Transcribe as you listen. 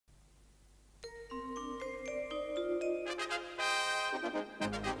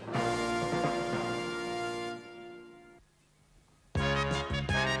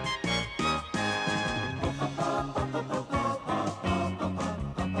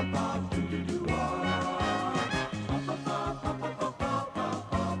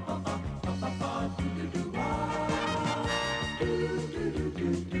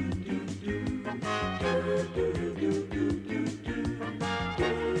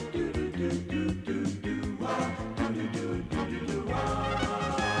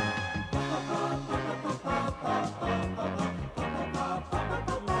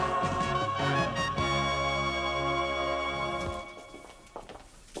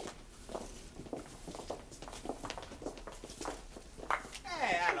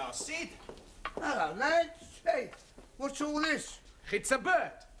Sid. Hello, lads. Hey, what's all this? It's a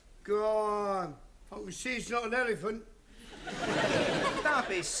bird. Go on. I can see it's not an elephant. Don't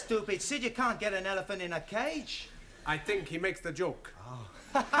be stupid, Sid. You can't get an elephant in a cage. I think he makes the joke. Oh.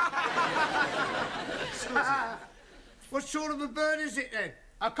 Excuse me. What sort of a bird is it, then?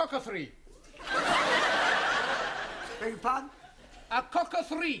 A cockathree. Beg your pardon? A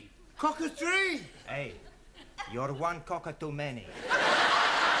cockathree. Cockathree? Hey, you're one cocker too many.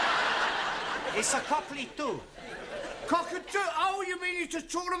 It's a cockly too. Cockatoo? Oh, you mean it's a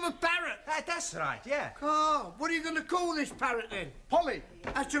sort of a parrot? That's right, yeah. Oh, what are you going to call this parrot, then? Polly.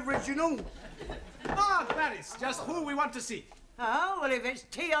 That's original. Ah, that is just who we want to see. Oh, well, if it's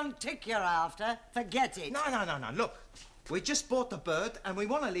tea on tick you're after, forget it. No. Look, we just bought the bird and we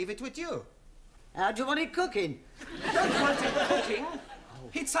want to leave it with you. How do you want it cooking? Don't want it cooking.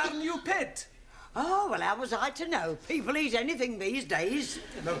 It's our new pet. Oh, well, how was I to know? People eat anything these days.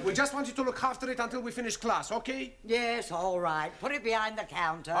 Look, we just want you to look after it until we finish class, okay? Yes, all right. Put it behind the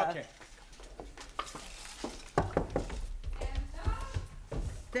counter. Okay.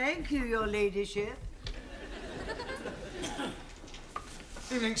 Thank you, your ladyship.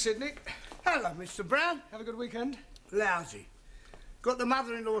 Evening, Sydney. Hello, Mr. Brown. Have a good weekend. Lousy. Got the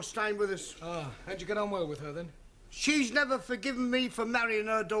mother-in-law staying with us. Ah, how'd you get on well with her, then? She's never forgiven me for marrying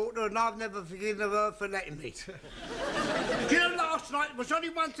her daughter, and I've never forgiven her for letting me. Do you know, last night, there was only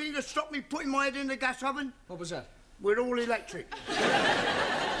one thing that stopped me putting my head in the gas oven. What was that? We're all electric.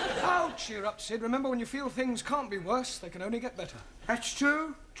 Oh, cheer up, Sid. Remember, when you feel things can't be worse, they can only get better. That's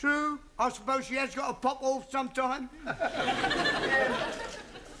true, true. I suppose she has got to pop off sometime.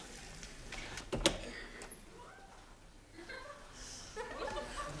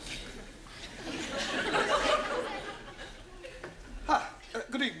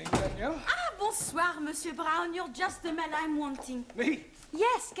 Good evening, Danielle. Ah, bonsoir, Monsieur Brown. You're just the man I'm wanting. Me?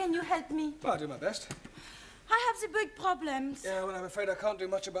 Yes, can you help me? Well, I'll do my best. I have the big problems. Yeah, well, I'm afraid I can't do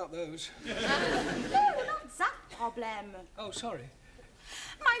much about those. No, not that problem. Oh, sorry.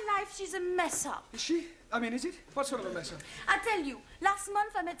 My life, she's a mess up. Is she? I mean, is it? What sort of a mess up? I tell you, last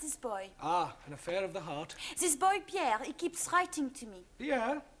month I met this boy. Ah, an affair of the heart. This boy, Pierre, he keeps writing to me.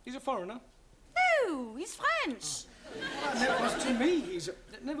 Yeah, he's a foreigner. No, he's French. Well, that was to me. He's a...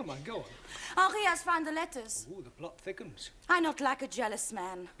 Never mind, go on. Henri has found the letters. Ooh, the plot thickens. I'm not like a jealous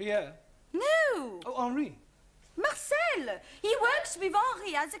man. Pierre? No. Oh, Henri. Marcel. He works with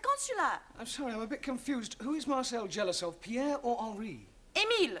Henri at the consulate. I'm sorry, I'm a bit confused. Who is Marcel jealous of, Pierre or Henri?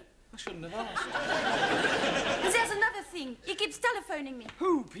 Emile. I shouldn't have asked. There's another thing. He keeps telephoning me.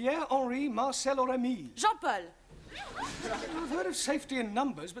 Who? Pierre, Henri, Marcel or Emile? Jean-Paul. I've heard of safety in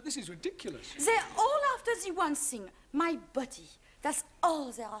numbers, but this is ridiculous. They're all after the one thing, my body. That's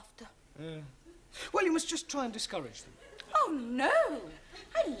all they're after. Well, you must just try and discourage them. Oh, no.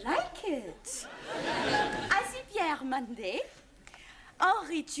 I like it. I see Pierre Monday,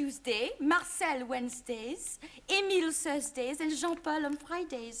 Henri Tuesday, Marcel Wednesdays, Emile Thursdays, and Jean-Paul on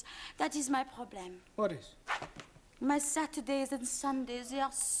Fridays. That is my problem. What is? My Saturdays and Sundays, they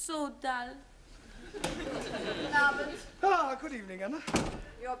are so dull. Ah, good evening, Anna.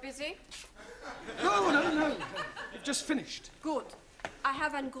 You're busy? No. You've just finished. Good. I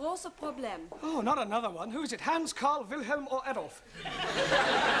have ein großes Problem. Oh, not another one. Who is it? Hans, Karl, Wilhelm or Adolf?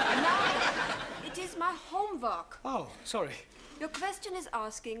 It is my homework. Oh, sorry. Your question is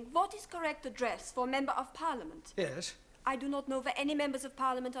asking, what is correct address for a member of parliament? Yes. I do not know where any members of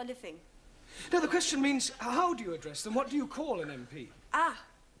parliament are living. No, the question means, how do you address them? What do you call an MP? Ah,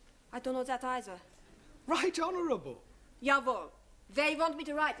 I don't know that either. Right Honourable. Jawohl. Where you want me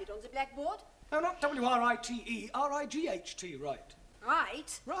to write it? On the blackboard? No, not W-R-I-T-E, R-I-G-H-T, right.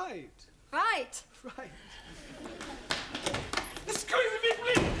 Right. Right. Right. Right. Excuse me,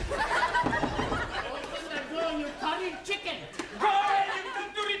 please! Go, you cunning chicken! Go away, you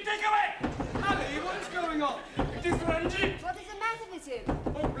tandoori, take away! Ali, what is going on? It is Ranjit. What is the matter with him?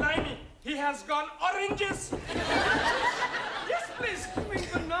 Oh, blimey. He has gone oranges. Yes, please.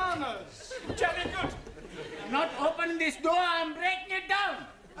 Jolly good. Not open this door, I'm breaking it down.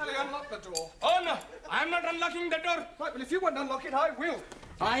 Ali, unlock the door. Oh, no. I'm not unlocking the door. Right, well, if you won't unlock it, I will.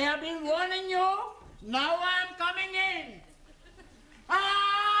 I have been warning you. Now I'm coming in.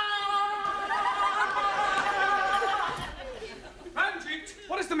 Ranjit,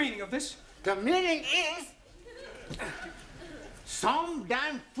 what is the meaning of this? The meaning is... some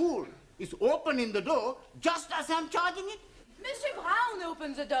damn fool is opening the door just as I'm charging it. Monsieur Brown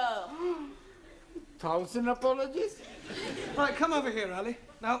opens the door. 1,000 apologies. Right, come over here, Ali.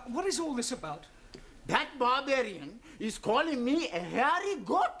 Now, what is all this about? That barbarian is calling me a hairy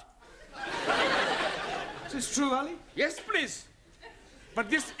goat. Is this true, Ali? Yes, please. But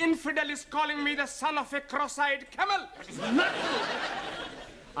this infidel is calling me the son of a cross-eyed camel. Not true.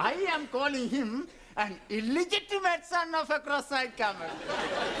 I am calling him an illegitimate son of a cross-eyed camel.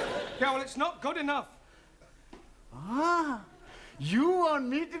 Yeah, well, it's not good enough. Ah, you want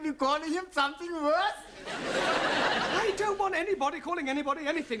me to be calling him something worse? I don't want anybody calling anybody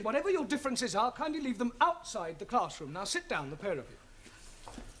anything. Whatever your differences are, kindly leave them outside the classroom. Now, sit down, the pair of you.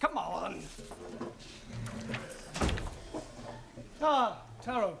 Come on. Ah,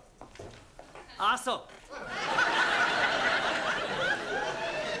 Taro. Also,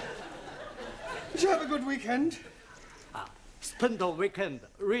 Did you have a good weekend? spent the weekend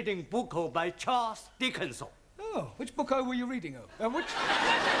reading book by Charles Dickens. Oh, which book were you reading?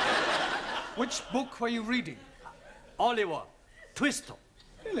 Which book were you reading? Oliver Twist.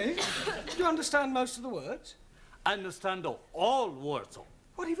 Really? Do you understand most of the words? Understand all words.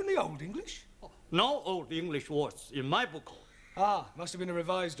 What, even the Old English? No old English words in my book. Ah, must have been a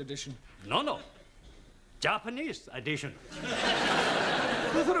revised edition. No. Japanese edition.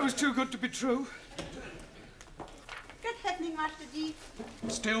 I thought it was too good to be true. What's happening, Master Ji?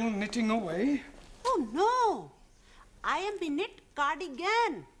 Still knitting away? Oh, no. I am the knit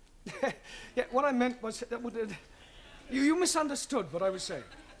cardigan. Yeah, what I meant was that you misunderstood what I was saying.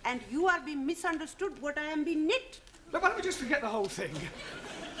 And you are being misunderstood what I am being knit. Now, why don't we just forget the whole thing?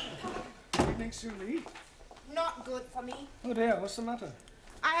 Evening, Suli. Not good for me. Oh, dear, what's the matter?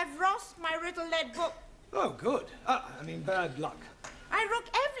 I have lost my little lead book. Oh, good. I mean, bad luck. I look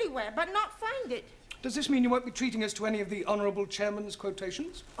everywhere, but not find it. Does this mean you won't be treating us to any of the Honourable Chairman's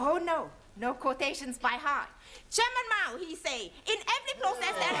quotations? Oh, no. No quotations by heart. Chairman Mao, he say, in every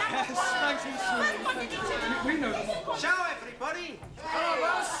process there are... Yes, thank you, Suli. We know them. Ciao, everybody. Hello,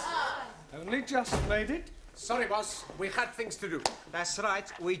 boss. Only just made it. Sorry, boss. We had things to do. That's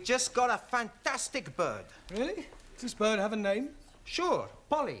right. We just got a fantastic bird. Really? Does this bird have a name? Sure,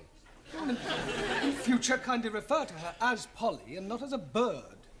 Polly. In future, kindly refer to her as Polly and not as a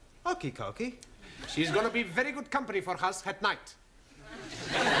bird. Okie dokie. She's going to be very good company for us at night.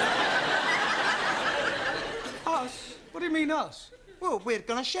 Us? What do you mean, us? Well, we're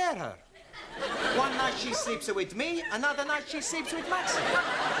gonna share her. One night she sleeps with me, another night she sleeps with Maxie.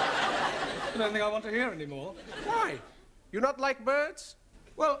 I don't think I want to hear any more. Why? You not like birds?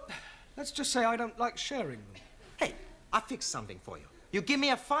 Well, let's just say I don't like sharing them. Hey, I fixed something for you. You give me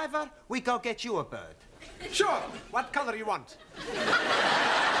a $5, we go get you a bird. Sure. What color you want?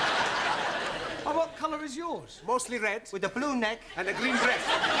 Oh, what colour is yours? Mostly red. With a blue neck. And a green dress.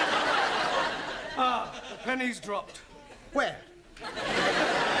 Ah, the penny's dropped. Where?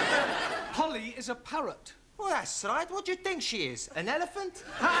 Polly is a parrot. Well, that's right. What do you think she is? An elephant?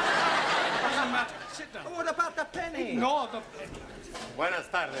 Doesn't matter. Sit down. What about the penny? Ignore the penny. Buenas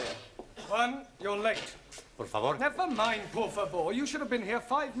tardes. Juan, you're late. Por favor. Never mind, por favor. You should have been here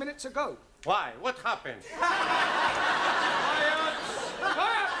 5 minutes ago. Why? What happened? Quiet!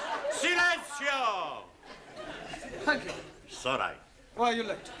 Quiet! Silencio! Thank you. Sorry. Why are you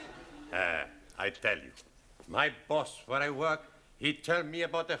late? I tell you, my boss where I work, he tell me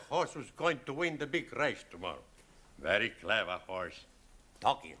about a horse who's going to win the big race tomorrow. Very clever horse.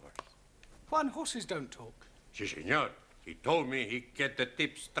 Talking horse. Juan, horses don't talk. Si, senor. He told me he get the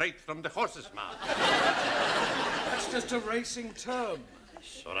tip straight from the horse's mouth. That's just a racing term.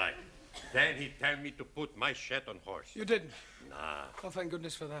 Sorry. Then he tell me to put my shed on horse. You didn't? Nah. Oh, thank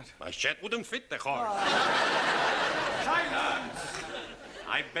goodness for that. My shed wouldn't fit the horse. Silence!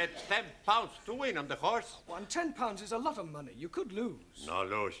 I bet £10 to win on the horse. Juan, £10 is a lot of money. You could lose. No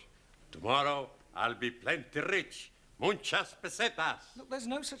lose. Tomorrow, I'll be plenty rich. Muchas pesetas. Look, there's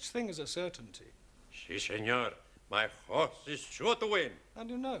no such thing as a certainty. Si, senor. My horse is sure to win. How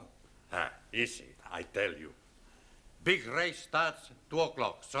do you know? Easy, I tell you. Big race starts 2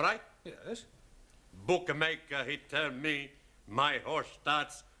 o'clock, so right? Yes. Bookmaker, he tell me my horse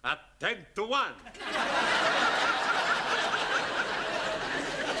starts at 10 to 1.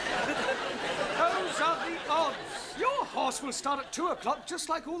 Those are the odds. Your horse boss will start at 2 o'clock, just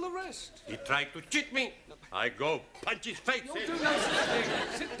like all the rest. He tried to cheat me. I go punch his face. You'll do no such thing.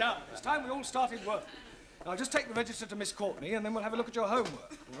 Sit down. It's time we all started work. Now, just take the register to Miss Courtney, and then we'll have a look at your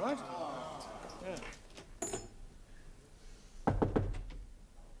homework, all right? Yeah.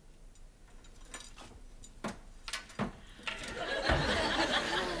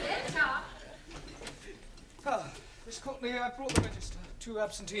 Miss Courtney, I brought the register. 2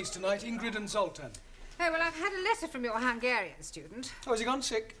 absentees tonight, Ingrid and Zoltan. Oh, well, I've had a letter from your Hungarian student. Oh, has he gone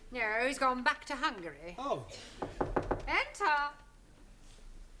sick? No, he's gone back to Hungary. Oh. Enter.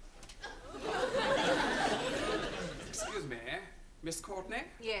 Excuse me, Miss Courtney?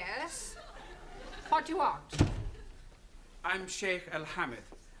 Yes? What do you want? I'm Sheikh Al-Hamid,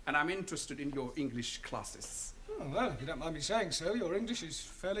 and I'm interested in your English classes. Oh, well, if you don't mind me saying so, your English is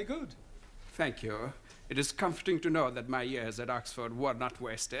fairly good. Thank you. It is comforting to know that my years at Oxford were not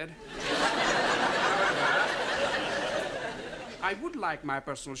wasted. However, I would like my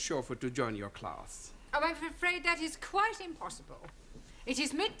personal chauffeur to join your class. Oh, I'm afraid that is quite impossible. It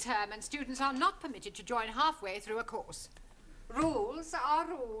is midterm and students are not permitted to join halfway through a course. Rules are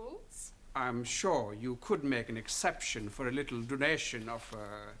rules. I'm sure you could make an exception for a little donation of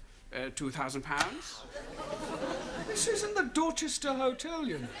 £2,000. This isn't the Dorchester Hotel,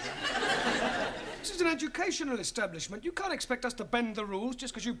 you know. This is an educational establishment. You can't expect us to bend the rules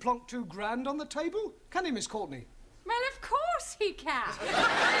just because you plonked £2 grand on the table. Can he, Miss Courtney? Well, of course he can.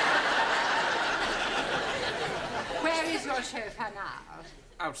 Where is your chauffeur now?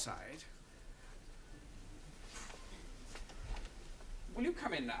 Outside. Will you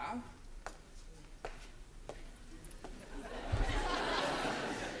come in now?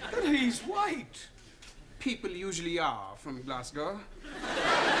 But he's white. People usually are from Glasgow.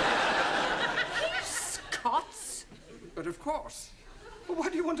 He's Scots. But of course. Well, why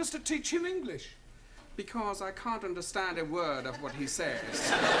do you want us to teach him English? Because I can't understand a word of what he says.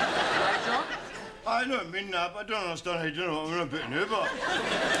 Right, John? I don't mean that, but I don't understand how you do what I'm going to put in here, but...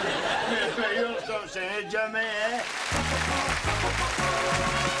 Yeah, but you understand what I'm saying, Jimmy, eh?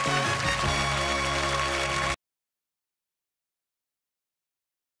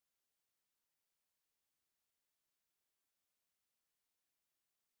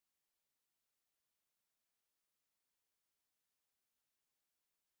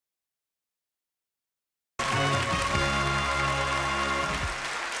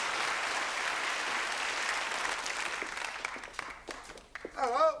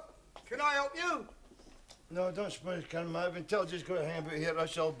 Hello, can I help you? No, don't suppose you can, mate. I've been told just got to hang about here. I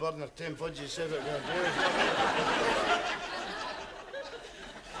shall burn her 10 fudges, said what you're going to do. I'm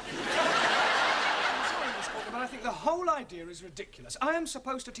sorry, Miss Courtney, but I think the whole idea is ridiculous. I am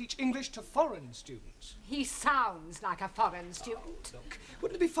supposed to teach English to foreign students. He sounds like a foreign student. Look,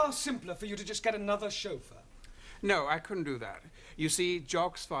 wouldn't it be far simpler for you to just get another chauffeur? No, I couldn't do that. You see,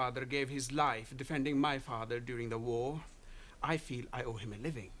 Jock's father gave his life defending my father during the war. I feel I owe him a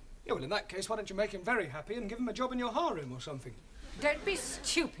living. Yeah, well, in that case, why don't you make him very happy and give him a job in your harem or something? Don't be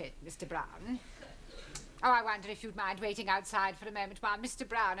stupid, Mr. Brown. Oh, I wonder if you'd mind waiting outside for a moment while Mr.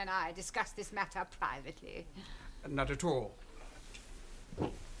 Brown and I discuss this matter privately. Not at all.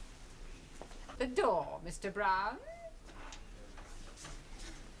 The door, Mr. Brown.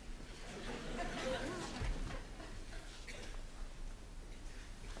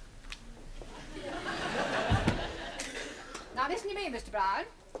 Now listen to me, Mr. Brown.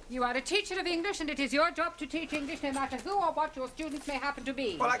 You are a teacher of English, and it is your job to teach English no matter who or what your students may happen to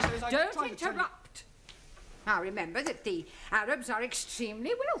be. Well, actually, as I don't tried to tell you- interrupt. Now remember that the Arabs are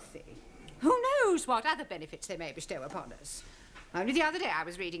extremely wealthy. Who knows what other benefits they may bestow upon us? Only the other day I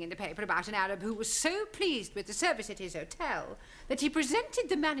was reading in the paper about an Arab who was so pleased with the service at his hotel that he presented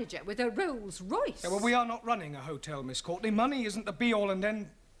the manager with a Rolls Royce. Yeah, well, we are not running a hotel, Miss Courtney. Money isn't the be-all and end...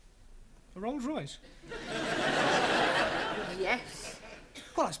 A Rolls Royce? Yes.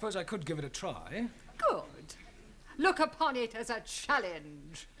 Well, I suppose I could give it a try. Good. Look upon it as a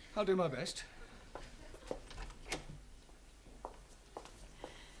challenge. I'll do my best.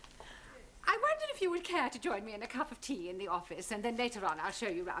 I wondered if you would care to join me in a cup of tea in the office, and then later on I'll show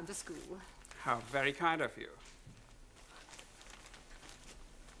you round the school. How very kind of you.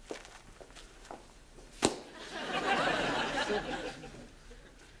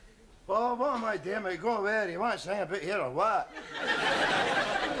 Oh, what am I doing, mate? Go where? You want to hang a bit here or what?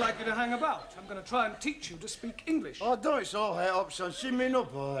 I'd like you to hang about. I'm going to try and teach you to speak English. Oh, don't it's all head up, son. See me no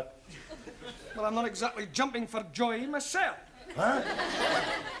part. Well, I'm not exactly jumping for joy myself. Huh?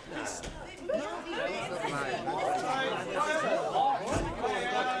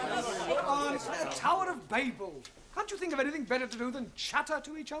 Oh, it's the Tower of Babel. Can't you think of anything better to do than chatter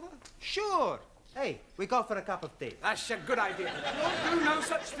to each other? Sure. Hey, we go for a cup of tea. That's a good idea. Don't do no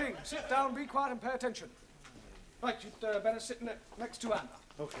such thing. Sit down, be quiet, and pay attention. Right, you'd better sit next to Anna.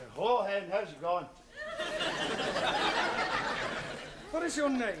 OK. Hello, Hen. How's it going? What is your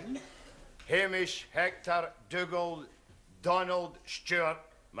name? Hamish Hector Dougal Donald Stewart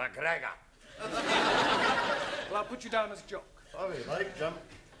McGregor. Well, I'll put you down as Jock. How do you like, Jim?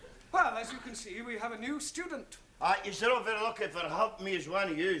 Well, as you can see, we have a new student. You're not very lucky for helping me as one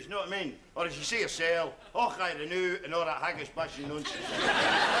of you, you know what I mean? Or as you say yourself, I renew and all that haggis bashing nonsense.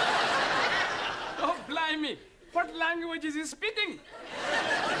 Oh, blimey. What language is he speaking?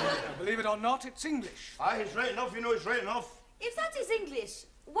 Believe it or not, it's English. He's right enough, you know he's right enough. If that is English,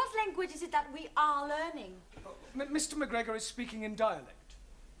 what language is it that we are learning? Mr. McGregor is speaking in dialect.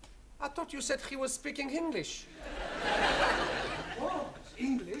 I thought you said he was speaking English. Oh, it's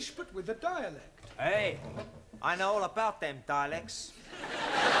English, but with a dialect. Hey, I know all about them dialects.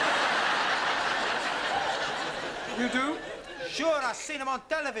 You do? Sure, I've seen them on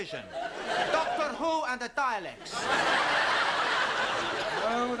television. Doctor Who and the dialects.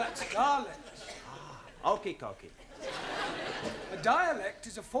 No, that's dialect. Okie dokie. A dialect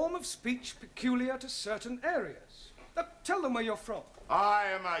is a form of speech peculiar to certain areas. Now, tell them where you're from. I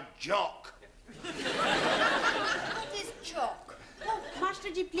am a jock. What is jock? Oh,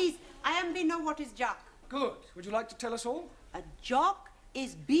 Master G, please. I am know what is jock. Good. Would you like to tell us all? A jock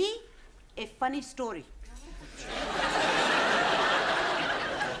is a funny story.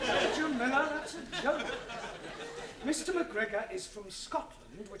 Jamila, that's a joke. Mr. McGregor is from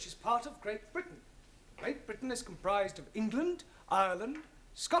Scotland, which is part of Great Britain. Great Britain is comprised of England, Ireland,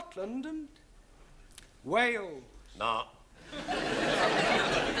 Scotland, and Wales. No.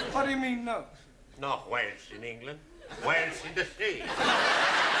 What do you mean, no? No Wales in England. Wales in the sea.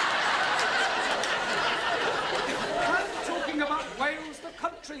 I'm talking about Wales, the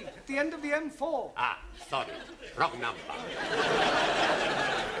country, at the end of the M4. Sorry. Wrong number.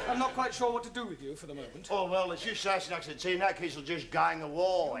 I'm not quite sure what to do with you for the moment. Oh, well, it's you Sassenachs that say in that case, will just gang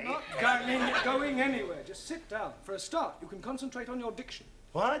away. Not going anywhere. Just sit down. For a start, you can concentrate on your diction.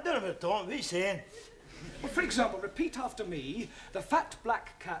 Well, I don't know what are you saying? Well, for example, repeat after me. The fat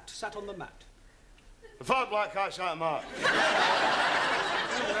black cat sat on the mat. The fat black cat sat on the mat.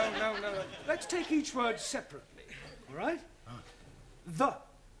 No. Let's take each word separately, all right? The.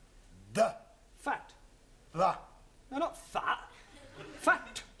 Fat. The. No, not fat.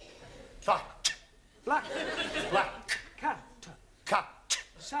 Fat. Fat. Black. Black. Cat. Cat.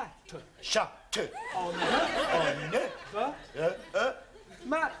 Sat. Shut. On the.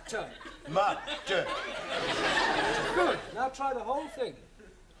 Mat. Mat. Good. Now try the whole thing.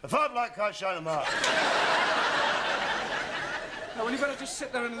 The fat black cat sat on the mat. Now, well, you better just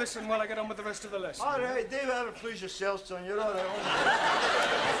sit there and listen while I get on with the rest of the lesson. All right, do whatever please yourself, son. You're all right.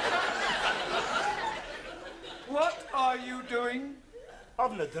 What are you doing?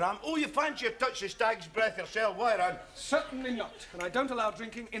 Having a dram. Oh, you fancy a touch of stag's breath yourself, why, Ron? Certainly not. And I don't allow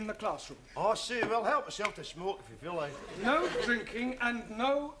drinking in the classroom. Oh, see, well, help yourself to smoke if you feel like. No drinking and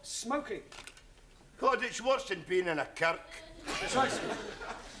no smoking. God, it's worse than being in a kirk. Precisely.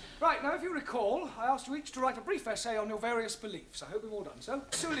 Right, now, if you recall, I asked you each to write a brief essay on your various beliefs. I hope we've all done so.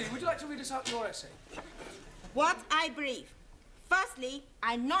 Sully, would you like to read us out your essay? What I believe. Firstly,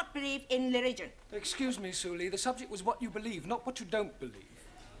 I not believe in religion. Excuse me, Sully. The subject was what you believe, not what you don't believe.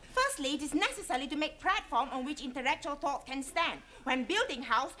 Firstly, it is necessary to make platform on which intellectual thought can stand. When building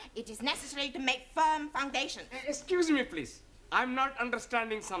house, it is necessary to make firm foundation. Excuse me, please. I'm not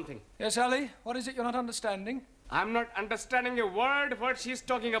understanding something. Yes, Ali? What is it you're not understanding? I'm not understanding a word what she's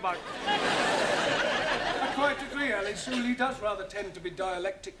talking about. I quite agree, Ali. Sully does rather tend to be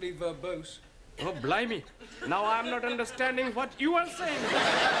dialectically verbose. Oh, blimey. Now I'm not understanding what you are saying.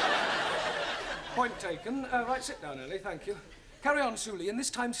 Point taken. Right, sit down, Ali. Thank you. Carry on, Sully, and this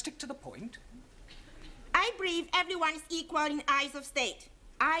time stick to the point. I believe everyone is equal in eyes of state.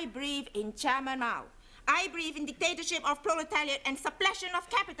 I believe in Chairman Mao. I believe in dictatorship of proletariat and suppression of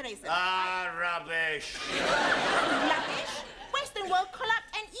capitalism. Rubbish. Rubbish? Western world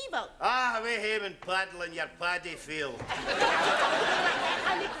corrupt and evil. We him and paddle in your paddy field.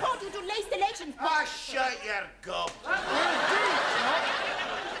 I report you to late selection. Shut your gob.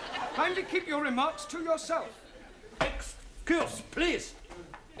 Kindly keep your remarks to yourself. Excuse, please.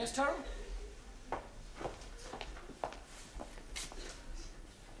 Yes, Terrell?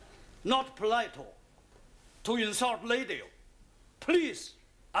 Not polite to insult lady. Please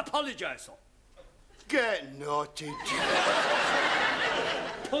apologize. Get naughty.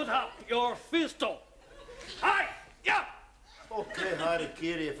 Put up your fist. Aye, yeah. Okay, Harry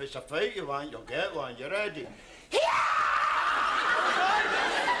Carey, if it's a fight you want, you'll get one. You ready?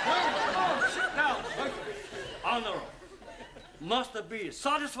 Oh, sit down. must be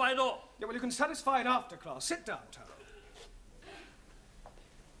satisfied of. Yeah, well, you can satisfy it after class. Sit down, Taro.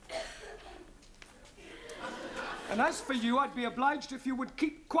 And as for you, I'd be obliged if you would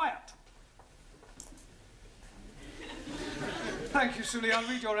keep quiet. Thank you, Sully. I'll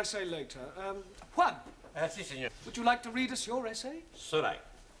read your essay later. Juan. Si, senor. Would you like to read us your essay? So right.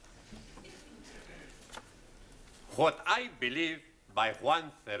 What I believe by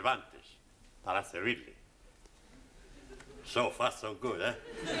Juan Cervantes, para servirle. So far, so good, eh?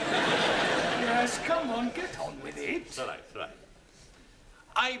 Yes, come on, get on with it. So right, so right.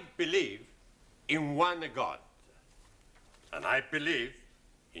 I believe in one God. And I believe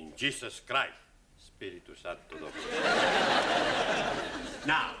in Jesus Christ, Spiritu Santo Dominus.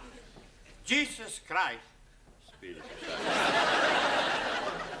 Now, Jesus Christ, Spiritu Santo,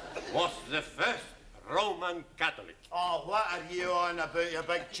 was the first Roman Catholic. Oh, what are you on about, you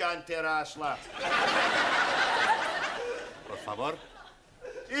big chanter ass lad? Por favor.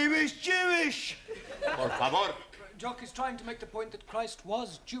 He was Jewish. Por favor. Jock is trying to make the point that Christ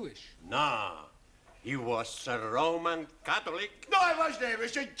was Jewish. No. He was a Roman Catholic. No, he wasn't. He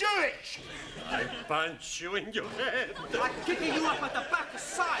was a Jewish. I punch you in your head. I'm kicking you up at the back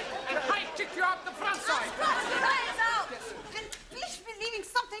side, and I kick you up the front side. Yes. And please be leaving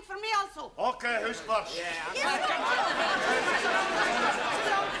something for me also. Okay, who's first? I'll deal with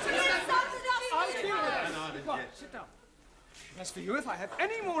that. Come on, sit down. As for you, if I have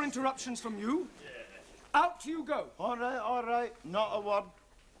any more interruptions from you, out you go. All right. Not a word.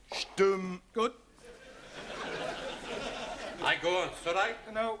 Stum. Good. I go on, so right?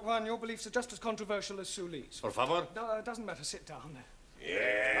 No, Juan, your beliefs are just as controversial as Sully's. Por favor. No, it doesn't matter. Sit down.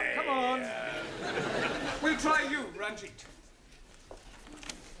 Yeah. Come on. We'll try you, Ranjit.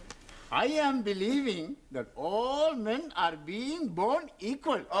 I am believing that all men are being born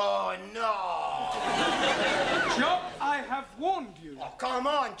equal. Oh, no. Jock, I have warned you. Oh, come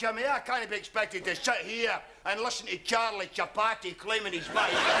on, Jimmy. I can't be expected to sit here and listen to Charlie Chapati claiming he's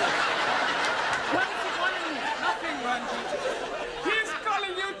mine. What is he calling you? Nothing, Ranjit. He's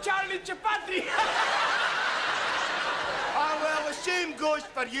calling you Charlie Chapati. Ah, well, the same goes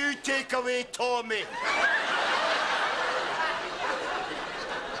for you, takeaway Tommy.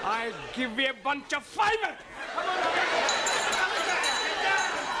 I'll give you a bunch of fiber. Come on,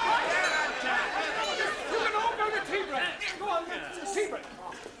 you can all go to tea break. Go on, tea break.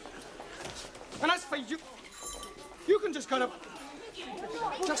 And as for you, you can just kind of...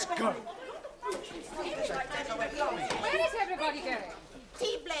 Just go. Where is everybody going?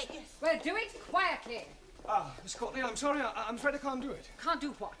 Tea break. Well, do it quietly. Ah, Miss Courtney, I'm sorry. I'm afraid I can't do it. Can't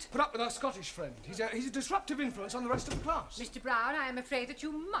do what? Put up with our Scottish friend. He's a disruptive influence on the rest of the class. Mr. Brown, I am afraid that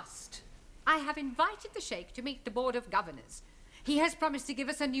you must. I have invited the Sheikh to meet the Board of Governors. He has promised to give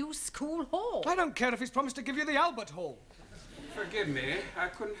us a new school hall. I don't care if he's promised to give you the Albert Hall. Forgive me, I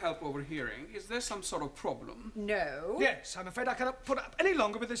couldn't help overhearing. Is there some sort of problem? No. Yes, I'm afraid I cannot put up any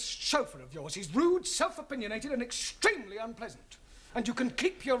longer with this chauffeur of yours. He's rude, self-opinionated, and extremely unpleasant. And you can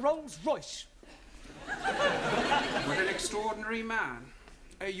keep your Rolls Royce. What an extraordinary man.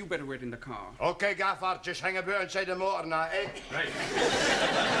 You better wait in the car. Okay, Gaffer, just hang about inside the motor now, eh? Right.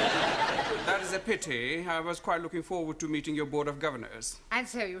 That is a pity. I was quite looking forward to meeting your Board of Governors. And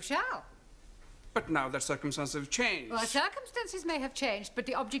so you shall. But now that circumstances have changed. Well, circumstances may have changed, but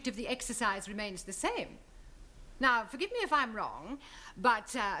the object of the exercise remains the same. Now, forgive me if I'm wrong,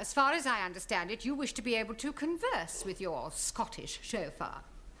 but as far as I understand it, you wish to be able to converse with your Scottish chauffeur.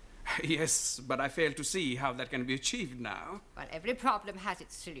 Yes, but I fail to see how that can be achieved now. Well, every problem has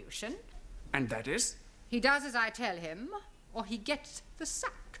its solution. And that is? He does as I tell him, or he gets the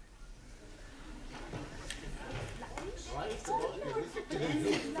sack.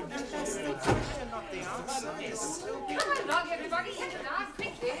 Come along, everybody, settle down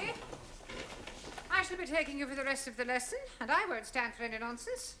quickly. I shall be taking you for the rest of the lesson, and I won't stand for any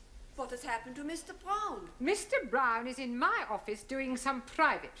nonsense. What has happened to Mr. Brown? Mr. Brown is in my office doing some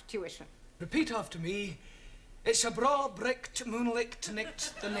private tuition. Repeat after me. It's a bra bricht, moonlicht,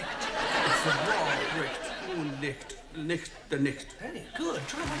 nicht, the nicht. It's the bra bricht, moonlicht, nicht, the nicht. Very good.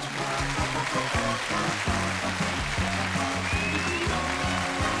 Try once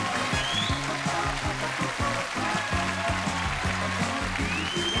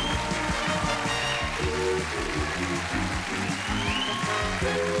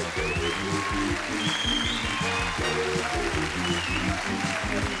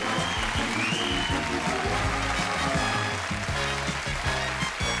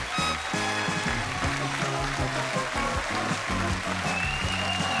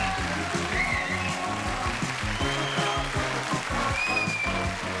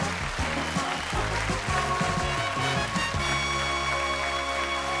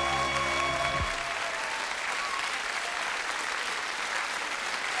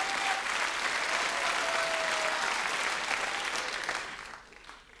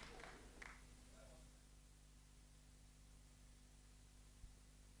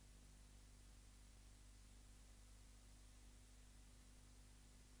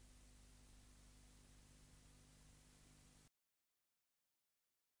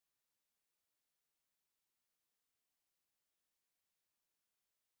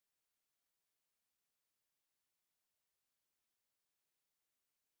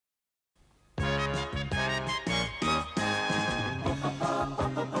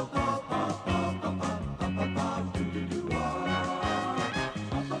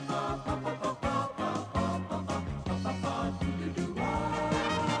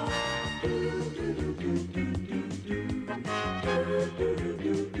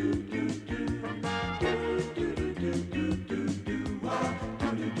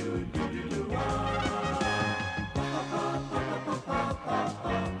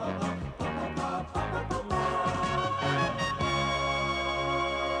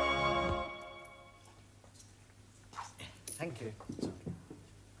Thank you.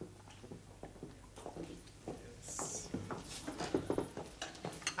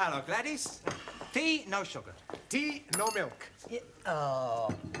 Hello, Gladys. Tea, no sugar. Tea, no milk. Yeah.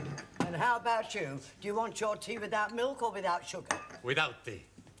 Oh. And how about you? Do you want your tea without milk or without sugar? Without tea.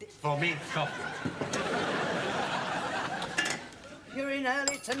 For me, it's coffee. You're in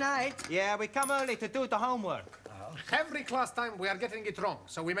early tonight. Yeah, we come early to do the homework. Every class time we are getting it wrong,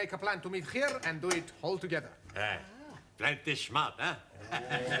 so we make a plan to meet here and do it all together. Plenty smart, huh?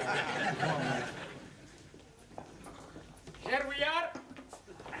 Here we are.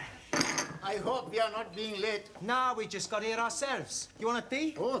 I hope we are not being late. No, we just got here ourselves. You want a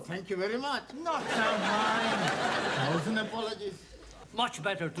tea? Oh, thank you very much. Not don't mind. 1,000 apologies. Much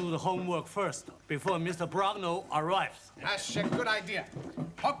better do the homework first, before Mr. Brownell arrives. That's a good idea.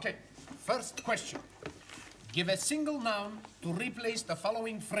 Okay, first question. Give a single noun to replace the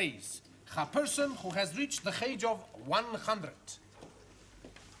following phrase. A person who has reached the age of 100.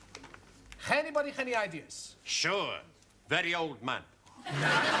 Anybody any ideas? Sure. Very old man.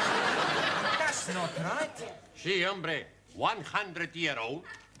 That's not right. Si, hombre. 100-year-old,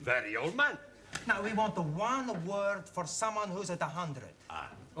 very old man. Now, we want the one word for someone who's at 100.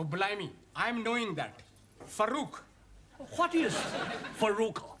 Oh, blimey. I'm knowing that. Farouk. What is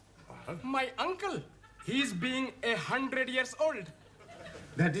Farouk? My uncle. He's being 100 years old.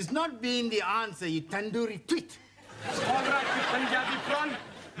 That is not being the answer, you tandoori twit. All right, you Punjabi prawn.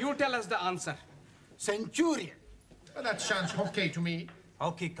 You tell us the answer. Centurion. Well, that sounds okay to me.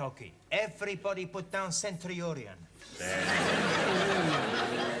 Okie dokie. Everybody put down centurion.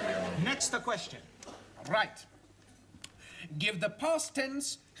 Next question. Right. Give the past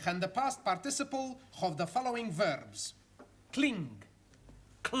tense and the past participle of the following verbs. Cling.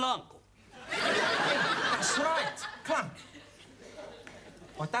 Clunk. That's right. Clunk.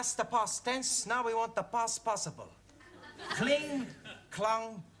 But that's the past tense. Now we want the past possible. Cling,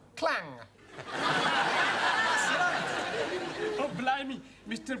 clung, clang. That's right. Oh, blimey.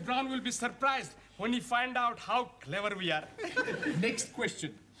 Mr. Brown will be surprised when he finds out how clever we are. Next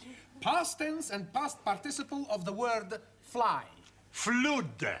question. Past tense and past participle of the word fly.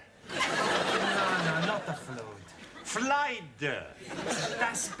 Flood. No, not the flood. Flied.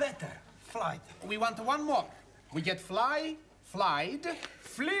 That's better. Flight. We want one more. We get fly, flied,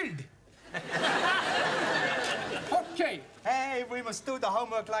 fleed. Okay. Hey, we must do the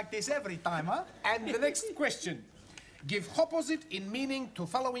homework like this every time, huh? And the next question. Give opposite in meaning to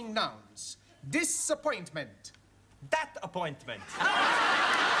following nouns. Disappointment. That appointment.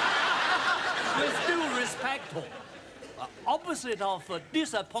 With due respect, opposite of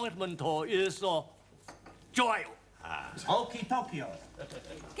disappointment is joy. Okie Tokyo.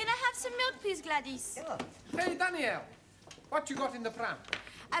 Can I have some milk, please, Gladys? Hey, Daniel. What you got in the pram?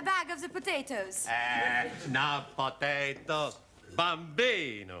 A bag of the potatoes. Not potatoes.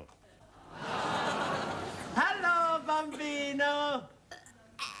 Bambino. Hello, Bambino.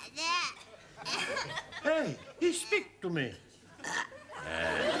 Hey, he speak to me.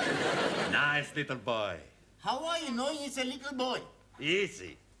 Nice little boy. How are you knowing he's a little boy?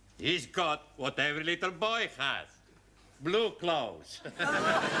 Easy. He's got what every little boy has. Blue clothes.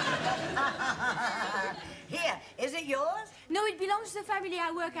 Here, is it yours? No, it belongs to the family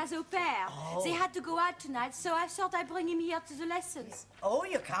I work as au pair. Oh. They had to go out tonight, so I thought I'd bring him here to the lessons. Oh,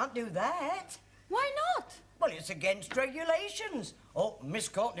 you can't do that. Why not? Well, it's against regulations. Oh, Miss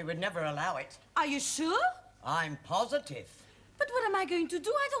Courtney would never allow it. Are you sure? I'm positive. But what am I going to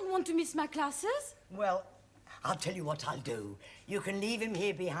do? I don't want to miss my classes. Well, I'll tell you what I'll do. You can leave him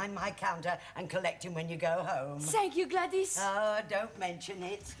here behind my counter and collect him when you go home. Thank you, Gladys. Oh, don't mention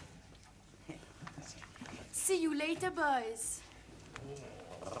it. See you later, boys.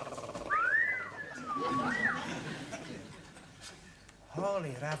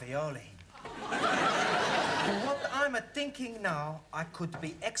 Holy ravioli. What I'm thinking now, I could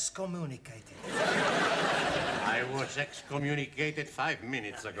be excommunicated. I was excommunicated 5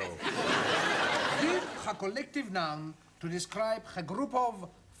 minutes ago. Give a collective noun to describe a group of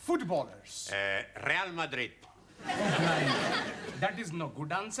footballers. Real Madrid. That is no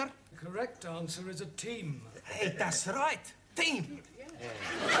good answer. The correct answer is a team. Hey, that's right. Team.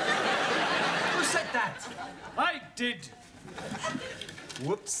 Who said that? I did.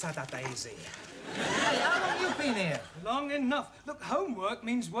 Whoops, daisy. Hey, how long you been here? Long enough. Look, homework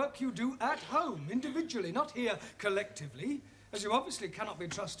means work you do at home, individually, not here collectively. As you obviously cannot be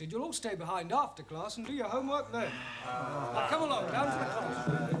trusted, you'll all stay behind after class and do your homework then. Now, come along, down to the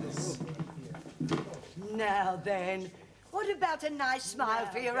college. Now then, what about a nice smile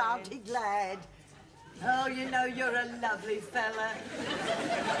for your Auntie Glad? Oh, you know, you're a lovely fella.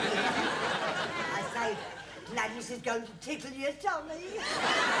 I say, Gladys is going to tickle your tummy.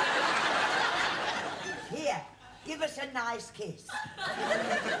 Here, give us a nice kiss.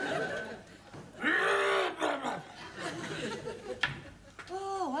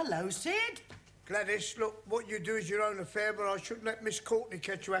 Oh, hello, Sid. Gladys, look, what you do is your own affair, but I shouldn't let Miss Courtney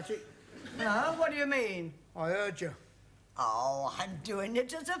catch you at it. No, what do you mean? I heard you. Oh, I'm doing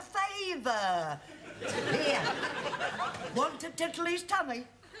it as a favour. Here, want to tickle his tummy?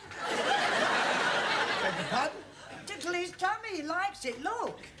 Beg your pardon? Tickle his tummy, he likes it,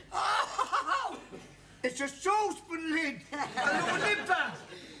 look. Oh, it's a saucepan lid, a little nipper.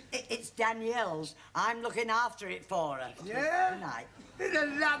 It's Danielle's. I'm looking after it for her. Yeah? Good night. He's a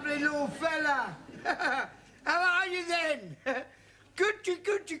lovely little fella. How are you then? Gucci,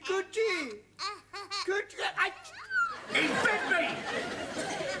 Gucci, Gucci. Gucci. He bit me.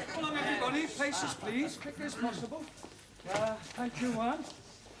 Come on, everybody. Places, please. Quickly as possible. Thank you, Juan.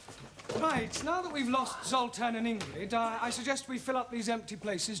 Right, now that we've lost Zoltan and Ingrid, I suggest we fill up these empty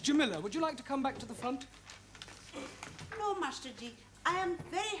places. Jamila, would you like to come back to the front? No, Master G. I am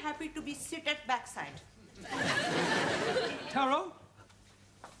very happy to be seated backside. Taro?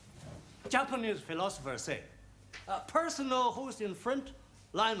 Japanese philosophers say, a person who's in front,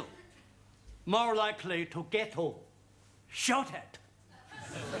 Lionel, more likely to get shot at.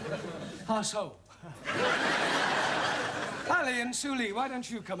 How so? Ali and Suli, why don't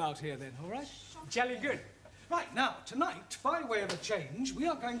you come out here then, all right? Jolly good. Right, now, tonight, by way of a change, we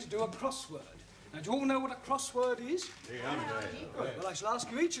are going to do a crossword. Now, do you all know what a crossword is? Good. Well, I shall ask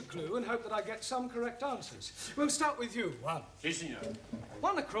you each a clue and hope that I get some correct answers. We'll start with you, Juan. Sí, señor.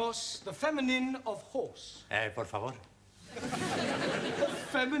 One across, the feminine of horse. Por favor. The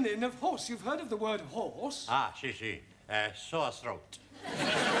feminine of horse. You've heard of the word horse? Ah, sí, sí. Sore throat.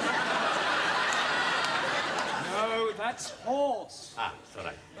 No, that's horse. Ah, it's all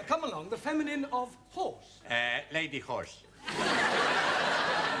right. Now, come along, the feminine of horse. Lady horse.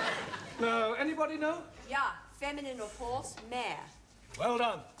 No, anybody know? Yeah, feminine of horse, mare. Well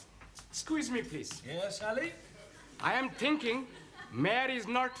done. Excuse me, please. Yes, Ali? I am thinking mayor is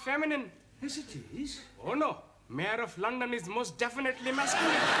not feminine. Yes, it is. Oh, no. Mayor of London is most definitely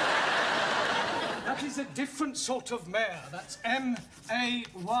masculine. That is a different sort of mare. That's M-A-Y-O-R.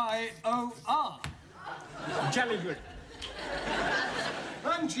 Jolly good.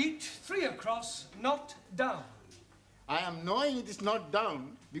 Ranjit, 3 across, not down. I am knowing it is not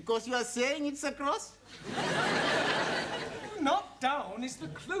down because you are saying it's across. Not down is the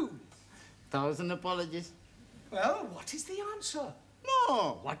clue. 1,000 apologies. Well, what is the answer?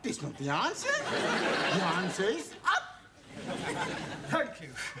 No, what is not the answer? The answer is up. Thank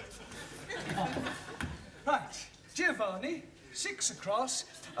you. Right, Giovanni, 6 across,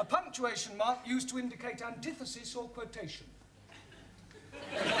 a punctuation mark used to indicate antithesis or quotation.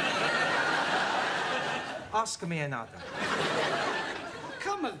 Ask me another.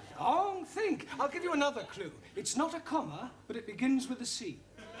 Come along, think. I'll give you another clue. It's not a comma, but it begins with a C.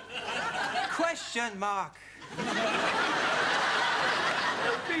 Question mark.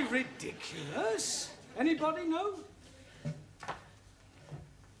 Don't be ridiculous. Anybody know?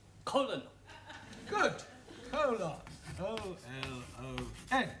 Colon. Good. Colon.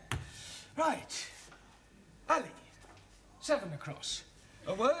 O-L-O-N. Right. Ali, 7 across.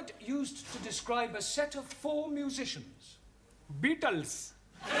 A word used to describe a set of 4 musicians. Beatles.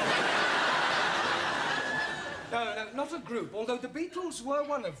 No, not a group, although the Beatles were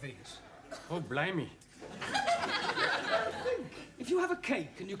one of these. Oh, blimey. Think. If you have a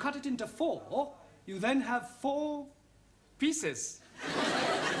cake and you cut it into 4, you then have 4 Pieces.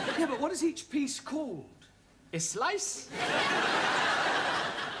 Yeah, but what is each piece called? A slice.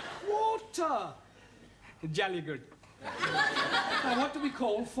 Water. Jolly good. Now, what do we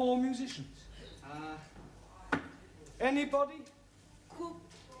call 4 musicians? Anybody?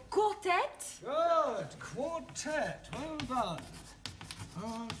 Quartet? Good. Quartet. Well done.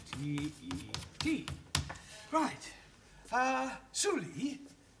 R-T-E-T. Right. Suli,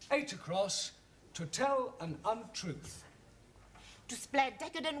 8 across, to tell an untruth. To spread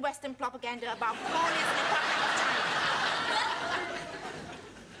decadent Western propaganda about glorious Republic of China.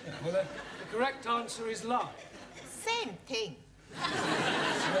 Yeah, well, the correct answer is lie. Same thing.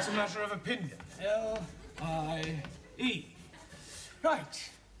 So that's a matter of opinion. L-I-E.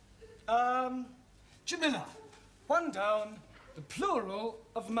 Right. Jamila, 1 down, the plural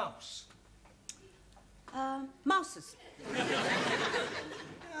of mouse. Mouses.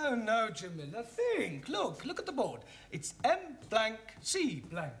 Oh, no, Jamila, think. Look at the board. It's M blank, C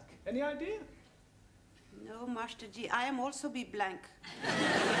blank. Any idea? No, Master G, I am also be blank.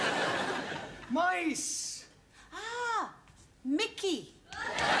 Mice. Ah, Mickey.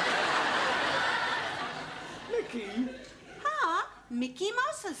 Mickey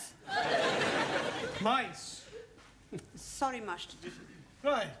Mouses. Mice. Sorry, Master.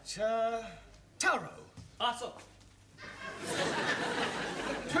 Right, Taro. Also.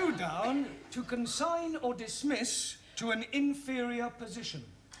 2 down, to consign or dismiss to an inferior position.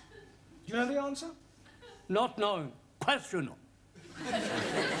 Do you know the answer? Not known. Questionable.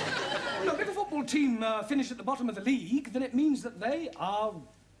 Look, if a football team finish at the bottom of the league, then it means that they are...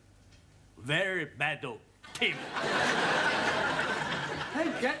 Very bad team. They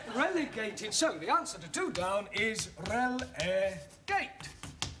get relegated. So the answer to 2 down is relegate.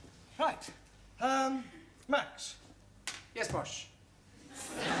 Right. Max. Yes, boss.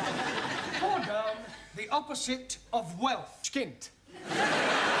 4 down, the opposite of wealth. Skint.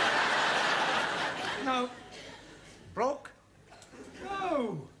 No. Broke?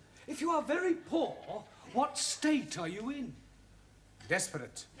 No. If you are very poor, what state are you in?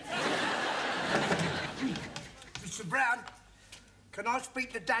 Desperate. Mr. Brown, can I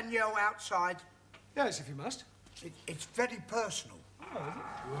speak to Danielle outside? Yes, if you must. It's very personal. Oh,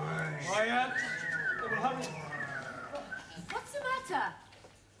 is it? Quiet. What's the matter?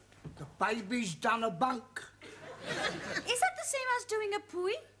 The baby's done a bunk. Is that the same as doing a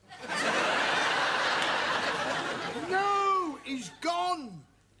pooey? No, he's gone.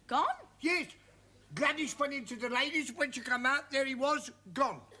 Gone? Yes. Gladys went into the ladies. When she come out, there he was,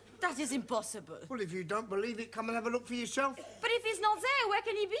 gone. That is impossible. Well, if you don't believe it, come and have a look for yourself. But if he's not there, where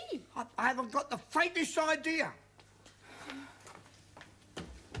can he be? I haven't got the faintest idea.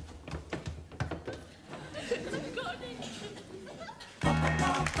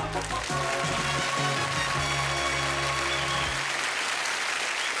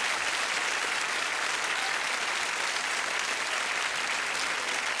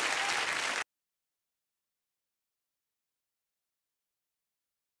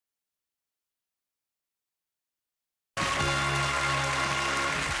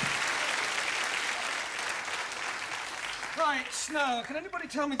 Right, now, can anybody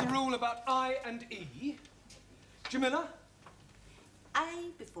tell me the rule about I and E? Jamila?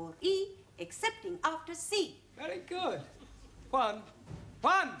 I before E, excepting after C. Very good. 1.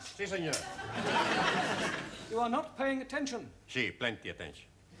 Si, senor. You are not paying attention. Si, plenty attention.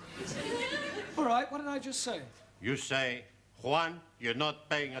 All right, what did I just say? You say, Juan, you're not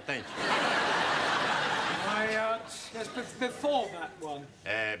paying attention. Yes, before that one.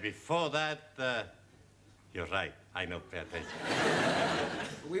 Before that, you're right. I don't pay attention.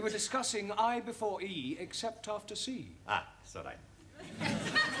 We were discussing I before E, except after C. Ah, it's all right.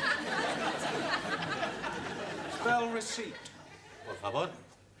 Spell receipt. Por favor.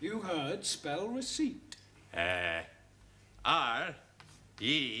 You heard spell receipt. R,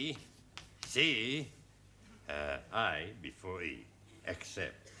 E, C, I before E,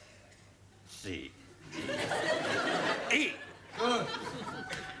 except C. E. Good.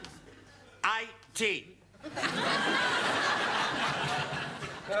 I-T.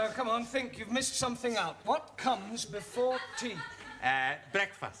 Come on, think. You've missed something out. What comes before tea?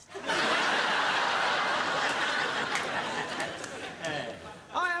 Breakfast.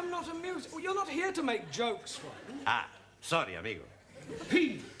 I am not amused. Oh, you're not here to make jokes, Ron. Ah, sorry, amigo.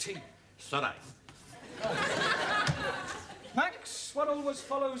 P-T. It's all right. Max, what always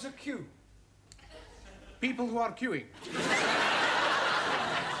follows a Q? People who are queuing.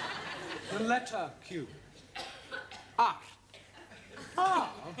 The letter Q. R. R?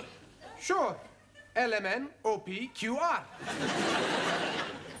 Sure. L-M-N-O-P-Q-R.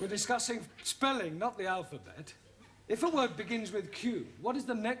 We're discussing spelling, not the alphabet. If a word begins with Q, what is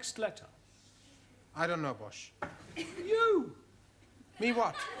the next letter? I don't know, Bosch. You. Me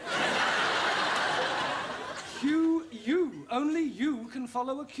what? Q, U. Only you can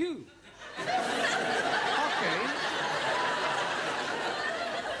follow a Q. Okay.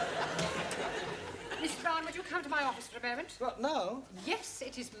 Miss Brown, would you come to my office for a moment? What, now? Yes,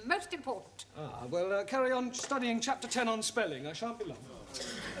 it is most important. Ah, well, carry on studying chapter 10 on spelling. I shan't be long.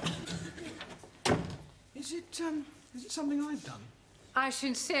 Is it something I've done? I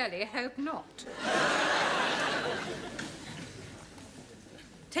sincerely hope not.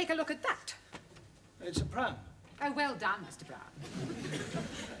 Take a look at that. It's a pram. Oh, well done, Mr. Brown.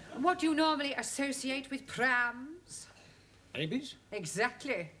 What do you normally associate with prams? Babies?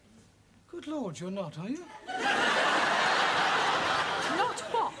 Exactly. Good Lord, you're not, are you? Not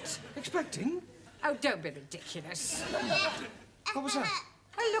what? Expecting? Oh, don't be ridiculous. What was that?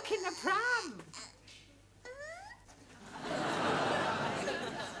 A look in the pram.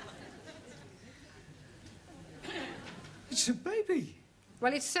 It's a baby.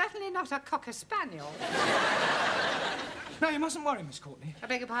 Well, it's certainly not a cocker spaniel. No, you mustn't worry, Miss Courtney. I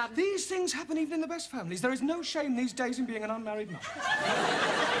beg your pardon? These things happen even in the best families. There is no shame these days in being an unmarried mother.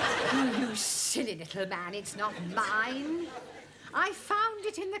 Oh, you silly little man, it's not mine. I found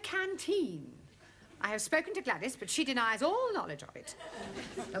it in the canteen. I have spoken to Gladys, but she denies all knowledge of it.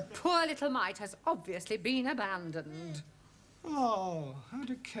 The poor little mite has obviously been abandoned. Oh, how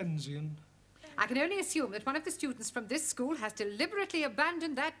Dickensian. I can only assume that one of the students from this school has deliberately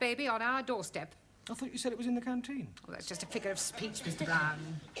abandoned that baby on our doorstep. I thought you said it was in the canteen. Well, that's just a figure of speech, Mr.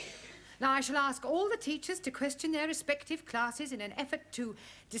 Brown. Now, I shall ask all the teachers to question their respective classes in an effort to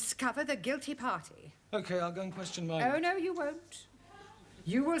discover the guilty party. OK, I'll go and question my... Oh, no, you won't.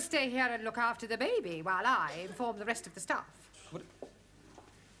 You will stay here and look after the baby while I inform the rest of the staff. What?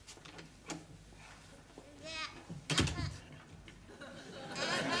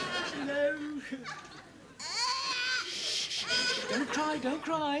 No. Shh. Don't cry, don't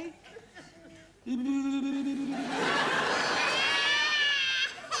cry.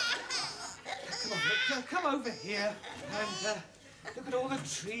 Come over here and look at all the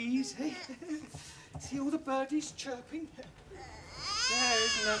trees. Eh? See all the birdies chirping? There,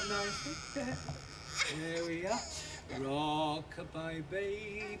 isn't that nice? There we are. Rock-a-bye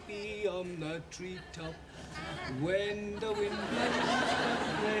baby on the treetop. When the wind blows, the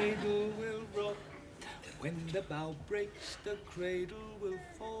cradle will rock. When the bough breaks, the cradle will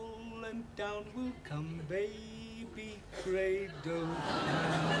fall, and down will come baby cradle.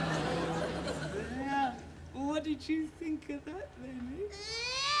 There. What did you think of that, Lenny?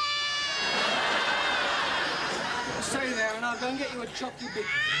 Stay there, and I'll go and get you a chocolate bit.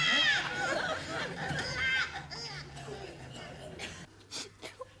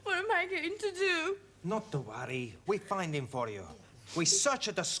 What am I going to do? Not to worry. We find him for you. We search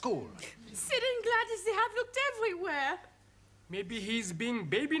at the school. Sid and Gladys, they have looked everywhere. Maybe he's being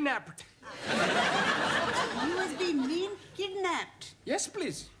baby-napped. He was being kidnapped. Yes,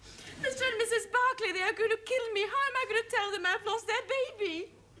 please. Mr. and Mrs. Barclay, they are going to kill me. How am I going to tell them I've lost their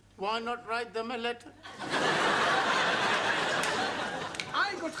baby? Why not write them a letter?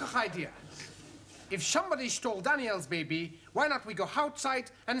 I got an idea. If somebody stole Daniel's baby, why not we go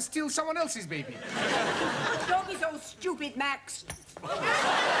outside and steal someone else's baby? Don't be so stupid, Max. Come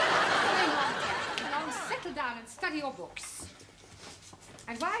on, settle down and study your books.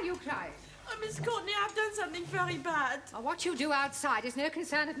 And why are you crying? Oh, Miss Courtney, I've done something very bad. Oh, what you do outside is no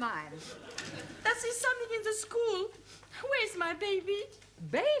concern of mine. That is something in the school. Where's my baby?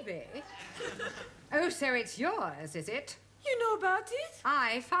 Baby? Oh, so it's yours, is it? You know about it?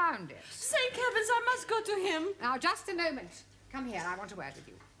 I found it. Thank heavens, I must go to him. Now, just a moment. Come here, I want a word with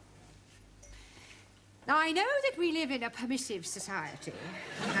you. Now, I know that we live in a permissive society,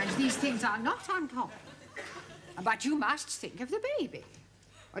 and these things are not uncommon. But you must think of the baby.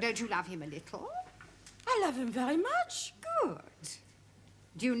 Or don't you love him a little? I love him very much. Good.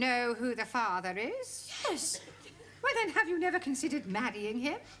 Do you know who the father is? Yes. Well, then, have you never considered marrying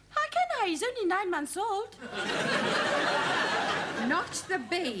him? How can I? He's only 9 months old. Not the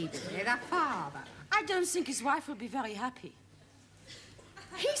baby, the father. I don't think his wife will be very happy.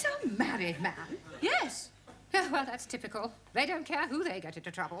 He's a married man? Yes. Oh, well, that's typical. They don't care who they get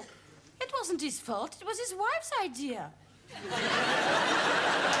into trouble. It wasn't his fault. It was his wife's idea.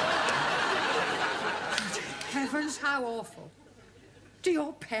 Heavens, how awful. Do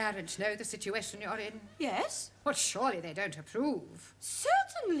your parents know the situation you're in? Yes. Well, surely they don't approve.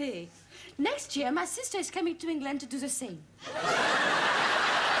 Certainly. Next year, my sister is coming to England to do the same.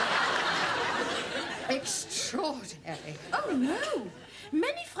 Extraordinary. Oh, no.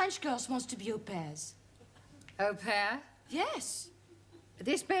 Many French girls want to be au pairs. Au pair? Yes.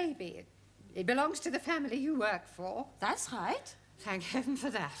 This baby, it belongs to the family you work for. That's right. Thank heaven for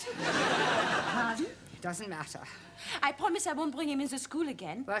that. Pardon? It doesn't matter. I promise I won't bring him into school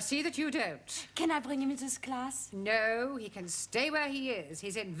again. Well, see that you don't. Can I bring him into this class? No, he can stay where he is.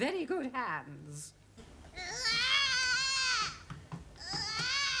 He's in very good hands.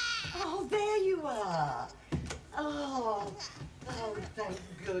 Oh, there you are. Oh, thank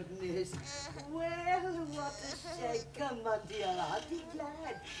goodness. Well, what a shame. Come on, dear Auntie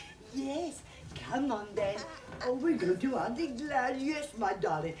Glad. Yes, come on then. Oh, we're going to Auntie Glad. Yes, my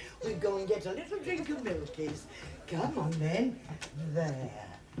darling. We'll go and get a little drink of milkies. Come on then. There.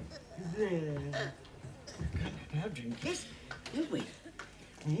 There. Now drink it, will we?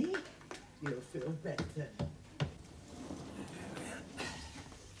 Eh? You'll feel better.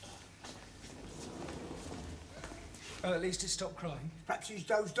 Well, at least he stopped crying. Perhaps he's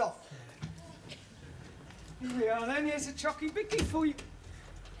dozed off. Here we are then. Here's a chocky bicky for you.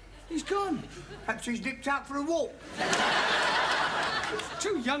 He's gone. Perhaps he's nipped out for a walk. He's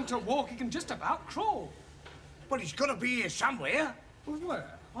too young to walk. He can just about crawl. Well, he's got to be here somewhere. Well, where?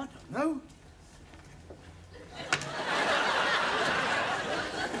 I don't know.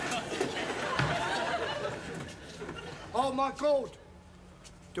 Oh, my God.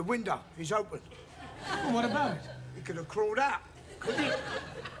 The window is open. Well, what about it? He could have crawled out, couldn't he?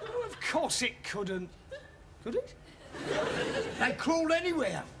 Oh, of course it couldn't. Could it? They crawl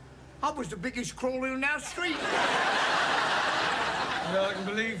anywhere. I was the biggest crawler in our street. Well, I can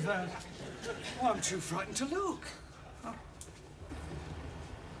believe that. Oh, I'm too frightened to look. Oh.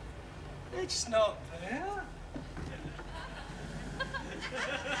 It's not there.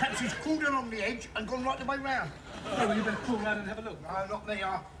 Perhaps he's crawled along the edge and gone right the way round. Oh, well, you better crawl round and have a look. No, not me.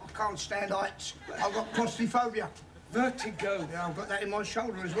 I can't stand heights. I've got claustrophobia. Vertigo. Yeah, I've got that in my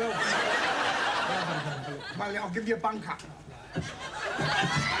shoulder as well. Well, I'll give you a bunker.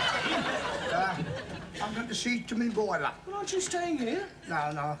 I'm going to see to my boiler. Well, aren't you staying here? No,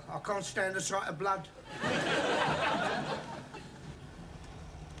 I can't stand the sight of blood.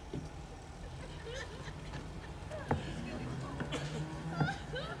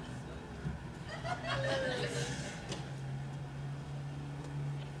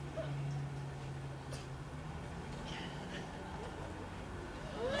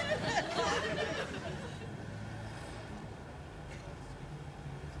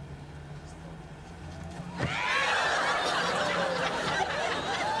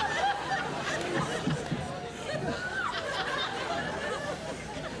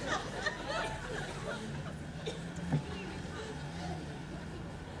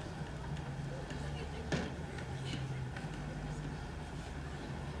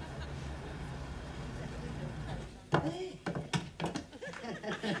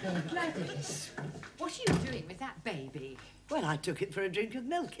 Gladys, what are you doing with that baby? Well, I took it for a drink of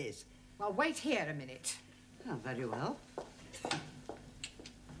milkies. Well, wait here a minute. Oh, very well.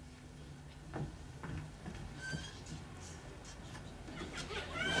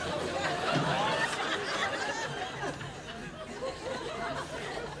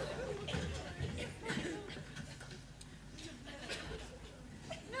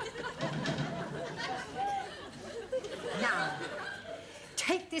 Now,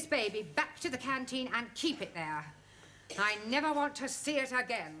 take this baby back to the canteen and keep it there. I never want to see it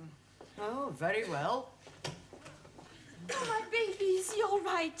again. Oh, very well. Oh, my baby, is he all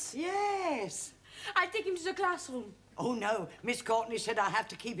right? Yes. I'll take him to the classroom. Oh, no. Miss Courtney said I have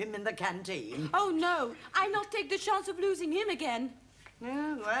to keep him in the canteen. Oh, no. I'll not take the chance of losing him again.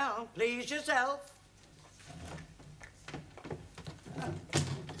 Yeah, well, please yourself.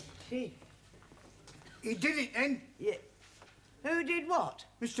 He did it then? Yeah. Who did what?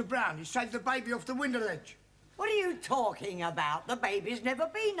 Mr. Brown, he saved the baby off the window ledge. What are you talking about? The baby's never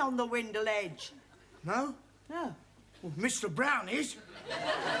been on the window ledge. No? No. Well, Mr. Brown is.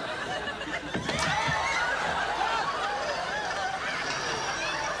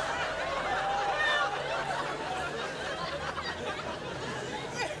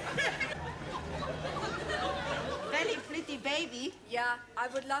 Very pretty baby. Yeah, I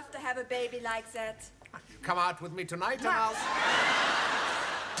would love to have a baby like that. Come out with me tonight and I'll...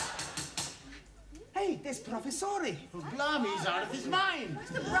 Hey, there's Professore. Blimey's out of his mind.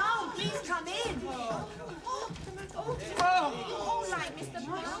 Mr. Brown, please come in. All right, Mr.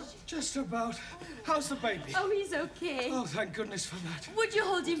 Brown. Just about. How's the baby? Oh, he's okay. Oh, thank goodness for that. Would you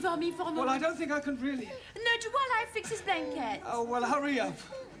hold him for me for a moment? Well, I don't think I can really. No, while I fix his blanket. Oh, well, hurry up.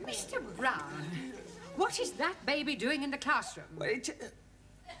 Mr. Brown, what is that baby doing in the classroom? Wait.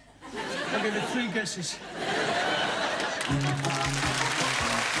 I'll give you 3 guesses.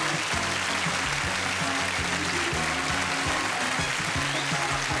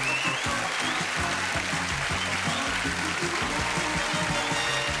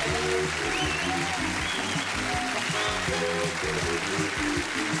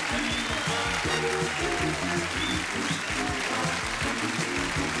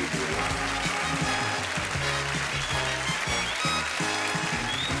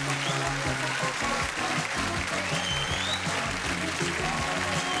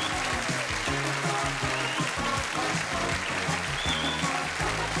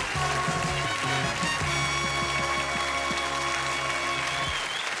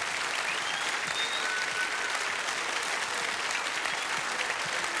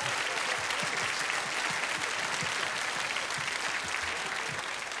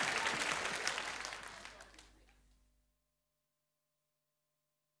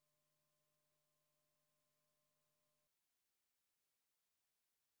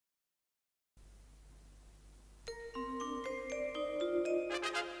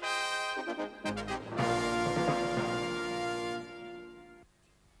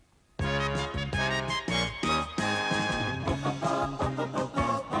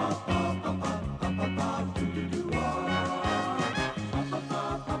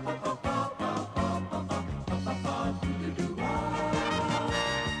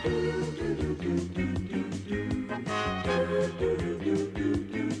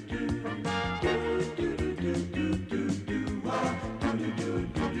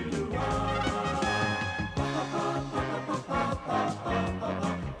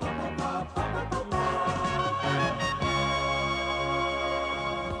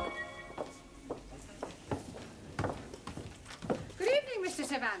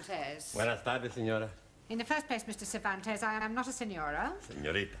 Cervantes. Buenas tardes, señora. In the first place, Mr. Cervantes, I am not a senora.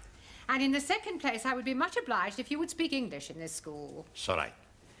 Señorita. And in the second place, I would be much obliged if you would speak English in this school. It's all right.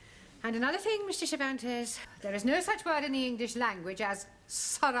 And another thing, Mr. Cervantes, there is no such word in the English language as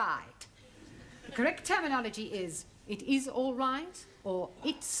 "sorright." The correct terminology is "it is all right," or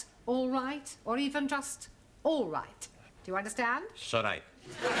 "it's all right," or even just "all right." Do you understand? It's all right.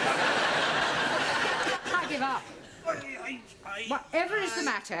 I give up. Whatever is the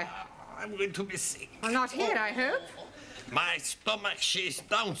matter? I'm going to be sick. Well, not here, I hope. My stomach, she's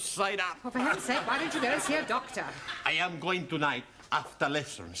downside up. Well, for heaven's sake, why don't you go and see a doctor? I am going tonight after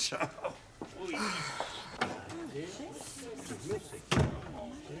lessons.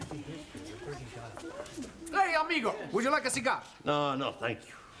 Hey, amigo, would you like a cigar? No, no, thank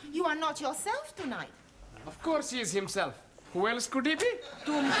you. You are not yourself tonight. Of course he is himself. Who else could he be?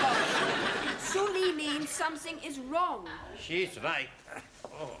 Suli means something is wrong. She's right.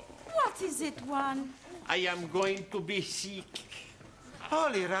 What is it, Juan? I am going to be sick.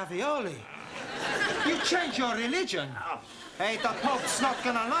 Holy ravioli. You change your religion. Hey, the Pope's not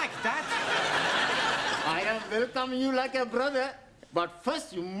gonna like that. I am welcoming you like a brother, but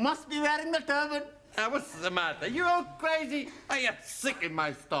first you must be wearing the turban. What's the matter? You all crazy? I am sick in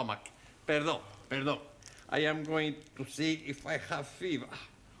my stomach. Perdón, perdón. I am going to see if I have fever.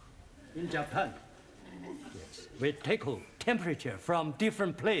 In Japan, yes, we take temperature from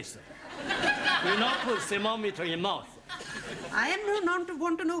different places. We not put thermometer in mouth. I am not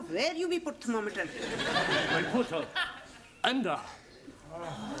want to know where you will put thermometer. We put under.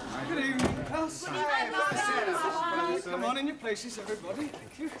 Good evening, class. Come on in your places, everybody.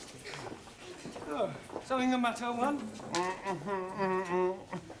 Thank you. Oh, something the matter, Juan?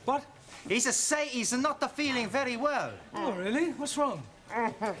 What? He's a say he's not feeling very well. Oh, really? What's wrong?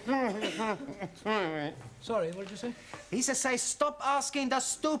 Sorry, what did you say? He's a say stop asking the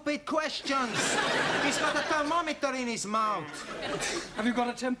stupid questions. He's got a thermometer in his mouth. Have you got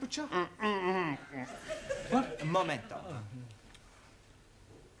a temperature? What? A momento.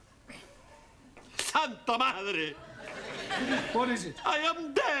 Santa Madre! What is it? I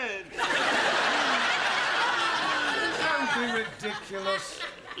am dead! Don't be ridiculous.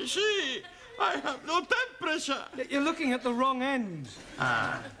 See, I have no temperature. You're looking at the wrong end.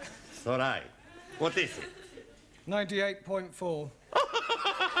 Ah, it's all right. What is it? 98.4.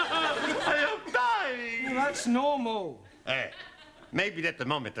 I am dying! Well, that's normal. Hey, maybe the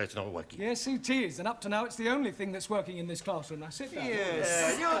thermometer is not working. Yes, it is, and up to now it's the only thing that's working in this classroom. Now sit down.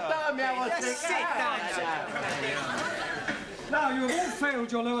 Yes. You tell me I was sick. Sit down. Now, you have all failed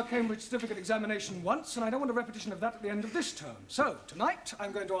your lower Cambridge certificate examination once, and I don't want a repetition of that at the end of this term. So, tonight,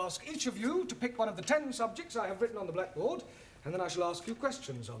 I'm going to ask each of you to pick one of the 10 subjects I have written on the blackboard, and then I shall ask you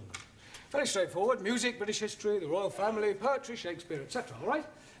questions on them. Very straightforward. Music, British history, the royal family, poetry, Shakespeare, etc. All right?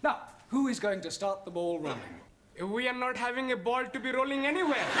 Now, who is going to start the ball rolling? We are not having a ball to be rolling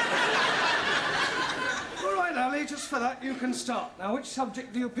anywhere. All right, Ali, just for that, you can start. Now, which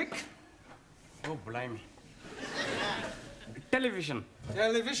subject do you pick? Oh, blimey. Television.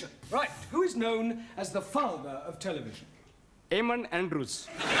 Television. Right. Who is known as the father of television? Eamon Andrews.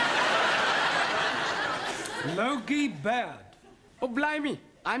 Logie Baird. Oh, blimey.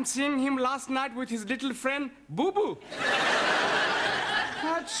 I'm seeing him last night with his little friend, Boo Boo.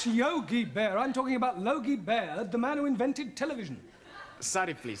 That's Yogi Bear. I'm talking about Logie Baird, the man who invented television.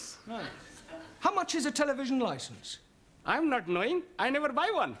 Sorry, please. Right. How much is a television license? I'm not knowing. I never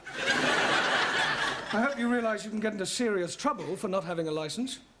buy one. I hope you realize you can get into serious trouble for not having a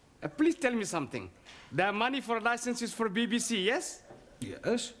license. Please tell me something. The money for license is for BBC, yes?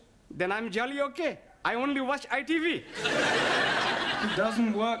 Yes. Then I'm jolly okay. I only watch ITV. It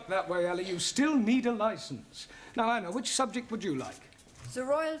doesn't work that way, Ali. You still need a license. Now, Anna, which subject would you like? The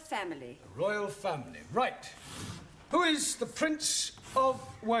royal family. The royal family. Right. Who is the Prince of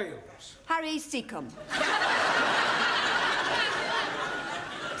Wales? Harry Seacombe.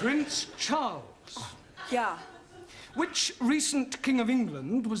 Prince Charles. Yeah. Which recent King of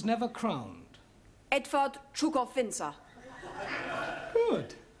England was never crowned? Edward, Duke of Windsor.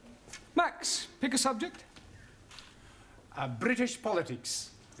 Good. Max, pick a subject. British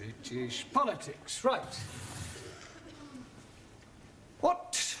politics. British politics, right.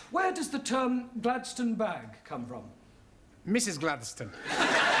 Where does the term Gladstone bag come from? Mrs. Gladstone.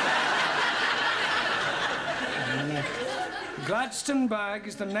 Gladstone bag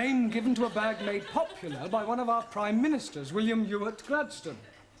is the name given to a bag made popular by one of our prime ministers, William Ewart Gladstone.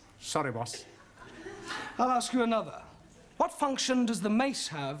 Sorry, boss. I'll ask you another. What function does the mace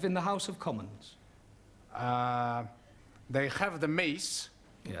have in the House of Commons? They have the mace.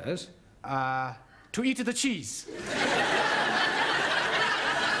 Yes. To eat the cheese.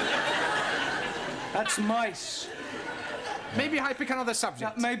 That's mice. Maybe I pick another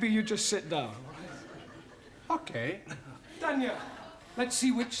subject. Maybe you just sit down. Okay. Tanya, let's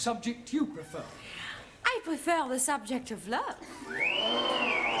see which subject you prefer. I prefer the subject of love.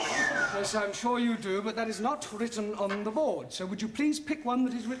 Yes, I'm sure you do, but that is not written on the board. So would you please pick one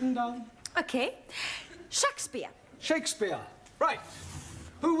that is written down? Okay. Shakespeare. Shakespeare. Right.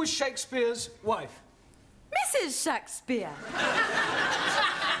 Who was Shakespeare's wife? Mrs. Shakespeare.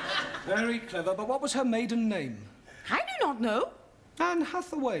 Very clever, but what was her maiden name? I do not know. Anne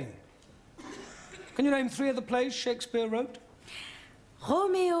Hathaway. Can you name 3 of the plays Shakespeare wrote?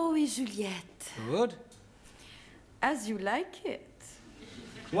 Romeo et Juliet. Good. As you like it.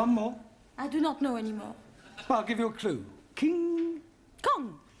 One more. I do not know anymore. Well, I'll give you a clue. King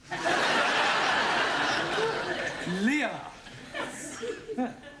Kong. Lear.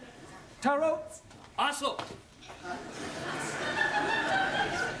 Yeah. Taro? Also.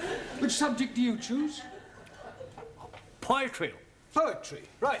 Which subject do you choose? Poetry. Poetry.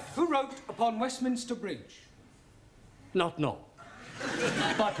 Right. Who wrote Upon Westminster Bridge? Not know.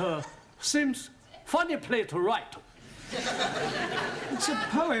 But seems funny play to write. It's a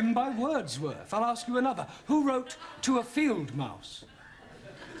poem by Wordsworth. I'll ask you another. Who wrote To a Field Mouse?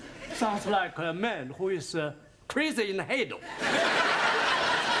 Sounds like a man who is crazy in the head. It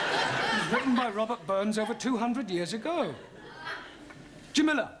was written by Robert Burns over 200 years ago.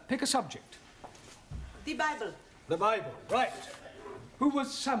 Jamila, pick a subject. The Bible. The Bible. Right. Who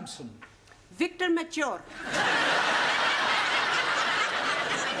was Samson? Victor Mature.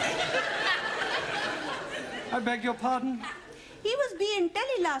 I beg your pardon? He was being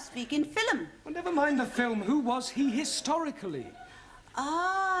telly last week in film. Well, never mind the film. Who was he historically?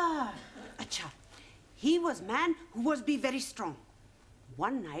 Ah, acha. He was man who was be very strong.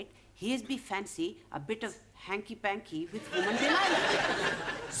 One night, he is be fancy a bit of hanky-panky with woman Delilah.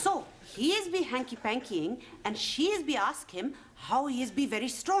 So, he is be hanky-pankying and she is be ask him how he is be very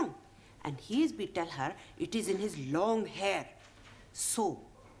strong. And he is be tell her it is in his long hair. So,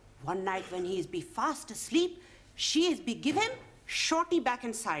 one night when he is be fast asleep, she is be give him shorty back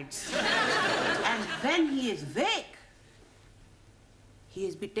and sides. And when he is wake, he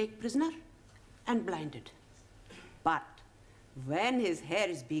is be take prisoner and blinded. But when his hair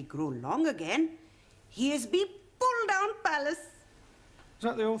is be grow long again, he is be pulled down palace. Is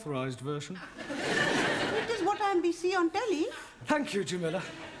that the authorized version? It is what I am be see on telly. Thank you, Jamila.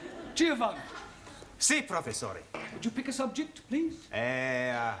 Giovanni. Si, professore. Would you pick a subject, please?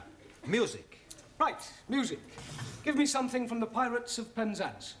 Music. Right, music. Give me something from the Pirates of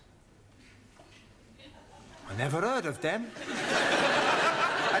Penzance. I never heard of them.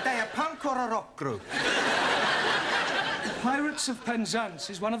 Are they a punk or a rock group? The Pirates of Penzance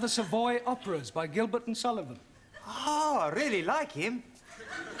is one of the Savoy operas by Gilbert and Sullivan. Oh, I really like him.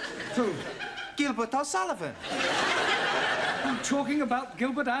 Who? Gilbert O'Sullivan. I'm talking about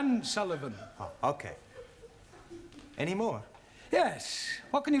Gilbert and Sullivan. Oh, okay. Any more? Yes.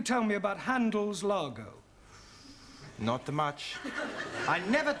 What can you tell me about Handel's Largo? Not much. I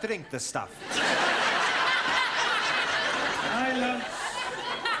never drink the stuff. Silence.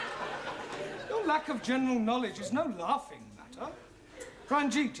 Your lack of general knowledge is no laughing matter.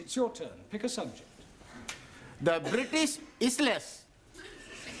 Ranjit, it's your turn. Pick a subject. The British Isles.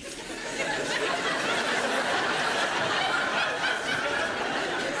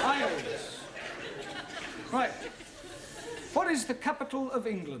 Isles. Right. What is the capital of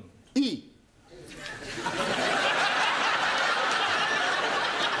England? E.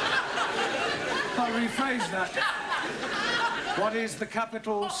 I'll rephrase that. What is the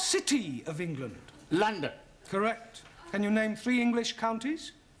capital city of England? London. Correct. Can you name 3 English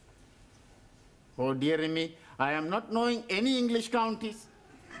counties? Oh, dear me, I am not knowing any English counties.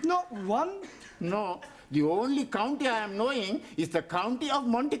 Not one? No, the only county I am knowing is the county of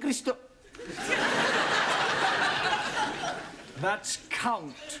Monte Cristo. That's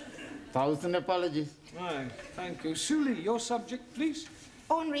count. 1,000 apologies. Right, thank you. Suli, your subject, please.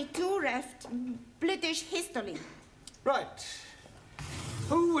 Only 2 left. British history. Right.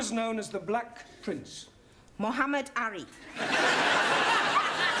 Who was known as the Black Prince? Muhammad Ali.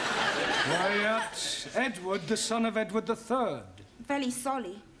 Quiet. Edward, the son of Edward III. Very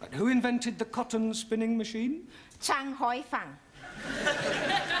sorry. Right. Who invented the cotton spinning machine? Chang Hoi Fang.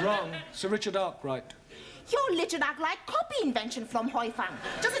 Wrong. Sir Richard Arkwright. Your Richard Arkwright copy invention from Hoi Fang.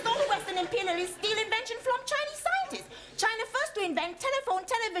 Just as all Western imperialists steal invention from Chinese scientists. China first to invent telephone,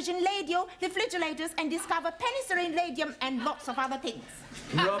 television, radio, refrigerators, and discover penicillin, radium, and lots of other things.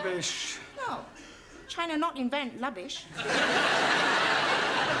 Rubbish. No. China not invent rubbish.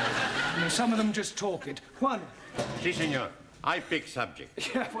 No, some of them just talk it. Juan. Si, senor. I pick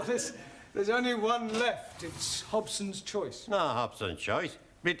subject. Yeah, well, there's There's only one left. It's Hobson's choice. No, Hobson's choice.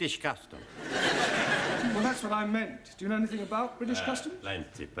 British custom. Well, that's what I meant. Do you know anything about British customs?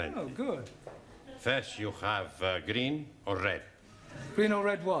 Plenty. Oh, good. First, you have green or red. Green or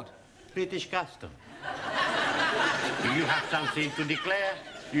red what? British custom. If you have something to declare,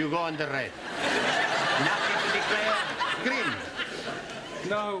 you go on the red. Nothing to declare, green.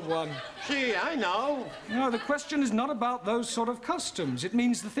 No one. See, I know. No, the question is not about those sort of customs. It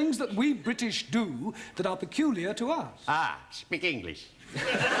means the things that we British do that are peculiar to us. Ah, speak English. Well,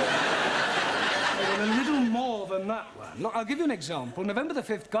 a little more than that one. Look, I'll give you an example. November the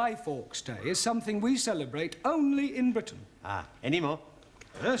 5th, Guy Fawkes Day, is something we celebrate only in Britain. Ah, any more?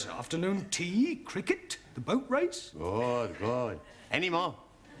 Yes, afternoon tea, cricket, the boat race. Good. Any more?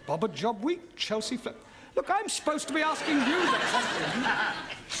 Bobber Job Week, Chelsea Flip. Look, I'm supposed to be asking you that question.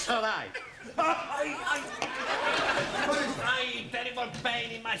 So right. Terrible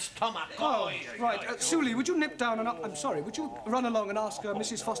pain in my stomach. Oh, right. Sully, would you nip down and I'm sorry, would you run along and ask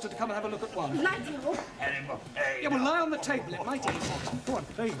Mrs. Foster to come and have a look at one? Righty-o. Yeah, well, lie on the table. It might ease. Go on,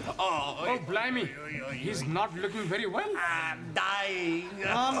 please. Oh, blimey. He's not looking very well. I'm dying.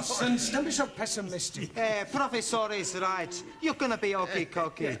 Nonsense. Don't be so pessimistic. Professor is right. You're gonna be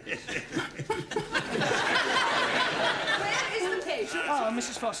okay-cokey. Where is the patient? Ah,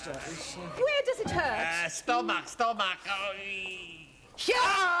 Mrs. Foster. Where does it hurt? Stomach.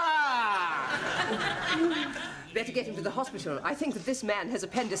 Better get him to the hospital. I think that this man has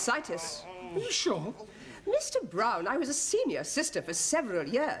appendicitis. Are you sure? Mr. Brown, I was a senior sister for several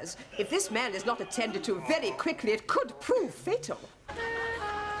years. If this man is not attended to very quickly, it could prove fatal.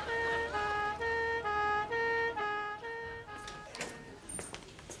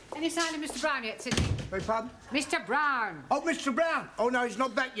 Any sign of Mr. Brown yet, Sidney? Beg pardon? Mr. Brown. Oh, Mr. Brown. Oh, no, he's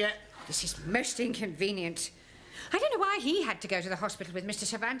not back yet. This is most inconvenient. I don't know why he had to go to the hospital with Mr.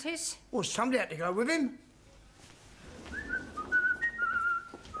 Cervantes. Well, somebody had to go with him.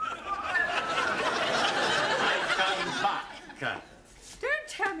 Don't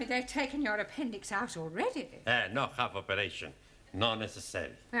tell me they've taken your appendix out already. No half operation. Not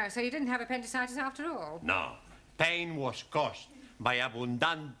necessary. Oh, so you didn't have appendicitis after all? No. Pain was caused by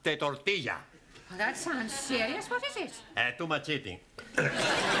abundante tortilla. Well, that sounds serious. What is it? Too much eating.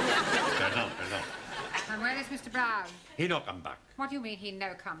 Perdón. And where is Mr. Brown? He no come back. What do you mean he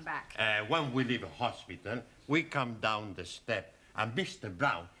no come back? When we leave hospital, we come down the step, and Mr.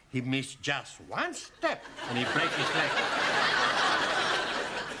 Brown, he missed just one step, and he break his leg.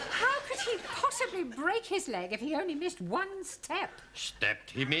 How could he possibly break his leg if he only missed one step?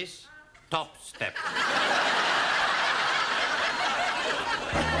 Stepped he miss, top step.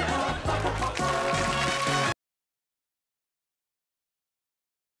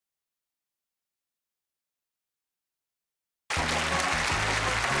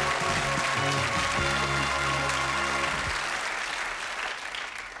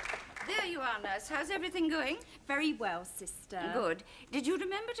 There you are, nurse. How's everything going? Very well, sister. Good. Did you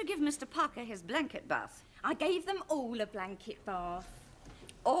remember to give Mr. Parker his blanket bath? I gave them all a blanket bath.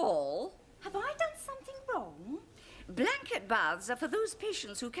 All? Have I done something wrong? Blanket baths are for those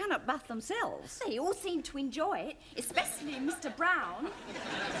patients who cannot bath themselves. They all seem to enjoy it, especially Mr. Brown.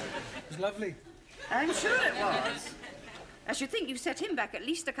 It was lovely. I'm sure it was. I should think you set him back at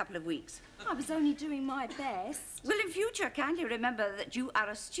least a couple of weeks. I was only doing my best. Well, in future, kindly remember that you are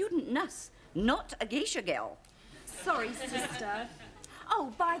a student nurse, not a geisha girl. Sorry, sister.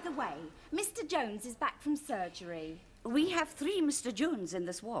 Oh, by the way, Mr. Jones is back from surgery. We have 3 Mr. Jones in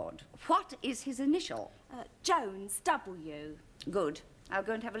this ward. What is his initial? Jones, W. Good. I'll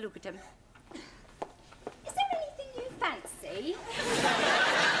go and have a look at him. Is there anything you fancy?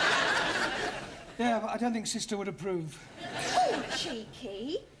 Yeah, but I don't think Sister would approve. Oh,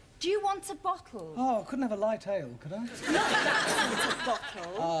 cheeky. Do you want a bottle? Oh, I couldn't have a light ale, could I? Not that sort of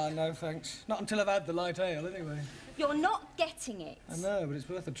bottle. Ah, no, thanks. Not until I've had the light ale, anyway. You're not getting it. I know, but it's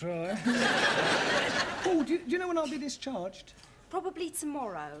worth a try. Oh, do you know when I'll be discharged? Probably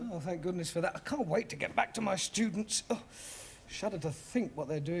tomorrow. Oh, thank goodness for that. I can't wait to get back to my students. Oh, shudder to think what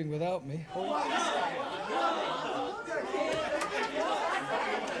they're doing without me.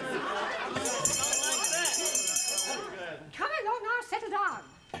 Come along now, settle down.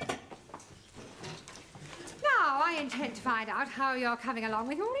 Now, I intend to find out how you're coming along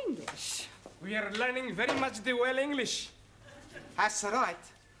with your English. We are learning very much the well English. That's right.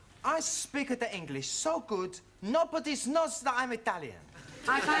 I speak the English so good, nobody knows that I'm Italian.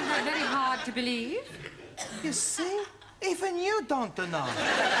 I find that very hard to believe. You see? Even you don't know.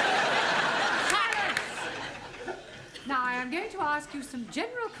 Silence! Now, I am going to ask you some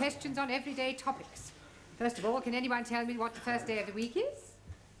general questions on everyday topics. First of all, can anyone tell me what the first day of the week is?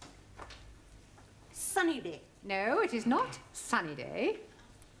 sunny day. No, it is not sunny day.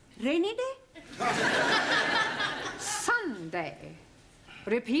 Rainy day? Sunday.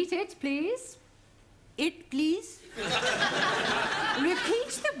 Repeat it, please. It, please?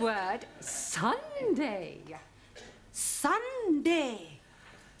 Repeat the word Sunday. Sunday.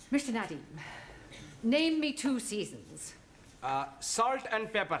 Mr. Nadim, name me 2 seasons. Salt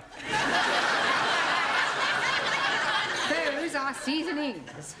and pepper. Those are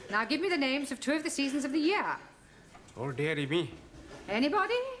seasonings. Now give me the names of 2 of the seasons of the year. Oh, dearie me.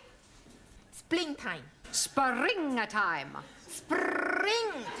 Anybody? Springtime. Springtime.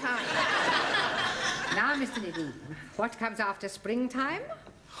 Springtime. Now, Mr. Nadim, what comes after springtime?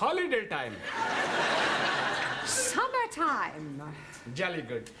 Holiday time. Summertime. Jolly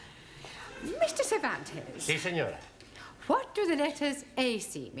good. Mr. Cervantes. Sí, señora. What do the letters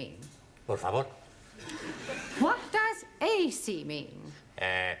AC mean? Por favor. What does AC mean?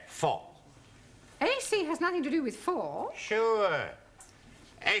 4. AC has nothing to do with 4. Sure.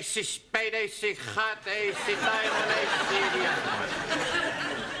 AC spade, AC hot, AC diamond,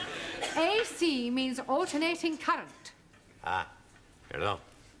 AC... AC means alternating current. Ah, perdón.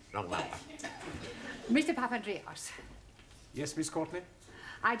 Wrong number. Mr. Papandreou. Yes, Miss Courtney?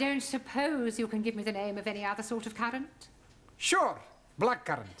 I don't suppose you can give me the name of any other sort of current? Sure. Black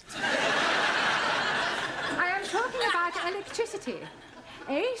current. I am talking about electricity.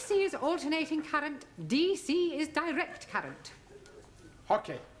 AC is alternating current, DC is direct current.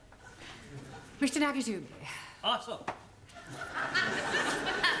 Okay. Mr. Nagazumi. Awesome.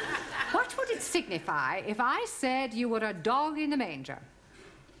 What would it signify if I said you were a dog in the manger?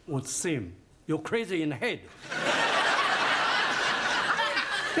 Would seem you're crazy in the head.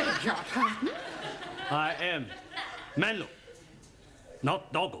 Beg your pardon? I am Melo,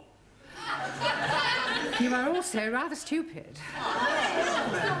 not Doggo. You are also rather stupid.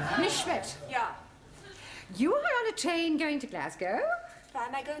 Miss Schmidt. Yeah. You are on a train going to Glasgow? Why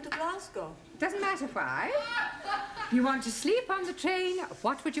am I going to Glasgow? Doesn't matter why. You want to sleep on the train,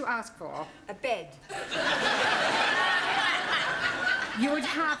 what would you ask for? A bed. You would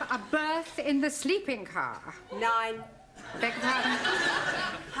have a berth in the sleeping car. 9. Beg your pardon?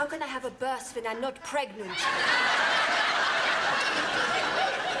 How can I have a berth when I'm not pregnant?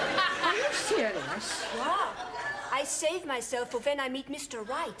 Are you serious? Yeah. I save myself for when I meet Mr.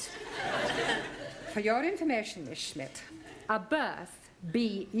 Right. For your information, Miss Schmidt, a berth,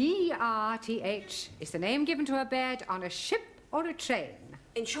 B-E-R-T-H, is the name given to a bed on a ship or a train.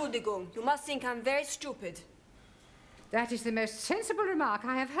 Entschuldigung, you must think I'm very stupid. That is the most sensible remark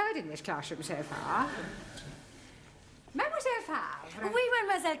I have heard in this classroom so far. Mademoiselle Favre. Oui,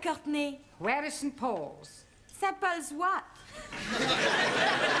 Mademoiselle Courtney. Where is St. Paul's? St. Paul's what?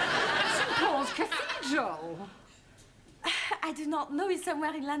 St. Paul's Cathedral. I do not know. It's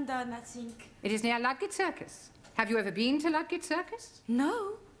somewhere in London, I think. It is near Ludgate Circus. Have you ever been to Ludgate Circus?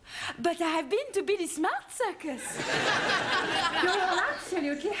 No. But I have been to Billy Smart Circus. You're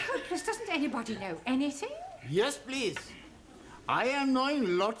absolutely hopeless. Doesn't anybody know anything? Yes, please. I am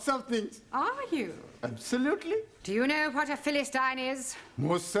knowing lots of things. Are you? Absolutely. Do you know what a Philistine is?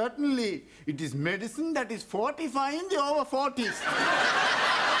 Most certainly. It is medicine that is fortifying the over 40s.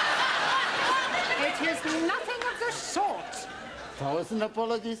 It is nothing of the sort. 1,000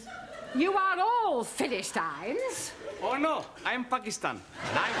 apologies. You are all Philistines. Oh, no. I am Pakistan.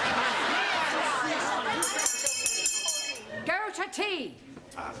 Go to tea.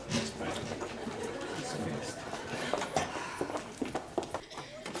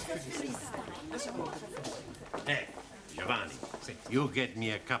 Hey, Giovanni, you get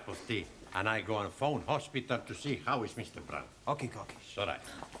me a cup of tea, and I go and phone hospital to see how is Mr. Brown. Okay, okay. It's all right.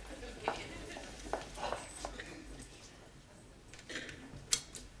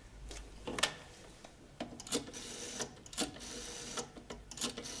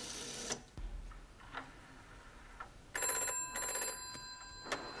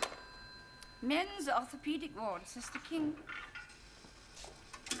 Men's orthopedic ward, Sister King.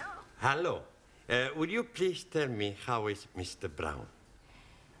 Hello. Would you please tell me how is Mr. Brown?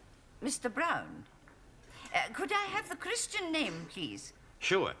 Mr. Brown, could I have the Christian name, please?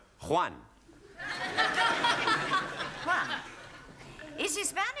 Sure. Juan. Juan. Is he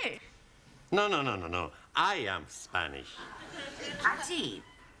Spanish? No. I am Spanish. I see.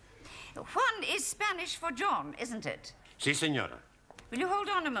 Juan is Spanish for John, isn't it? Sí, señora. Will you hold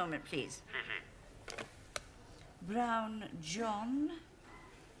on a moment, please? Brown John.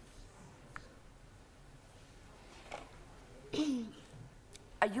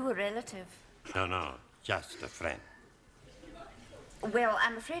 Are you a relative? No, just a friend. Well,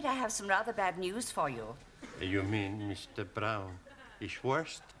 I'm afraid I have some rather bad news for you. You mean Mr. Brown is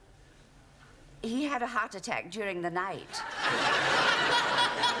worst? He had a heart attack during the night.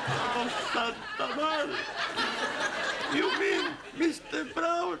 Oh, Santa Madre. You mean Mr.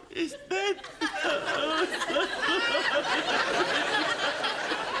 Brown is dead?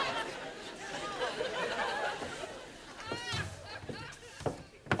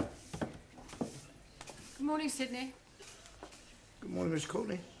 Good morning, Sydney. Good morning, Miss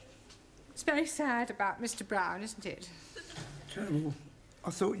Courtney. It's very sad about Mr. Brown, isn't it? Terrible. I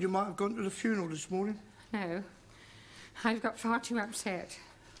thought you might have gone to the funeral this morning. No. I've got far too upset.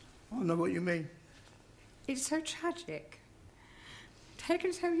 I know what you mean. It's so tragic.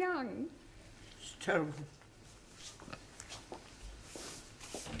 Taken so young. It's terrible.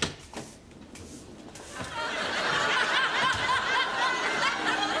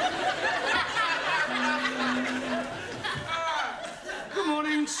 Good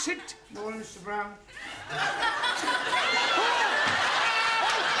morning, sit. Morning, Mr. Brown.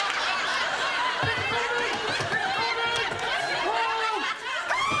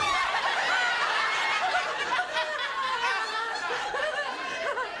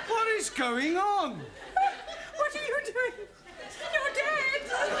 What is going on? What are you doing? You're dead!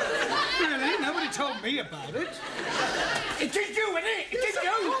 Really? Nobody told me about it. It is you, isn't it? It is you!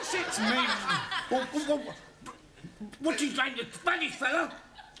 Of course it's me. What's his name, the Spanish fella?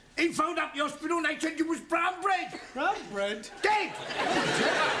 He phoned up the hospital and they said you was brown bread. Brown bread? Dead!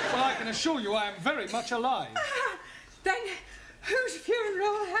 Well, I can assure you I am very much alive. Then whose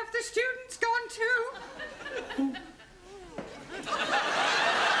funeral have the students gone to?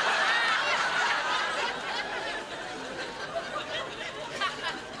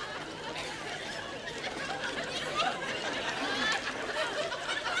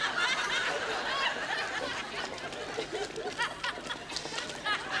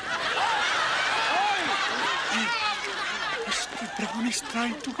 Mr. Brown is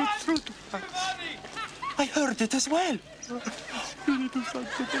trying to get through to us. I heard it as well. We need to do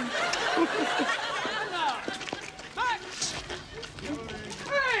something.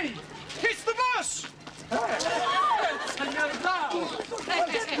 Hey! It's the boss! Senor Brown!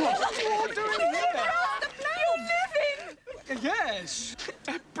 What are you all doing here? You're living! Yes.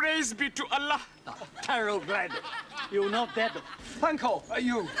 Praise be to Allah. Carol Glad. You're not dead. Panko, are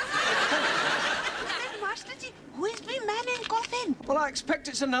you? Masterji, who is the man in coffin? Well, I expect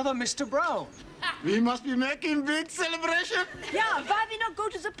it's another Mr. Brown. We must be making big celebration. Yeah, why we not go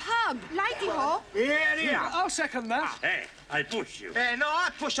to the pub? Lighty ho. Here. I'll second that. Hey, I push you. Hey, no, I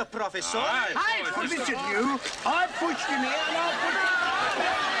push a professor. Listen, you. I pushed him here and I pushed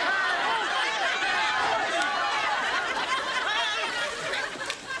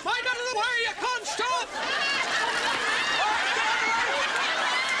Mind out of the way, you can't stop!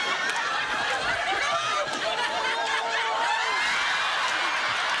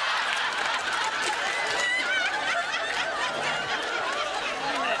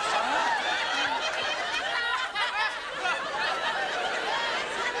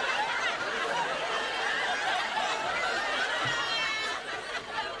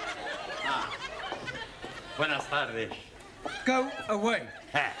 Buenas tardes. Go away.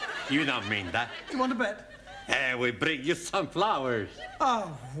 You don't mean that. You want to bet? We bring you some flowers.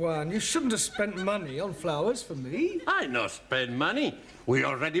 Oh, Juan, you shouldn't have spent money on flowers for me. I no spend money. We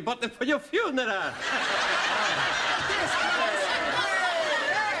already bought them for your funeral.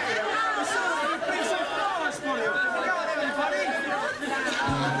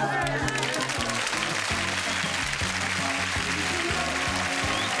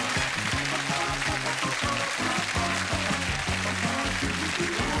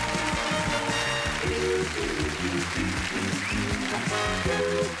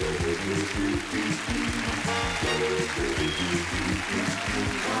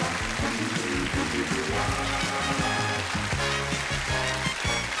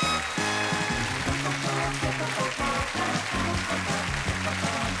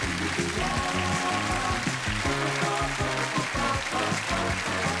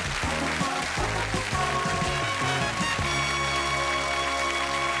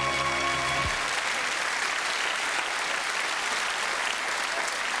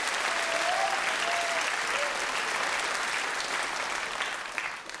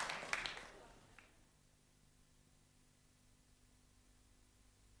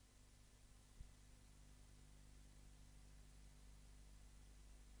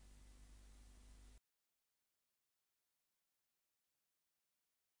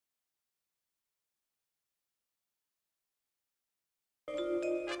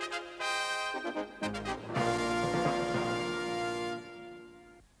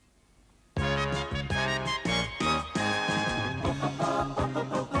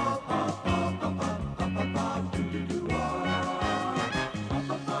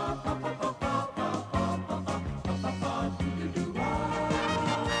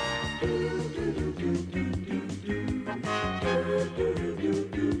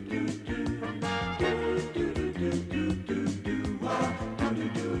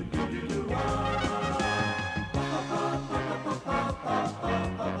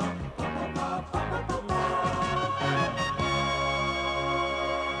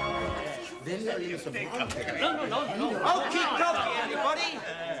 Okay, everybody.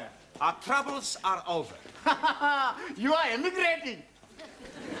 Our troubles are over. You are emigrating.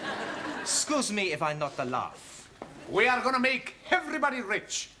 Excuse me if I not the laugh. We are going to make everybody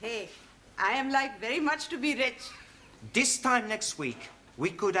rich. Hey, I am like very much to be rich. This time next week, we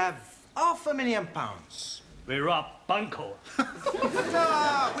could have £500,000. We rob Bunko.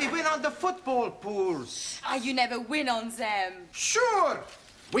 We win on the football pools. Ah, you never win on them. Sure.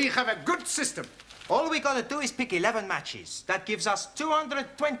 We have a good system. All we gotta do is pick 11 matches. That gives us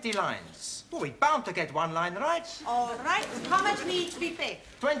 220 lines. Well, we're bound to get one line right. All right. How much we each be paid?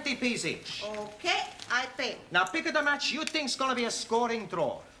 20p each. Okay, I pay. Now pick the match you think's gonna be a scoring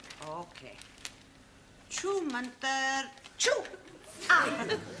draw. Okay. Chu Mantar. Chu. Ah,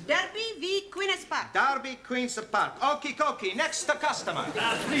 Derby v Queen's Park. Derby, Queen's Park. Okie dokie. Next the customer.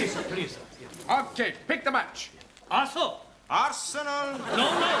 Please. Okay, pick the match. Also. Arsenal. No.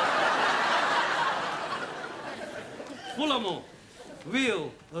 Fulham.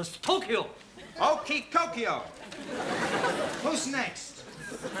 Will. Tokyo. Okie Tokyo. Who's next?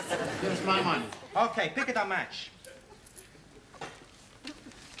 Here's my money. Okay, pick the match.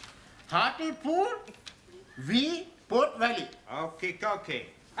 Hartlepool v Port Valley. Okie dokie.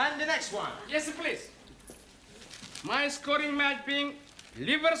 And the next one. Yes, please. My scoring match being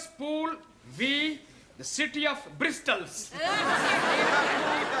Liverpool v the city of Bristols.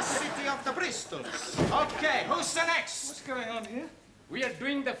 The city of the Bristols. Okay, who's the next? What's going on here? We are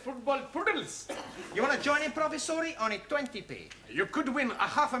doing the football pupils. You want to join in, Provisori? Only 20p. You could win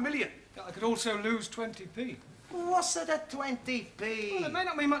 $500,000. I could also lose 20p. What's it at 20p? Well, it may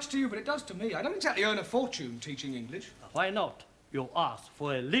not mean much to you, but it does to me. I don't exactly earn a fortune teaching English. Why not? You ask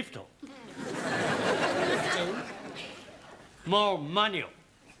for a lift. More money.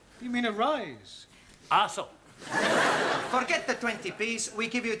 You mean a rise? Also. Forget the 20p's. We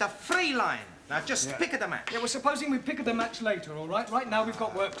give you the free line. Now just pick the match. Yeah, well, supposing we pick the match later, all right? Right now we've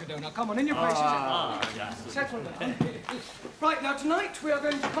got work to do. Now, come on, in your places. Settle down. Right, now tonight we are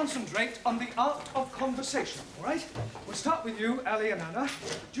going to concentrate on the art of conversation, all right? We'll start with you, Ali and Anna.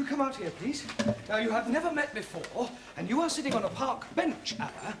 Do you come out here, please? Now, you have never met before, and you are sitting on a park bench,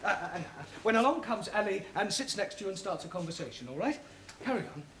 Anna, when along comes Ali and sits next to you and starts a conversation, all right? Carry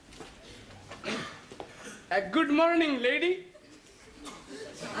on. Good morning, lady.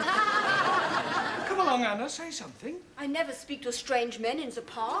 Come along, Anna, say something. I never speak to strange men in the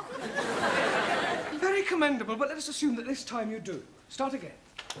park. Very commendable, but let us assume that this time you do. Start again.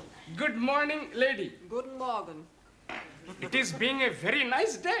 Good morning, lady. Guten Morgen. It is being a very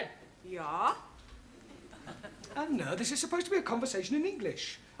nice day. Ja? Anna, this is supposed to be a conversation in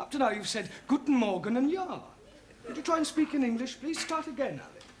English. Up to now you've said Guten Morgen and Ja. Would you try and speak in English, please? Start again,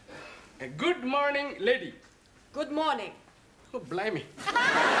 Ali. Good morning, lady. Good morning. Oh, blimey.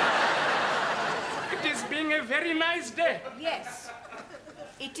 It is being a very nice day. Yes.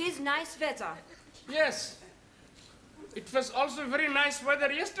 It is nice weather. Yes. It was also very nice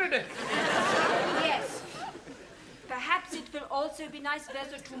weather yesterday. Yes. Perhaps it will also be nice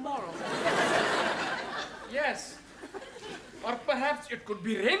weather tomorrow. Yes. Or perhaps it could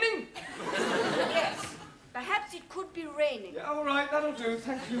be raining. Yes. Perhaps it could be raining. Yeah, all right, that'll do.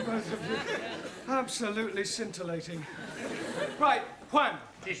 Thank you, both of you. Absolutely scintillating. Right, Juan.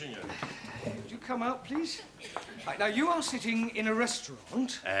 Si, senor. Would you come out, please? Right, now, you are sitting in a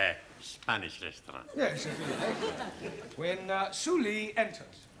restaurant. Spanish restaurant. Yes, if you like. When Suli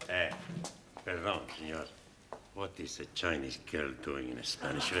enters. Perdón, senor. What is a Chinese girl doing in a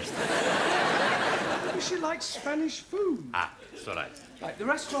Spanish restaurant? She likes Spanish food. Ah, it's all right. Right, the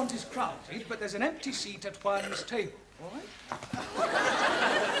restaurant is crowded, but there's an empty seat at Juan's table, all right?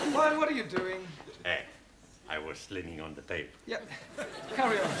 Juan, what are you doing? I was leaning on the table. Yeah,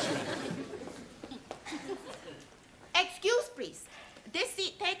 carry on, Suli. Excuse, please. This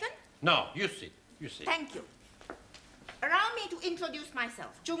seat taken? No, you sit. You sit. Thank you. Allow me to introduce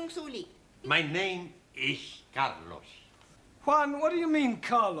myself, Jung Soo Lee. My name is Carlos. Juan, what do you mean,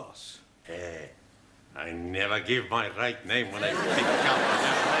 Carlos? I never give my right name when I pick up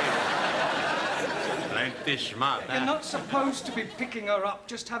that name. Plenty smart, You're not supposed to be picking her up,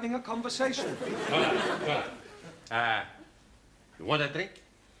 just having a conversation. Hold on. You want a drink?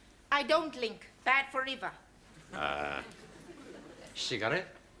 I don't drink. Bad for liver.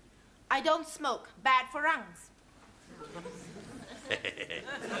 Cigarette? I don't smoke. Bad for lungs.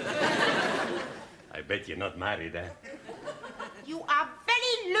 I bet you're not married, eh? You are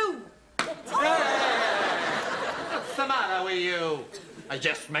very lewd. What's the matter with you? I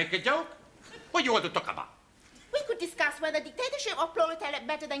just make a joke. What do you want to talk about? We could discuss whether dictatorship of proletariat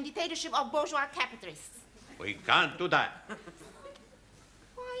better than dictatorship of bourgeois capitalists. We can't do that.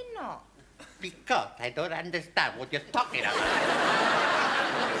 Why not? Because I don't understand what you're talking about.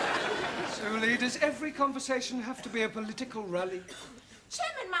 So, Lee, does every conversation have to be a political rally?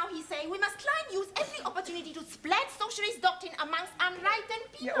 Chairman Mao, he say, we must try and use every opportunity to spread socialist doctrine amongst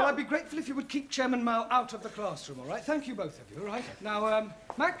unenlightened people. Yeah, well, I'd be grateful if you would keep Chairman Mao out of the classroom, all right? Thank you, both of you, all right? Now,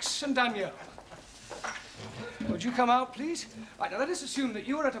 Max and Danielle. Would you come out, please? Right, now let us assume that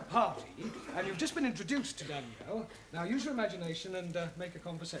you're at a party and you've just been introduced to Danielle. Now use your imagination and make a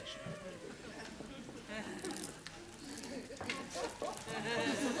conversation.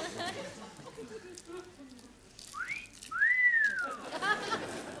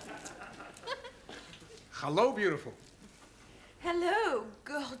 Hello, beautiful. Hello,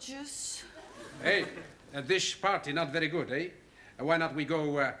 gorgeous. Hey, this party not very good, eh? Why not we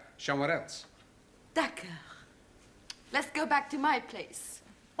go somewhere else? D'accord. Let's go back to my place.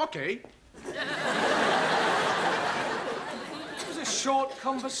 Okay. It was a short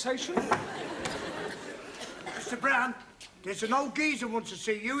conversation. Mr. Brown, there's an old geezer wants to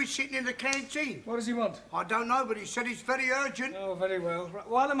see you. He's sitting in the canteen. What does he want? I don't know, but he said it's very urgent. Oh, very well. Right,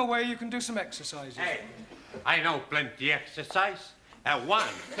 while I'm away, you can do some exercises. Hey, I know plenty exercise. 1, 3, 4,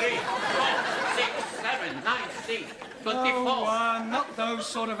 6, 7, 9, 10, 24. Oh, not those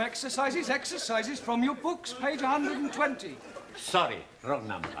sort of exercises. Exercises from your books, page 120. Sorry, wrong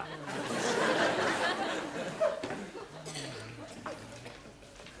number.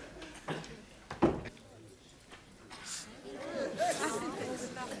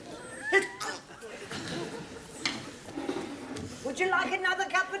 Would you like another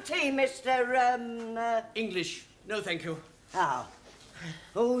cup of tea, Mr. English. No, thank you. Oh.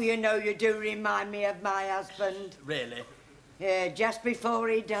 Oh, you know, you do remind me of my husband. Really? Yeah, just before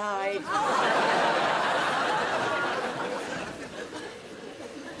he died.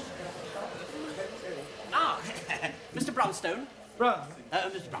 Mr. Brownstone. Brown?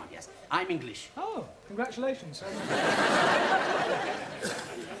 Mr. Brown, yes. I'm English. Oh, congratulations.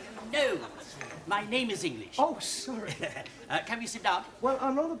 No, my name is English. Oh, sorry. Can we sit down? Well,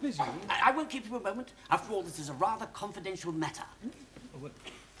 I'm rather busy. I won't keep you a moment. After all, this is a rather confidential matter.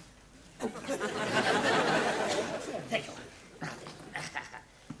 Thank you.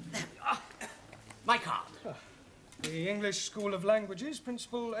 My card. The English School of Languages,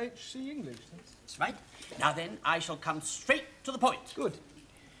 Principal H.C. English. That's right. Now then, I shall come straight to the point. Good.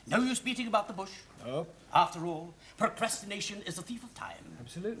 No use beating about the bush. Oh. After all, procrastination is a thief of time.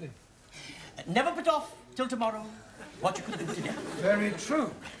 Absolutely. Never put off till tomorrow what you could do today. Very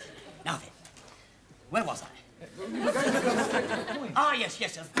true. Now then, where was I? You were going to come straight to the point. Ah, yes,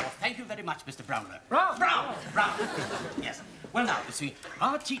 of course. Thank you very much, Mr. Browner. Brown! Brown! Yes. Well, now, you see,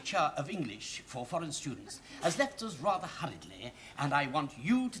 our teacher of English for foreign students has left us rather hurriedly, and I want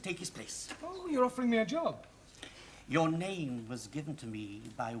you to take his place. Oh, you're offering me a job. Your name was given to me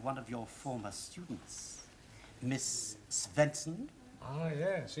by one of your former students, Miss Svensson. Ah,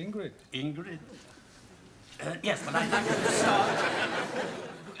 yes, Ingrid. Ingrid? Yes, but I'd like you to start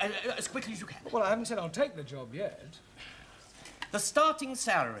as quickly as you can. Well, I haven't said I'll take the job yet. The starting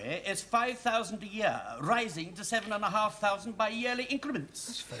salary is $5,000 a year, rising to $7,500 by yearly increments.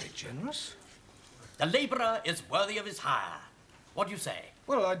 That's very generous. The labourer is worthy of his hire. What do you say?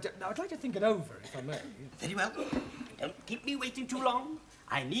 Well, I'd like to think it over, if I may. Very well. Don't keep me waiting too long.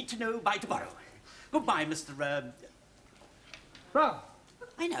 I need to know by tomorrow. Goodbye, Mr. Brown.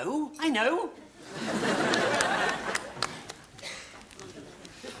 I know.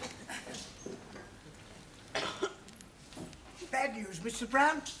 Bad news, Mr.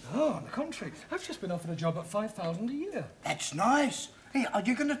 Brown. No, on the contrary. I've just been offered a job at $5,000 a year. That's nice. Hey, are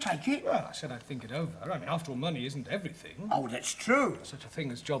you going to take it? Well, I said I'd think it over. I mean, after all, money isn't everything. Oh, that's true. Such a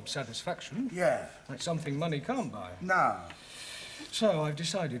thing as job satisfaction. Yeah. That's something money can't buy. No. So I've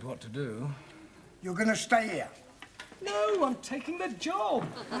decided what to do. You're going to stay here? No, I'm taking the job.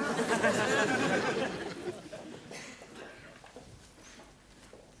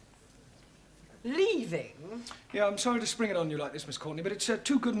 Leaving? Yeah, I'm sorry to spring it on you like this, Miss Courtney, but it's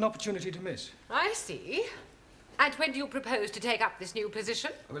too good an opportunity to miss. I see. And when do you propose to take up this new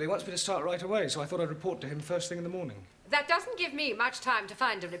position? Well, he wants me to start right away, so I thought I'd report to him first thing in the morning. That doesn't give me much time to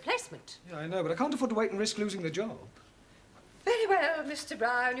find a replacement. Yeah, I know, but I can't afford to wait and risk losing the job. Very well, Mr.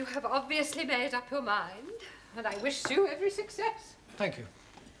 Brown. You have obviously made up your mind, and I wish you every success. Thank you.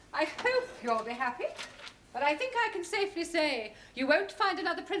 I hope you'll be happy, but I think I can safely say you won't find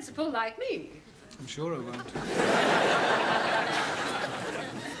another principal like me. I'm sure I won't.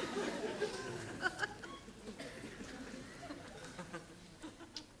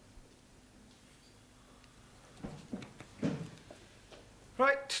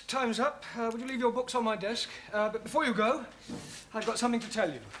 Right, time's up. Would you leave your books on my desk? But before you go, I've got something to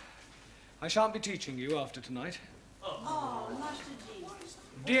tell you. I shan't be teaching you after tonight. Oh, Master G.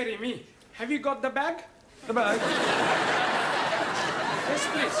 Dearie me, have you got the bag? The bag? Yes,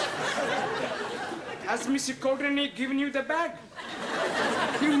 please. Has Mr. Courtney given you the bag?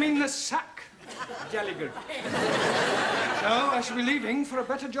 You mean the sack? Jolly good. So I shall be leaving for a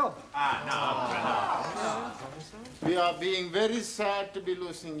better job. We are being very sad to be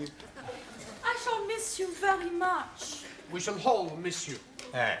losing you. I shall miss you very much. We shall all miss you.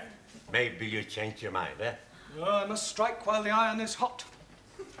 Maybe you change your mind, eh? Oh, I must strike while the iron is hot.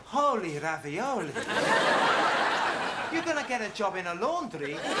 Holy ravioli. You're gonna get a job in a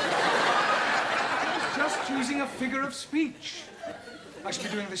laundry? Just using a figure of speech. I shall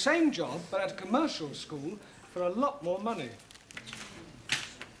be doing the same job, but at a commercial school for a lot more money.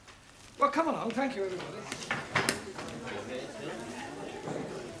 Well, come along. Thank you, everybody.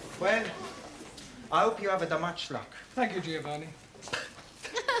 Well, I hope you have the much luck. Thank you, Giovanni.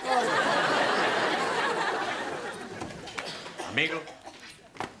 Amigo,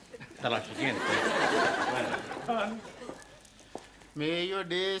 tell us again, please. May your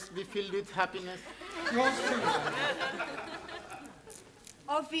days be filled with happiness. Yours too.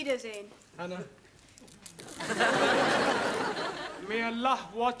 Auf Wiedersehen. Anna. May Allah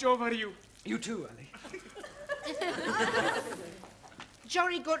watch over you. You too, Ali.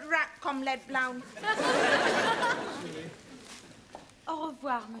 Jolly good rat, Comrade Brown. Au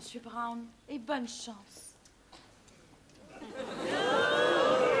revoir, Monsieur Brown, et bonne chance.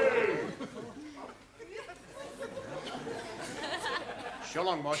 So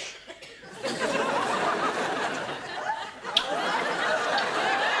long, boss.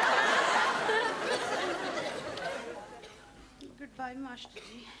 Goodbye, Master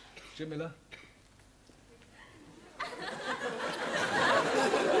G. Jamila.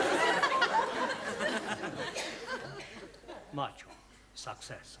 Macho.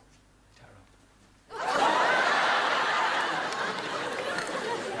 Success.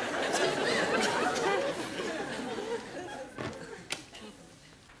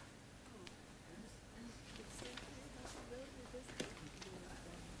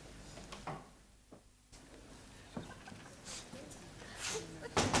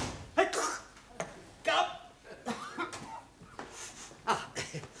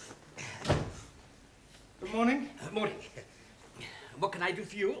 Good morning. Morning. What can I do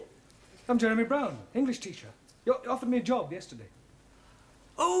for you? I'm Jeremy Brown, English teacher. You offered me a job yesterday.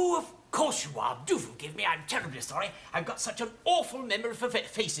 Oh, of course you are. Do forgive me. I'm terribly sorry. I've got such an awful memory for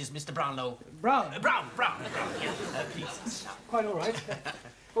faces, Mr. Brownlow. Brown? Brown, yeah. Please. Quite all right.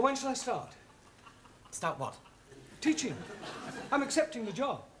 But when shall I start? Start what? Teaching. I'm accepting the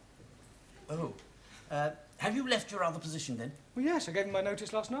job. Oh. Have you left your other position, then? Well, yes, I gave him my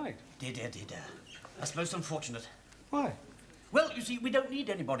notice last night. Did. That's most unfortunate. Why? Well, you see, we don't need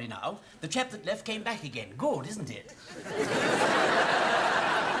anybody now. The chap that left came back again. Good, isn't it?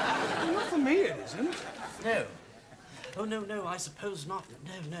 Well, not for me, it isn't. No. Oh, no, I suppose not.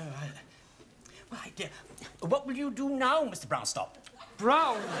 No. Right, dear. What will you do now, Mr. Brownstop?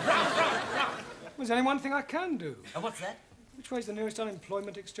 Brown? Brown. Well, there's only one thing I can do. What's that? Which way's the nearest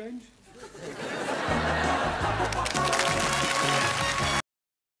unemployment exchange?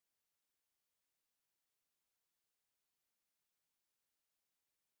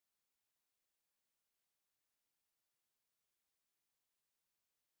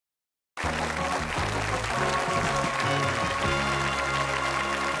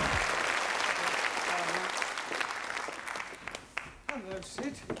 Hello,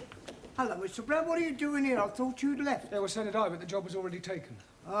 Sid. Hello, Mr. Brown. What are you doing here? I thought you'd left. Yeah, well, so did I, but the job was already taken.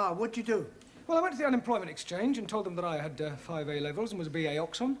 Ah, what'd you do? Well, I went to the unemployment exchange and told them that I had 5 A-levels and was a BA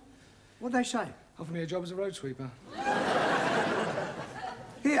Oxon. What'd they say? Offered me a job as a road sweeper.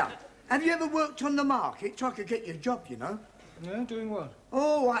 Here, have you ever worked on the market? So I could get you a job, you know. Yeah, doing what?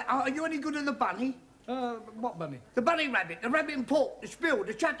 Oh, are you any good at the bunny? What bunny? The bunny rabbit, the rabbit and pork, the spill,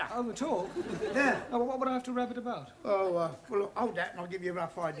 the chatter. Oh, the talk? Yeah. Oh, well, what would I have to rabbit about? Oh, well, look, hold that and I'll give you a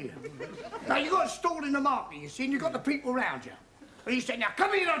rough idea. Now, you've got a stall in the market, you see, and you've got the people round you. And you say, now,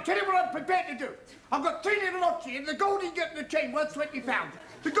 come in, I'll tell you what I'm prepared to do. I've got 3 little lots here, the gold ingot and the chain worth £20.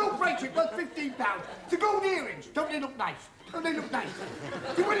 The gold bracelet worth £15. The gold earrings, don't they look nice? Don't they look nice?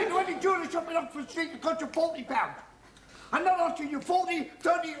 You're willing to any jewellery shop in Oxford Street that costs you £40. I'm not offering you 40,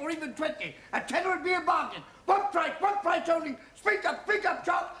 30, or even 20. A tenner would be a bargain. One price only. Speak up,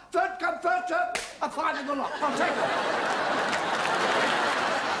 sharp. Third come, first serve. A five in the lot. I'll take it.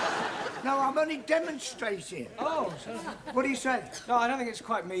 No, I'm only demonstrating. Oh, so... What do you say? No, I don't think it's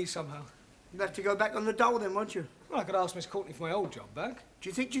quite me, somehow. You'll have to go back on the dole then, won't you? Well, I could ask Miss Courtney for my old job back. Do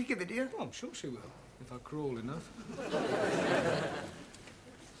you think she'd give it to you? Oh, I'm sure she will, if I crawl enough.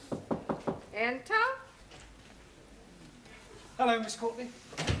 Enter. Hello, Miss Courtney.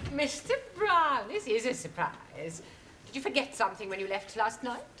 Mr. Brown, this is a surprise. Did you forget something when you left last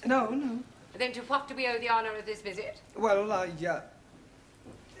night? No. Then to what do we owe the honour of this visit? Well,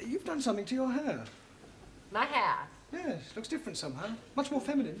 you've done something to your hair. My hair? Yes, looks different somehow. Much more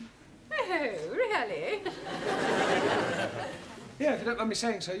feminine. Oh, really? Yeah, if you don't mind me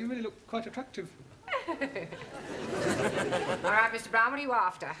saying so, you really look quite attractive. All right, Mr. Brown, what are you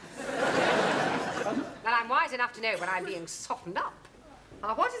after? Well, I'm wise enough to know when I'm being softened up.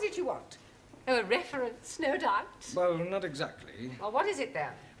 Now, what is it you want? Oh, a reference, no doubt. Well, not exactly. Well, what is it,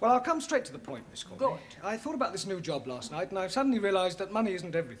 then? Well, I'll come straight to the point, Miss Courtney. Good. I thought about this new job last night, and I've suddenly realised that money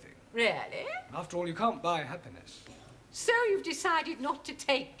isn't everything. Really? After all, you can't buy happiness. So you've decided not to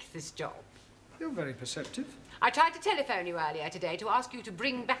take this job? You're very perceptive. I tried to telephone you earlier today to ask you to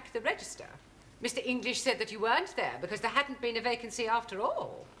bring back the register. Mr. English said that you weren't there because there hadn't been a vacancy after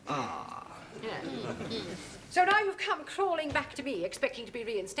all. Ah. Yeah. So now you've come crawling back to me, expecting to be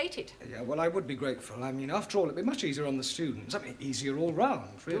reinstated. Yeah, well, I would be grateful. I mean, after all, it'd be much easier on the students. I mean, easier all round,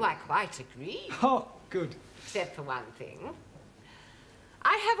 really. Do I quite agree? Oh, good. Except for one thing.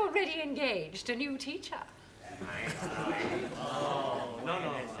 I have already engaged a new teacher. No.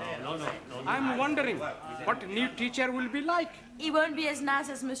 I'm wondering what a new teacher will be like. He won't be as nice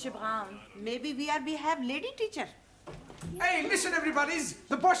as Monsieur Brown. Maybe we have lady teacher. Hey, listen, everybody's.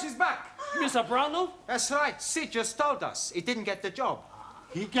 The boss is back. Mr. Brownell? That's right. Sid just told us he didn't get the job.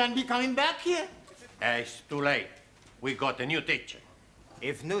 He can be coming back here. It's too late. We got a new teacher.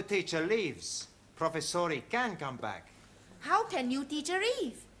 If new teacher leaves, Professori can come back. How can new teacher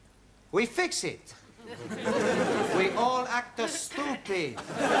leave? We fix it. We all act as stupid.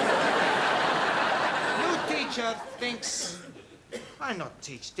 New teacher thinks, I not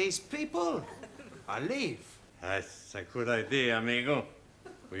teach these people. I leave. That's a good idea, amigo.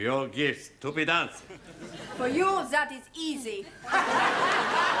 We all give stupid answers. For you, that is easy.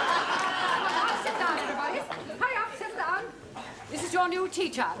 Sit down, everybody. Hurry up, sit down. This is your new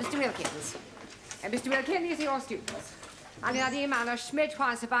teacher, Mr. Wilkins. And Mr. Wilkins, these are your students. Andrea Manor, Schmidt,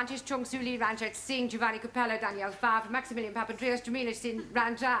 Juan Cervantes, Chung Su Lee, Rancher Singh, Giovanni Capello, Daniel Favre, Maximilian Papandreou, Jamila Sin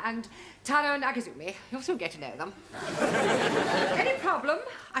Rancher, and Taro Nagazumi. You'll soon get to know them. Any problem,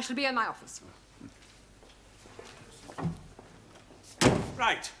 I shall be in my office.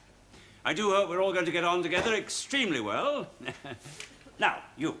 Right. I do hope we're all going to get on together extremely well. Now,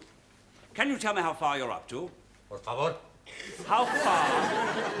 you. Can you tell me how far you're up to? Por favor. How far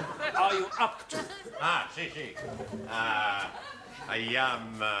are you up to? Sí. I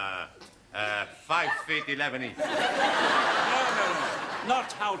am 5 feet 11 inches. No.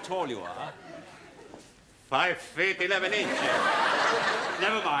 Not how tall you are. 5 feet 11 inches.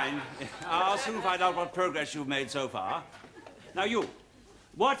 Never mind. I'll soon find out what progress you've made so far. Now, you.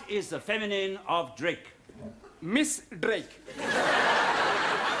 What is the feminine of Drake? Miss Drake.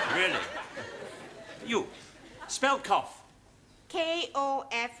 Really? You. Spell cough.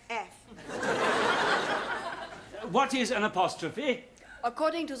 K-O-F-F. What is an apostrophe?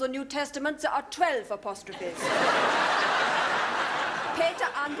 According to the New Testament, there are 12 apostrophes. Peter,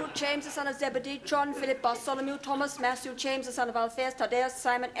 Andrew, James, the son of Zebedee, John, Philip, Bartholomew, Thomas, Matthew, James, the son of Alphaeus, Thaddeus,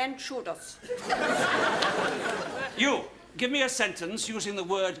 Simon, and Judas. You. Give me a sentence using the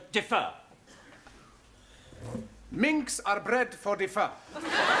word defer. Minks are bred for defer.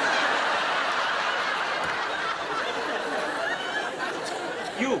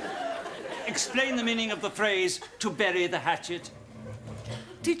 You. Explain the meaning of the phrase, to bury the hatchet.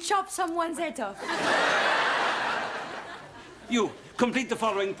 To chop someone's head off. You. Complete the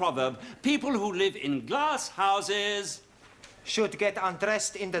following proverb. People who live in glass houses should get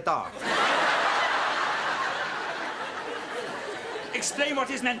undressed in the dark. Explain what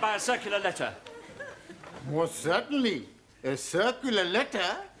is meant by a circular letter. Most certainly. A circular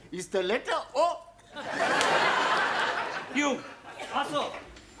letter is the letter O. You. Arthur.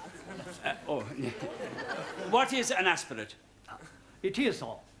 What is an aspirate? It is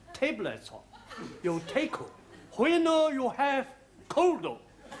tablets. You take when you have cold.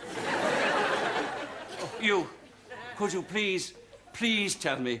 You. Could you please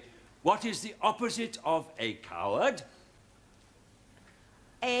tell me what is the opposite of a coward?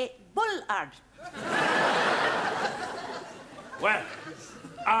 A bullard. Well,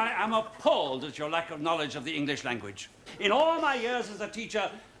 I am appalled at your lack of knowledge of the English language. In all my years as a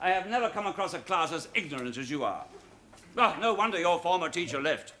teacher, I have never come across a class as ignorant as you are. Oh, no wonder your former teacher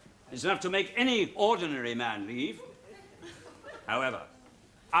left. It's enough to make any ordinary man leave. However,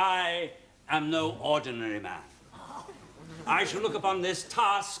 I am no ordinary man. I shall look upon this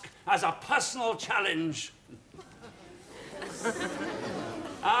task as a personal challenge.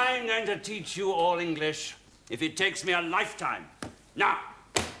 I'm going to teach you all English if it takes me a lifetime. Now.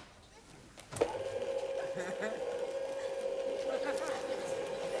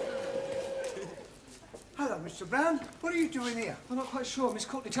 Hello, Mr. Brown. What are you doing here? I'm not quite sure. Miss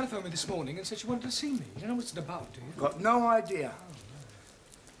Courtney telephoned me this morning and said she wanted to see me. You don't know what it's about, do you? Got no idea.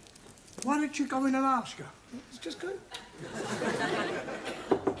 Why don't you go in and ask her? Let's just go.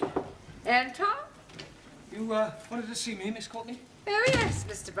 Enter? You wanted to see me, Miss Courtney? Oh, yes,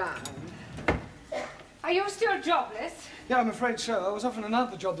 Mr. Brown. Are you still jobless? Yeah, I'm afraid so. I was offered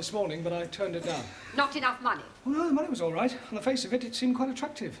another job this morning, but I turned it down. Not enough money? Oh, no, the money was all right. On the face of it, it seemed quite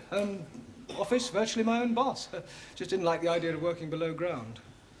attractive. Office, virtually my own boss. Just didn't like the idea of working below ground.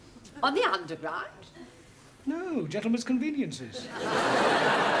 On the underground? No, gentlemen's conveniences.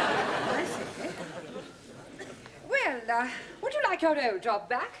 I see. Well, would you like your old job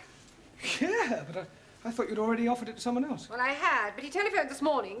back? Yeah, but I thought you'd already offered it to someone else. Well, I had, but he telephoned this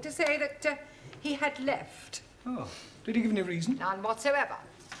morning to say that he had left. Oh, did he give any reason? None whatsoever.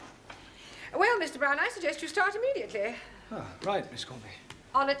 Well, Mr. Brown, I suggest you start immediately. Ah, right, Miss Courtney.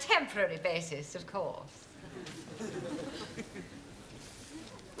 On a temporary basis, of course.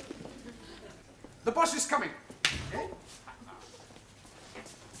 The boss is coming.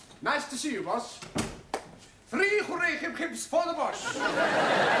 Nice to see you, boss. 3 hooray hip-hips for the boss.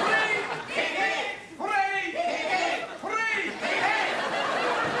 Hooray! Hooray! Hooray! Hooray!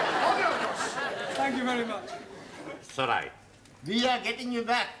 All the boss. Thank you very much. It's all right. We are getting you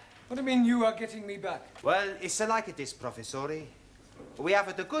back. What do you mean you are getting me back? Well, it's like it is, Professori. We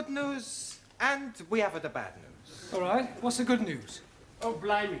have the good news and we have the bad news. All right. What's the good news? Oh,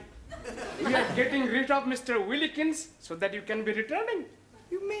 blimey. We are getting rid of Mr. Willikins so that you can be returning.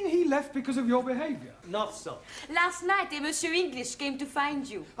 You mean he left because of your behavior? Not so. Last night, Monsieur English came to find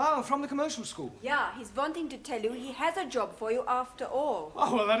you. Oh, from the commercial school? Yeah, he's wanting to tell you he has a job for you after all.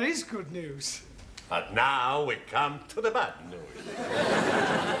 Oh, well, that is good news. But now we come to the bad news.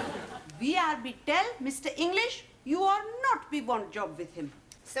 We are be tell Mr. English, you are not be want job with him.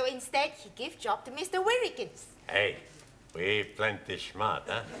 So instead, he give job to Mr. Willikins. Hey, we plenty smart,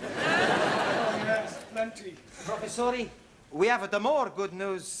 huh? Oh, yes, plenty. Professori, we have the more good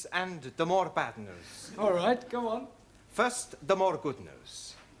news and the more bad news. All right, go on. First, the more good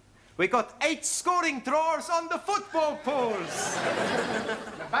news. We got 8 scoring drawers on the football pools.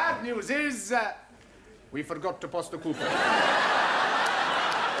 The bad news is we forgot to post the coupon.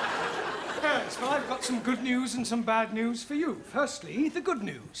 Yes, well, I've got some good news and some bad news for you. Firstly, the good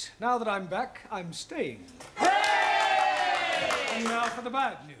news. Now that I'm back, I'm staying. Hooray! And now for the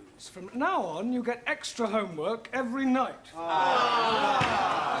bad news. From now on, you get extra homework every night. Come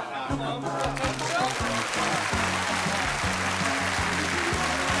on,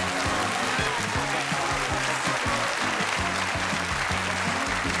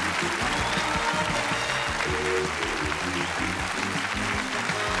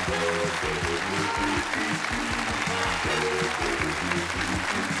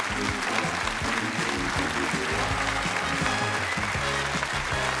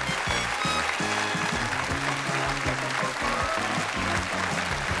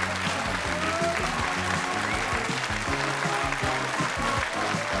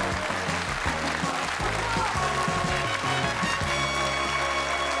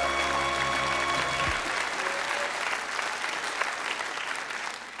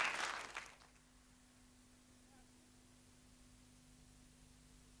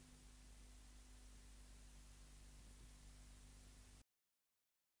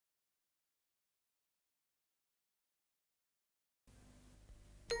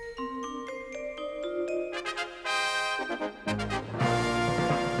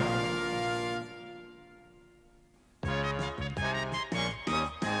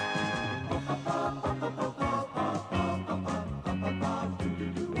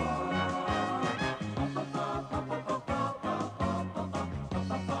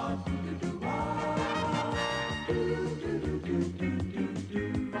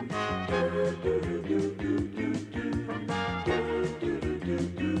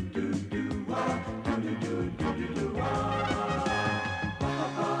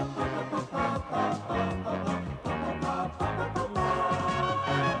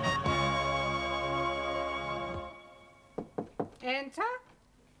 Enter?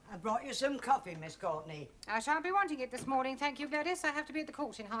 I brought you some coffee, Miss Courtney. I shan't be wanting it this morning, thank you, Gladys. I have to be at the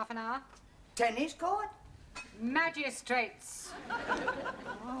court in half an hour. Tennis court? Magistrates.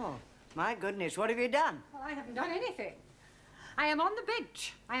 Oh, my goodness, what have you done? Well, I haven't done anything. I am on the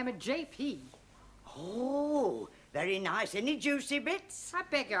bench. I am a JP. Oh, Very nice. Any juicy bits? I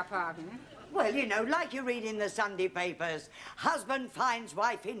beg your pardon? Well, you know, like you read in the Sunday papers. Husband finds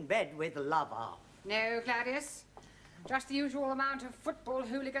wife in bed with lover. No, Claudius. Just the usual amount of football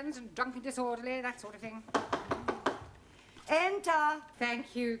hooligans and drunken disorderly, that sort of thing. Enter.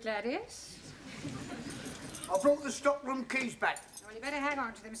 Thank you, Claudius. I brought the stockroom keys back. Well, you better hang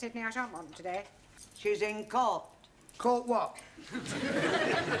on to them, Sidney. I shan't want them today. She's in court. Court what?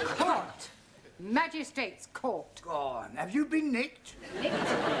 Court. Magistrates' court. Go on. Have you been nicked? Nicked?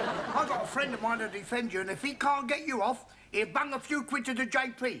 I've got a friend of mine to defend you, and if he can't get you off, he'll bung a few quid to the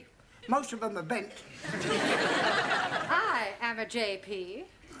JP. Most of them are bent. I am a JP.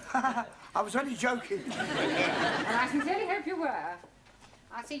 I was only joking. And I sincerely hope you were.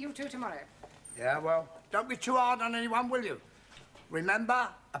 I'll see you two tomorrow. Yeah, well, don't be too hard on anyone, will you? Remember,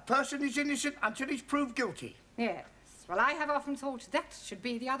 a person is innocent until he's proved guilty. Yes. Well, I have often thought that should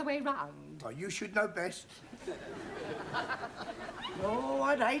be the other way round. Well, you should know best. Oh,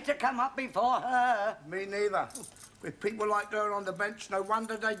 I'd hate to come up before her. Me neither. With people like her on the bench, no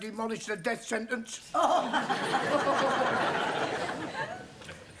wonder they demolished the death sentence. Oh.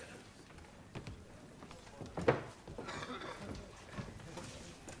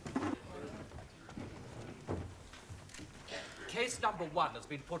 Case number 1 has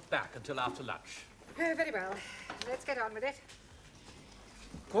been put back until after lunch. Oh, very well. Let's get on with it.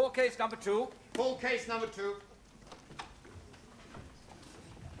 Call case number 2. Call case number 2.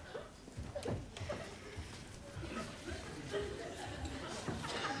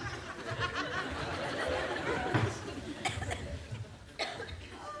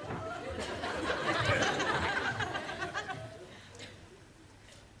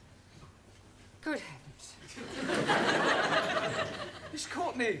 Good heavens. Miss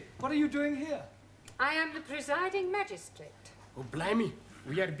Courtney, what are you doing here? I am the presiding magistrate. Oh, blimey.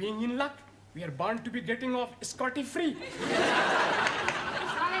 We are being in luck. We are bound to be getting off scotty-free.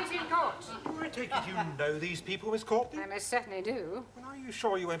 Silence in court. I take it you know these people, Miss Courtney? I most certainly do. And are you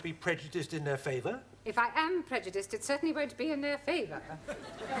sure you won't be prejudiced in their favour? If I am prejudiced, it certainly won't be in their favour.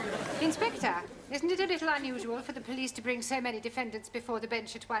 Inspector, isn't it a little unusual for the police to bring so many defendants before the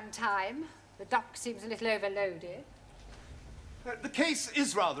bench at one time? The dock seems a little overloaded. The case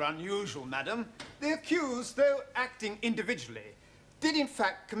is rather unusual, madam. The accused, though acting individually, did in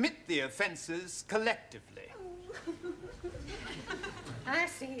fact commit the offences collectively. I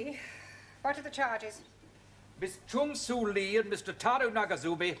see. What are the charges? Miss Chung Soo Lee and Mr. Taro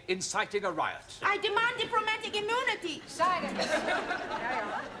Nagazumi inciting a riot. I demand diplomatic immunity. Silence. Carry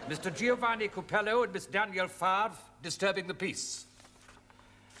on. Mr. Giovanni Cupello and Miss Danielle Favre disturbing the peace.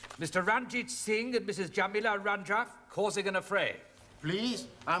 Mr. Ranjit Singh and Mrs. Jamila Ranjaf causing an affray. Please,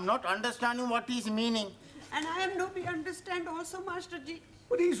 I'm not understanding what he's meaning. And I am not understand also, Master Ji.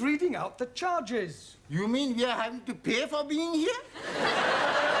 But he's reading out the charges. You mean we are having to pay for being here?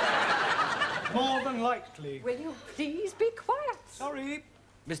 More than likely. Will you please be quiet? Sorry.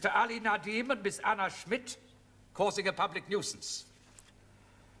 Mr. Ali Nadim and Miss Anna Schmidt causing a public nuisance.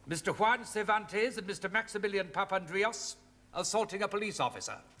 Mr. Juan Cervantes and Mr. Maximilian Papandreou assaulting a police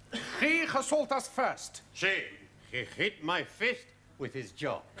officer. He assaulted us first. See, he hit my fist with his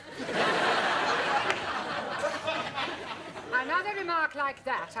jaw. Another remark like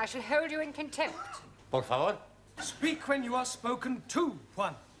that, I shall hold you in contempt. Por favor? Speak when you are spoken to,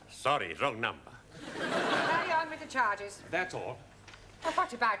 Juan. Sorry, wrong number. Carry on with the charges. That's all. Well,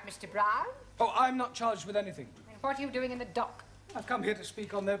 what about Mr. Brown? Oh, I'm not charged with anything. And what are you doing in the dock? I've come here to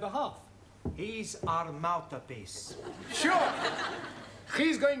speak on their behalf. He's our mouthpiece. Sure.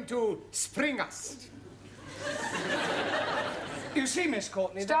 He's going to spring us. You see, Miss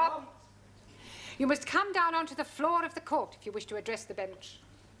Courtney... Stop. You must come down onto the floor of the court if you wish to address the bench.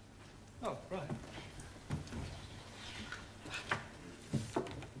 Oh, right.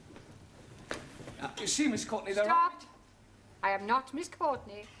 You see, Miss Courtney, there are... Stop. I am not Miss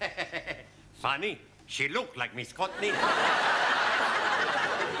Courtney. Funny, she looked like Miss Courtney. You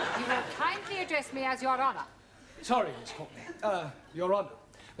will kindly address me as Your Honour. Sorry, Miss Courtney. Your Honour.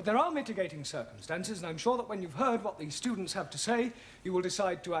 But there are mitigating circumstances, and I'm sure that when you've heard what the students have to say, you will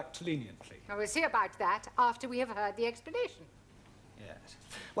decide to act leniently. Well, we'll see about that after we have heard the explanation. Yes.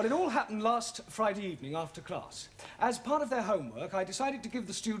 Well, it all happened last Friday evening after class. As part of their homework, I decided to give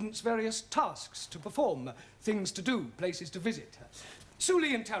the students various tasks to perform, things to do, places to visit.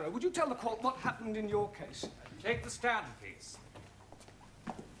 Suli and Tara, would you tell the court what happened in your case? Take the stand, please.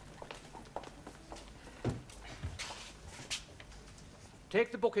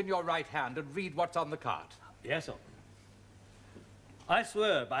 Take the book in your right hand and read what's on the card. Yes, sir. I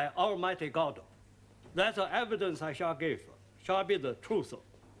swear by Almighty God that the evidence I shall give shall be the truth,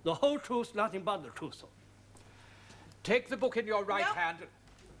 the whole truth, nothing but the truth. Take the book in your right hand.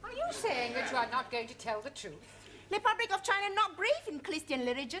 Are you saying that you are not going to tell the truth? Republic of China not believe in Christian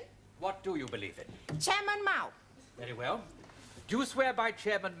religion. What do you believe in? Chairman Mao. Very well. Do you swear by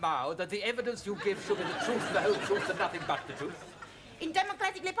Chairman Mao that the evidence you give should be the truth, the whole truth, and nothing but the truth? In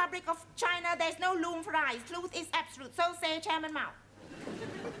Democratic Republic of China, there's no room for lies. Truth is absolute. So say Chairman Mao.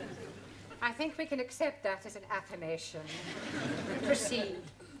 I think we can accept that as an affirmation. Proceed.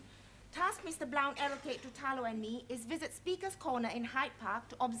 Task Mr. Brown allocate to Talo and me is visit Speaker's Corner in Hyde Park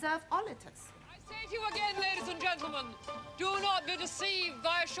to observe auditors. I say to you again, ladies and gentlemen, do not be deceived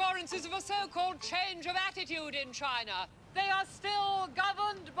by assurances of a so-called change of attitude in China. They are still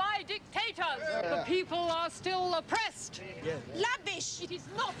governed by dictators. The people are still oppressed. Rubbish! It is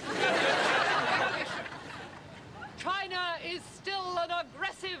not rubbish. China is still an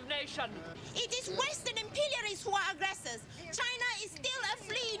aggressive nation. It is Western imperialists who are aggressors. China is still a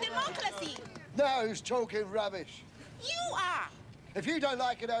free democracy. Now who's talking rubbish? You are. If you don't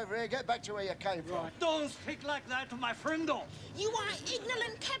like it over here, get back to where you came from. Don't speak like that to my friendo. You are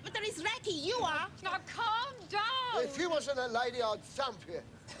ignorant capitalist ratty, you are. Now calm down. If you wasn't a lady, I'd thump you.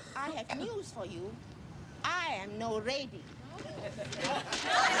 I have news for you. I am no lady.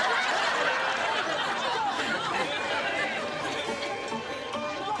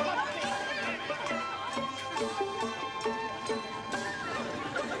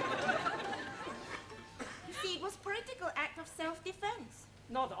 You see, it was political act of self-defense.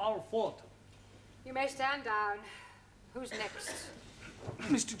 Not our fault. You may stand down. Who's next?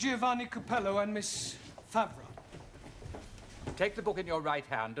 Mr. Giovanni Capello and Miss Favre. Take the book in your right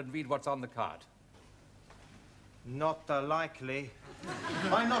hand and read what's on the card. Not likely.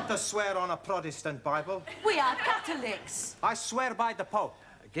 I not swear on a Protestant Bible. We are Catholics. I swear by the Pope.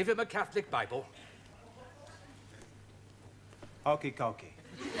 Give him a Catholic Bible. Okie dokie.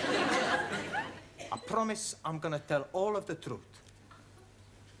 I promise I'm gonna tell all of the truth.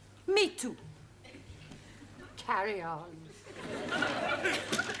 Me too. Carry on.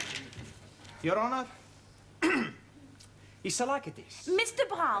 Your Honor, it's like it is. Mr.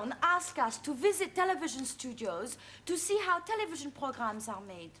 Brown asked us to visit television studios to see how television programs are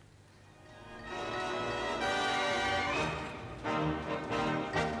made.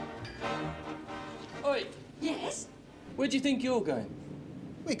 Oi! Yes? Where do you think you're going?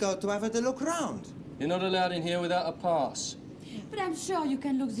 We go to have a look round. You're not allowed in here without a pass. But I'm sure you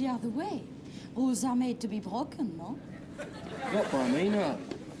can look the other way. Rules are made to be broken, no? Not by me, no.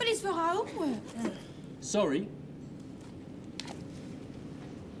 But it's for our homework. Sorry.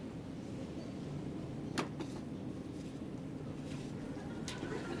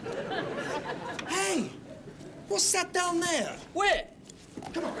 Hey! What's that down there? Where?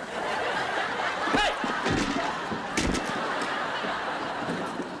 Come on. Hey!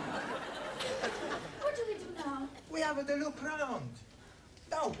 What do we do now? We have a look round.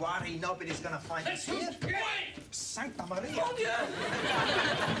 Don't worry, nobody's gonna find us here. Santa Maria. Oh, yeah.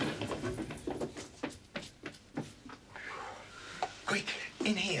 Quick,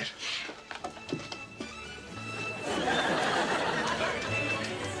 in here.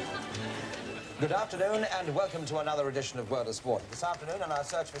 Good afternoon and welcome to another edition of World of Sport. This afternoon on our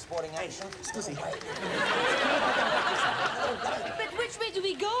search for sporting action... Excuse me. But which way do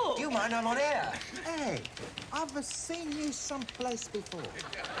we go? Do you mind? I'm on air. Hey, I've seen you someplace before.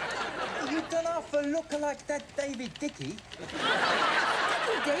 You don't have to look like that David Dickey.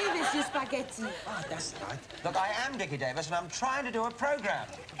 Dickie Davis, you spaghetti. Ah, that's right. Look, I am Dickie Davis and I'm trying to do a programme.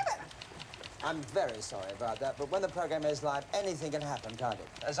 I'm very sorry about that, but when the programme is live, anything can happen, can't it?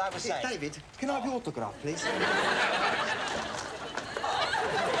 As I was saying... David, can I have your autograph, please?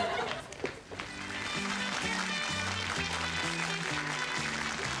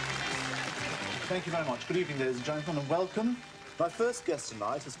 Thank you very much. Good evening, ladies and gentlemen, and welcome. My first guest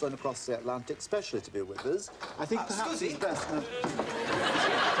tonight has flown across the Atlantic, especially to be with us. I think perhaps it's best...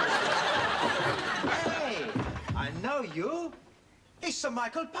 Hey, I know you. It's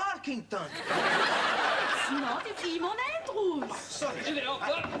Michael Parkington. It's not, it's Eamon Andrews. Sorry. Oh,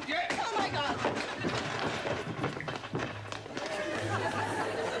 my God.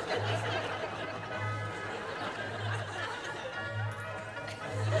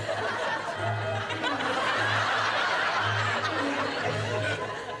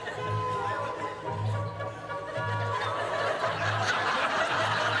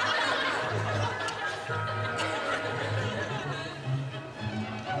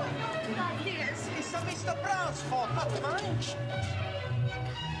 It's Mr. Brown's fault, not mine.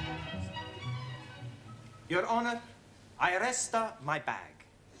 Your Honor, I arrest my bag.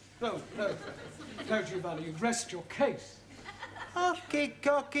 No, Giovanni, you rest your case. Okay,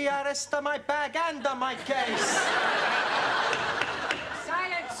 cookie, arrest my bag and my case.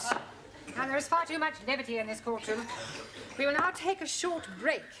 Silence! Now, there is far too much levity in this courtroom. We will now take a short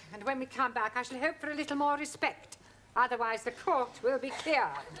break, and when we come back, I shall hope for a little more respect. Otherwise, the court will be cleared.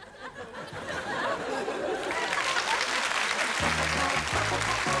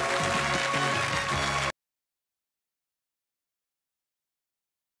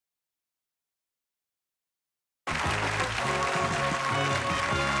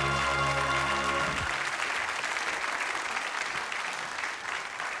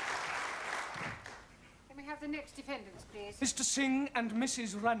 Can we have the next defendants, please? Mr. Singh and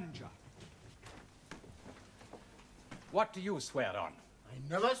Mrs. Ranja. What do you swear on? I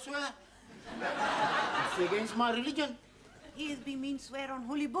never swear. It's against my religion. He has been mean swear on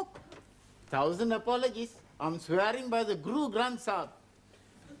holy book. 1,000 apologies. I'm swearing by the Guru Granth Sahib.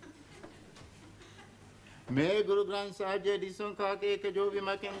 मैं गुरु ग्रंथ साहब जी हदीसों का कि जो भी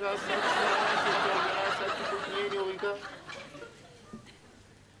मैं कहूँगा सच कुछ नहीं होगा.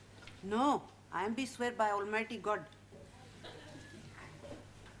 No, I am be swear by Almighty God.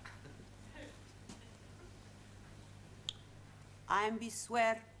 I am be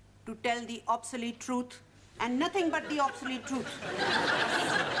swear to tell the obsolete truth and nothing but the obsolete truth.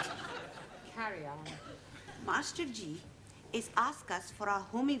 Carry on. Master Ji is asked us for our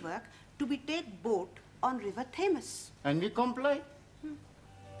homework to be take boat on River Thames. And we comply.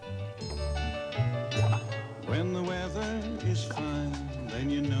 When the weather is fine, then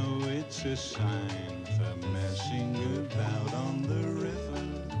you know it's a sign for messing about on the river.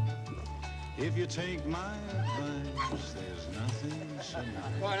 If you take my advice, there's nothing so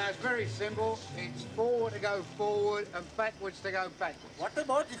nice. Well, that's very simple. It's forward to go forward and backwards to go backwards. What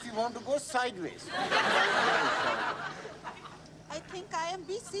about if you want to go sideways? I think I am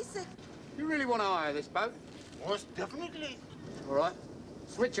be seasick. You really want to hire this boat? Most definitely. All right.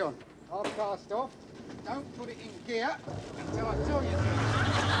 Switch on. I'll cast off. Don't put it in gear until I tell you to.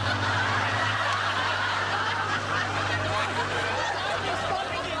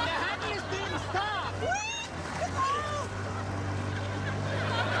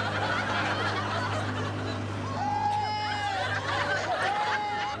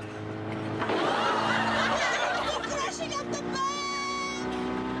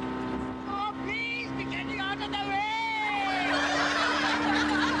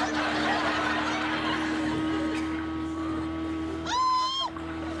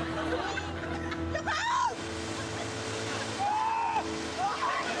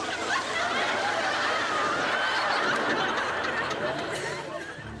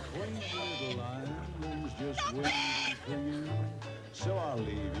 So I'll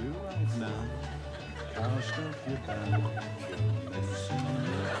leave you right now. I'll stuff you down.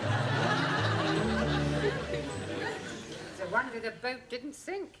 It's a wonder the boat didn't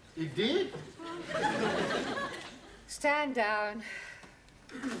sink. It did? Stand down.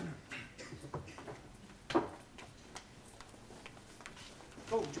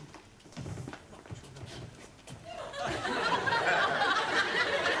 Oh,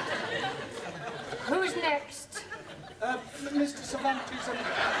 Who's next? Mr. Cervantes and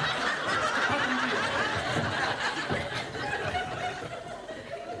Mr. Papandreou.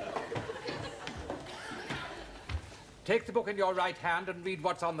 Take the book in your right hand and read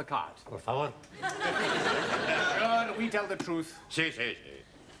what's on the card. Por favor. Sure, we tell the truth. Sí, sí, sí.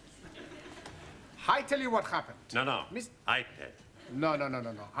 I tell you what happened. No, no. I tell. No.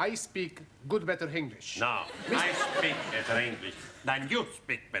 I speak good, better English. No, I speak better English than you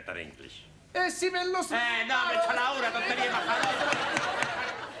speak better English. Si me lo... no, me c'ho ora, tonteria,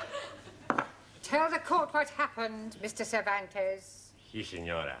 Tell the court what happened, Mr. Cervantes. Si,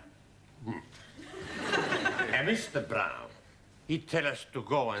 signora. And Mr. Brown, he tell us to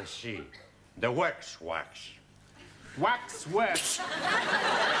go and see the wax. Wax works.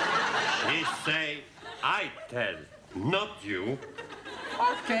 He say, I tell, not you.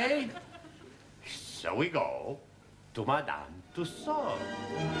 Okay. So we go to Madame Tussauds.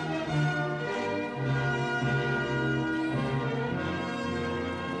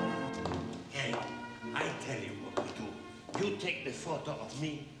 Hey, I tell you what we do. You take the photo of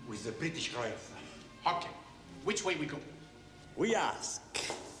me with the British Royal flag. Okay. Which way we go? We ask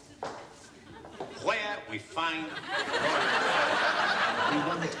where we find We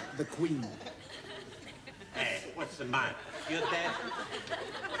want the Queen. Hey, what's the matter? You dead?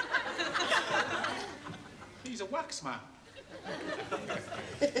 He's a wax man.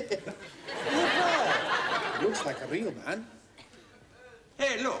 Looks like a real man.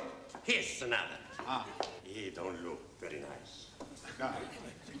 Hey, look, here's another. Ah. He don't look very nice. No.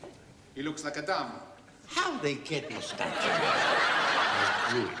 He looks like a dame. How they get the statue?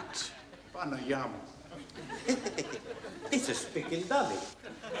 Ruined. Panayam. It's a spick and dummy.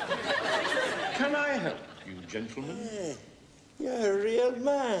 Can I help you, gentlemen? You're a real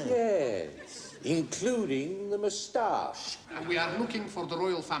man. Yes, including the moustache. We are looking for the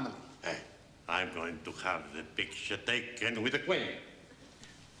royal family. I'm going to have the picture taken with the Queen.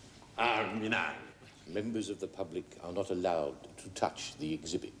 Arminal. Members of the public are not allowed to touch the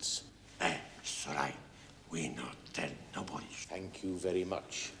exhibits. It's all right. We not tell nobody. Thank you very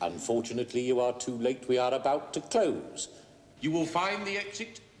much. Unfortunately, you are too late. We are about to close. You will find the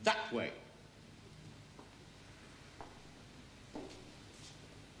exit that way.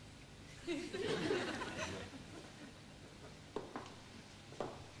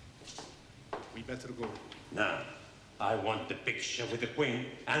 We better go. Now, I want the picture with the Queen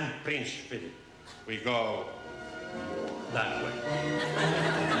and Prince Philip. We go that way.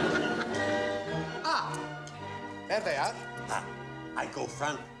 There they are. I go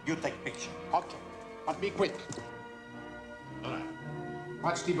front, you take picture. Okay, but be quick. All right.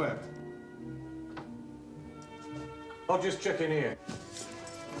 Watch the bird. I'll just check in here.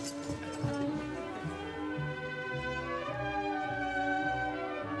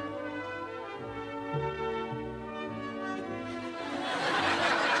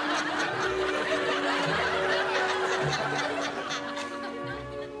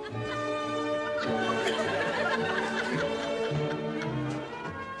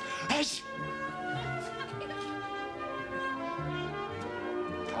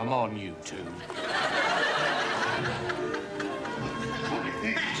 Come on, you two.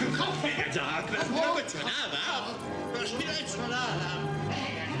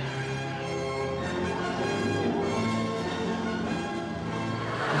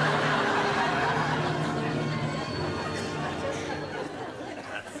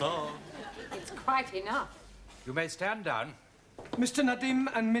 That's all. It's quite enough. You may stand down. Mr. Nadim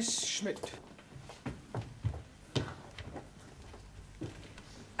and Miss Schmidt.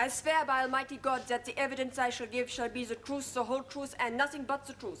 I swear by Almighty God that the evidence I shall give shall be the truth, the whole truth, and nothing but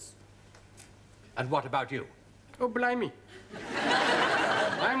the truth. And what about you? Oh, blimey.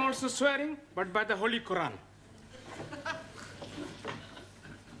 I'm also swearing, but by the Holy Quran.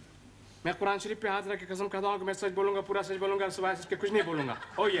 मैं कुरान शरीफ पे हाथ रख के कसम खाता हूँ कि मैं सच बोलूँगा, पूरा सच बोलूँगा, सिवाय सच के कुछ नहीं बोलूँगा.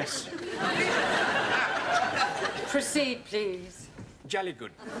 Oh, yes. Proceed, please. Jolly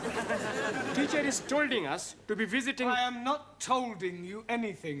good. Teacher is tolding us to be visiting... I am not tolding you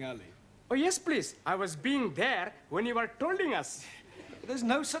anything, Ali. Oh, yes, please. I was being there when you were tolding us. There's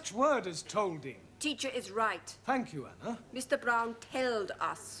no such word as tolding. Teacher is right. Thank you, Anna. Mr. Brown told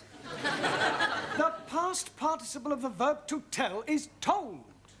us. The past participle of the verb to tell is told.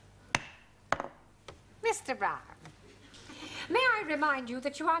 Mr. Brown, may I remind you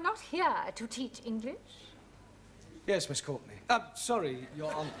that you are not here to teach English? Yes, Miss Courtney. Sorry,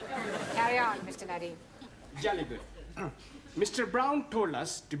 Your Honor. Carry on, Mr. Nadim. Jolly good. Mr. Brown told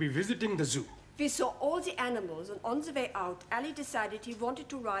us to be visiting the zoo. We saw all the animals, and on the way out, Ali decided he wanted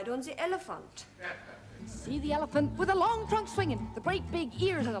to ride on the elephant. See the elephant with the long trunk swinging, the great big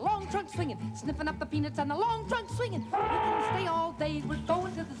ears and the long trunk swinging, sniffing up the peanuts and the long trunk swinging. We can stay all day, we're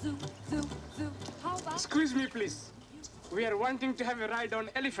going to the zoo, zoo, zoo. How about... Excuse me, please. We are wanting to have a ride on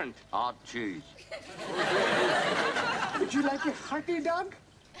elephant. Hard cheese. Would you like a hearty dog?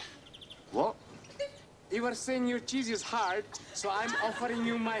 What? You were saying your cheese is hard, so I'm offering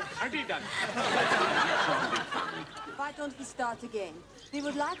you my hearty dog. Why don't we start again? We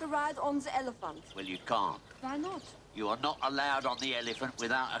would like a ride on the elephant. Well, you can't. Why not? You are not allowed on the elephant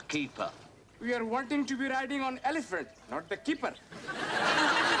without a keeper. We are wanting to be riding on elephant, not the keeper.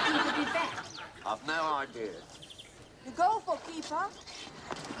 I've no idea. You go for keeper.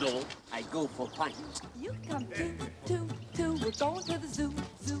 No, I go for pint. You come two, we're going to the zoo,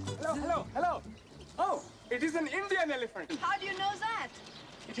 zoo, Hello, zoo. hello, hello. Oh, it is an Indian elephant. How do you know that?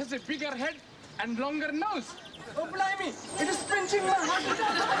 It has a bigger head and longer nose. Oh, blimey, it is pinching my heart.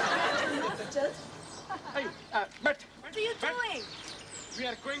 Hey, but... What are you doing? We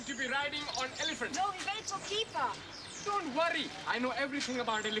are going to be riding on elephant. No, we wait for keeper. Don't worry. I know everything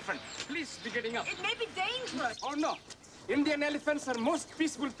about elephant. Please be getting up. It may be dangerous. Oh, no. Indian elephants are most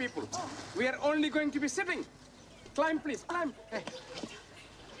peaceful people. Oh. We are only going to be sitting. Climb, please. Climb. Hey.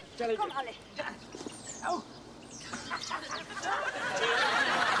 Come, Ali. Oh.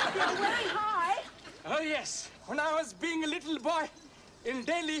 You're very high. Oh, yes. When I was being a little boy in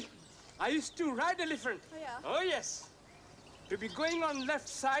Delhi, I used to ride elephant. Oh, yeah? Oh, yes. To be going on left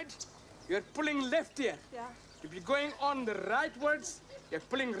side, you're pulling left here. Yeah. To be going on the rightwards, you're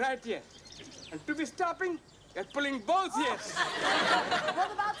pulling right here. And to be stopping, you're pulling both ears.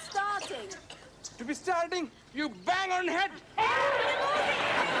 What about starting? to be starting, you bang on head.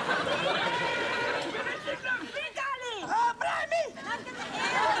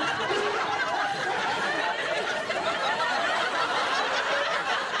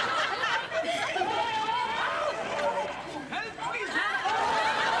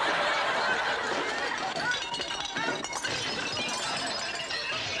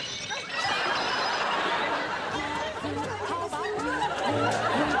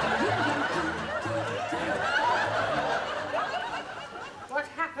 What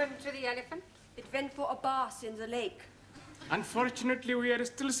happened to the elephant? It went for a bath in the lake. Unfortunately, we are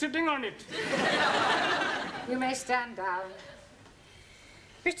still sitting on it. You may stand down.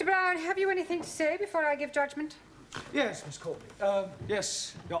 Mr. Brown, have you anything to say before I give judgment? Yes, Miss Courtney.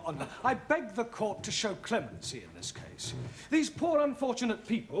 Yes, Your Honour. I beg the court to show clemency in this case. These poor unfortunate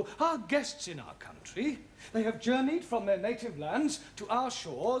people are guests in our country. They have journeyed from their native lands to our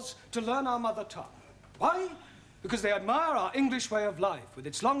shores to learn our mother tongue. Why? Because they admire our English way of life, with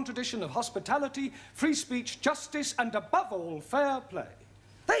its long tradition of hospitality, free speech, justice, and above all, fair play.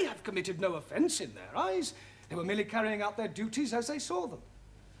 They have committed no offence in their eyes. They were merely carrying out their duties as they saw them.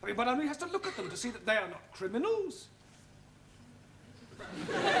 I mean, one only has to look at them to see that they are not criminals.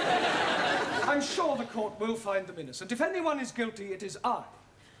 I'm sure the court will find them innocent. If anyone is guilty, it is I.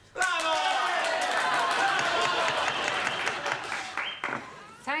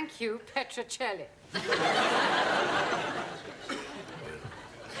 Thank you, Petrocelli.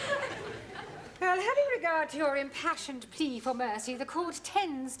 Well, having regard to your impassioned plea for mercy, the court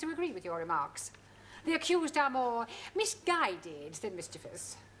tends to agree with your remarks. The accused are more misguided than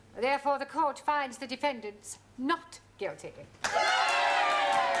mischievous. Therefore, the court finds the defendants not guilty.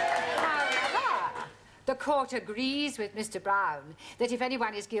 However, the court agrees with Mr. Brown that if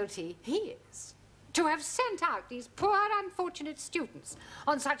anyone is guilty, he is. To have sent out these poor, unfortunate students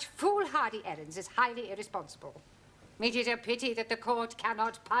on such foolhardy errands is highly irresponsible. It is a pity that the court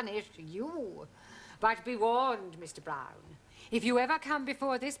cannot punish you. But be warned, Mr. Brown. If you ever come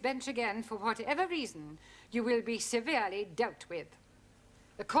before this bench again, for whatever reason, you will be severely dealt with.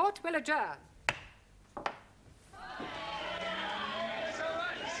 The court will adjourn.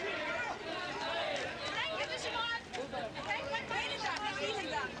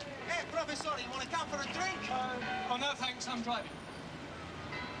 Hey, Professor, you want to come for a drink? Oh, no, thanks. I'm driving.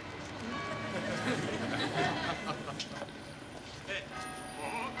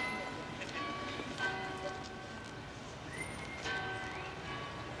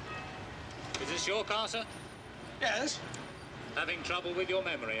 Is this your car, sir? Yes. Having trouble with your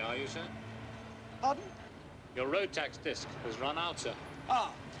memory, are you, sir? Pardon? Your road tax disc has run out, sir.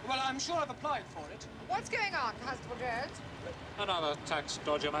 Ah, well, I'm sure I've applied for it. What's going on, Constable Jones? Another tax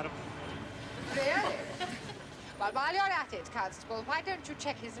dodger, madam. Really? Well, while you're at it, Constable, why don't you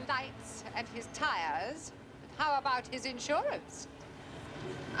check his lights and his tires? How about his insurance?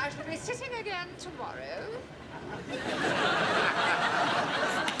 I shall be sitting again tomorrow.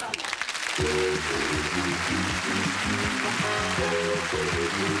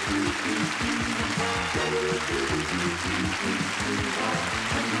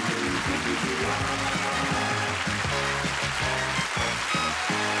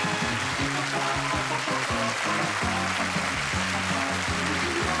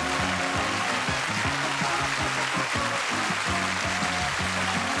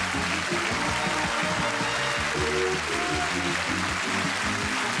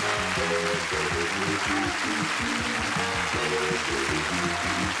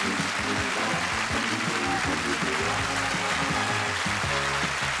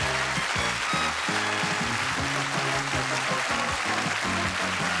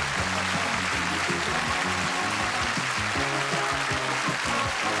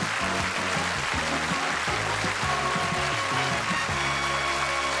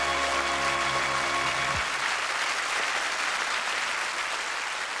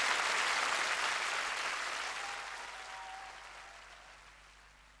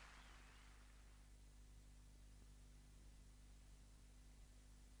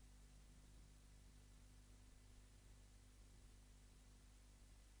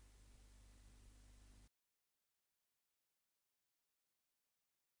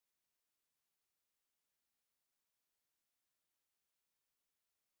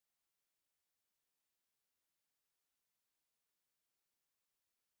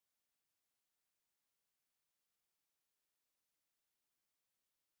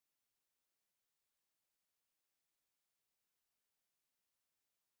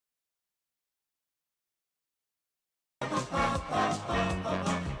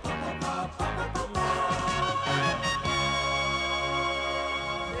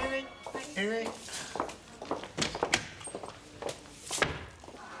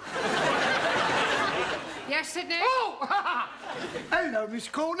 Hello, Miss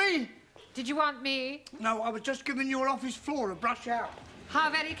Courtney. Did you want me? No, I was just giving your office floor a brush out.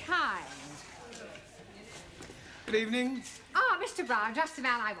 How very kind. Good evening. Ah, Mr. Brown, just the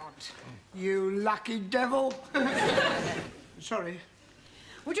man I want. You lucky devil. Sorry.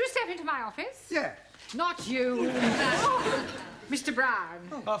 Would you step into my office? Yeah. Not you. Mr. Brown.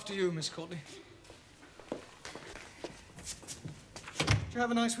 Oh, after you, Miss Courtney. Did you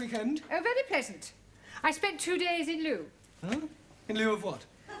have a nice weekend? Oh, very pleasant. I spent 2 days in lieu. Huh? In lieu of what?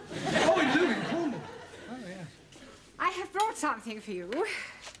 Oh, in lieu in Cornwall. Oh, yeah. I have brought something for you.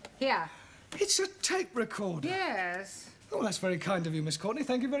 Here. It's a tape recorder. Yes. Oh, that's very kind of you, Miss Courtney.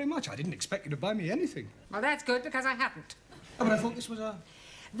 Thank you very much. I didn't expect you to buy me anything. Well, that's good, because I hadn't. Oh, but I thought this was a...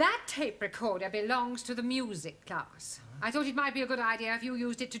 That tape recorder belongs to the music class. I thought it might be a good idea if you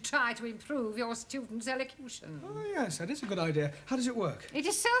used it to try to improve your students' elocution. Oh, yes, that is a good idea. How does it work? It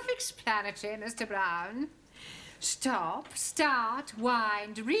is self-explanatory, Mr. Brown. Stop, start,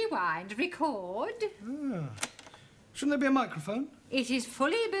 wind, rewind, record. Ah. Shouldn't there be a microphone? It is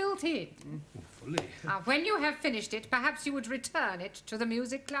fully built in. Oh, fully? Now, when you have finished it, perhaps you would return it to the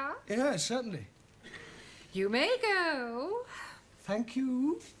music class? Yes, certainly. You may go. Thank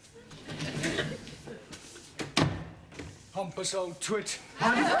you. Pompous old twit.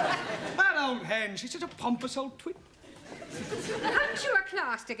 That old hen, she's such a pompous old twit. Haven't you a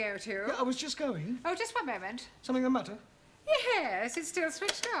class to go to? Yeah, I was just going. Oh, just one moment. Something the matter? Yes, it's still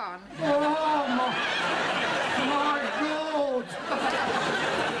switched on. Oh, my God!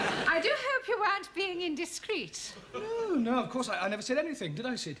 I do hope you weren't being indiscreet. No, of course, I never said anything, did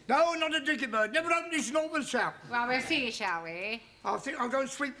I, Sid? No, not a dicky bird. Never open his normal shout. Well, we'll see, shall we? I think I'll go and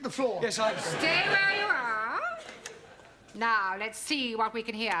sweep the floor. Yes, I... Stay where you are. Now, let's see what we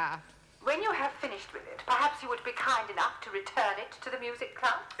can hear. When you have finished with it, perhaps you would be kind enough to return it to the music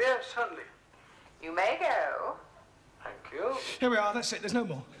club? Yes, certainly. You may go. Thank you. Here we are, that's it, there's no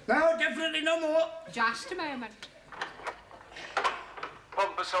more. No, definitely no more. Just a moment.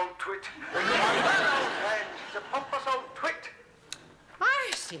 Pompous old twit. She's a pompous old twit.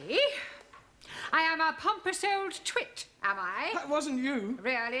 I see. I am a pompous old twit, am I? That wasn't you.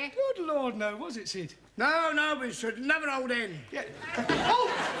 Really? Good Lord, no, was it, Sid? No, it's another old hen. Yeah.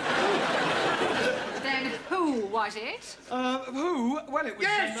 Then who was it? Who? Well, it was...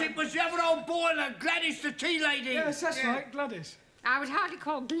 Yes, it was the other old boiler, Gladys, the tea lady. Yes, that's right, Gladys. I would hardly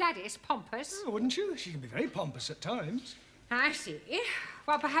call Gladys pompous. Oh, wouldn't you? She can be very pompous at times. I see.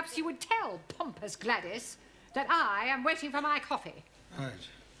 Well, perhaps you would tell pompous Gladys that I am waiting for my coffee. Right.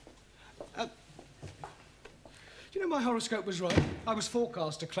 Do you know my horoscope was right? I was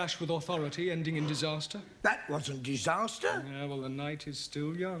forecast to clash with authority, ending in disaster. That wasn't disaster. Yeah, well, the night is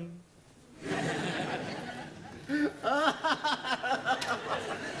still young. There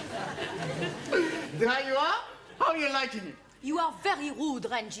you are. How are you liking it? You are very rude,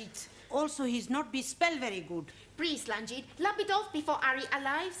 Ranjit. Also, he's not be spell very good. Please, Ranjit, lap it off before Ari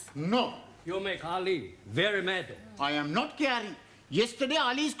arrives. No. You make Ali very mad. I am not caring. Yesterday,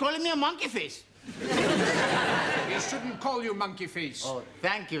 Ali is calling me a monkey face. He shouldn't call you monkey face. Oh,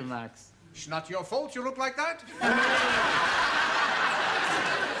 thank you, Max. It's not your fault you look like that.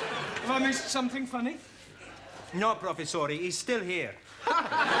 Have I missed something funny? No, Professor, he's still here.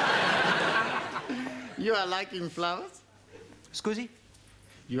 You are liking flowers? Scusi?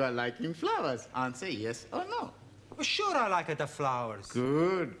 You are liking flowers. Answer yes or no. Well, sure I like the flowers.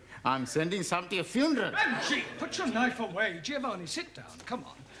 Good. I'm sending some to your funeral. Benji, put your knife away. Giovanni, sit down. Come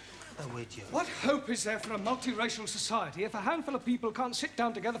on. Wait, you. What hope is there for a multiracial society if a handful of people can't sit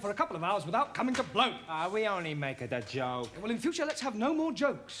down together for a couple of hours without coming to blows? We only make it a joke. Well, in future, let's have no more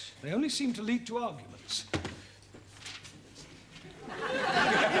jokes. They only seem to lead to arguments.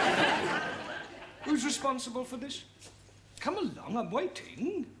 Who's responsible for this? Come along, I'm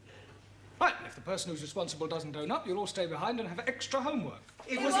waiting. Right, and if the person who's responsible doesn't own up, you'll all stay behind and have extra homework.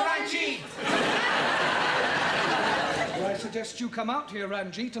 It was Ranjit! Well, I suggest you come out here,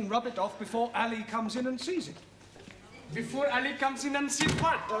 Ranjit, and rub it off before Ali comes in and sees it. Before Ali comes in and sees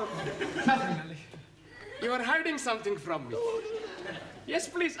what? Nothing, Ali. You are hiding something from me. Yes,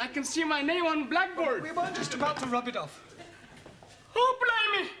 please, I can see my name on blackboard. We were just about to rub it off. Oh,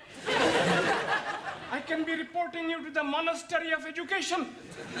 blimey! I can be reporting you to the Monastery of Education.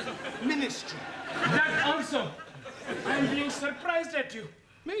 Ministry. That also. I'm being surprised at you.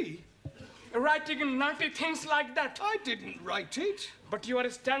 Me? Writing naughty things like that. I didn't write it. But you are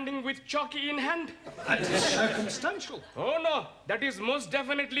standing with chalky in hand. That is circumstantial. Oh, no. That is most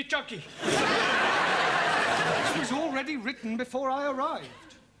definitely chalky. This was already written before I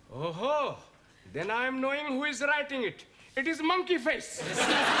arrived. Oh, then I am knowing who is writing it. It is Monkey Face.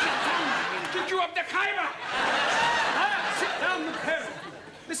 Kick you up the Khyber. Sit down, the pair of you.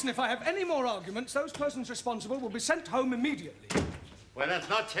 Listen, if I have any more arguments, those persons responsible will be sent home immediately. Buenas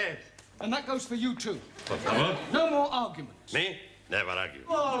noches. And that goes for you, too. Por favor. No more arguments. Me? Never argue.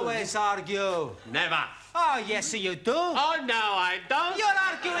 Always argue. Never. Oh, yes, you do. Oh, no, I don't. You're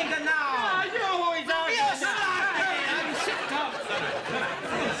arguing now. You always argue. Sit down.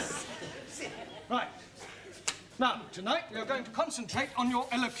 Right. Now, tonight, we are going to concentrate on your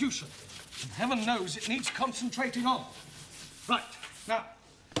elocution. And heaven knows it needs concentrating on. Right. Now,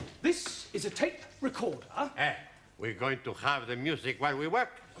 this is a tape recorder. We're going to have the music while we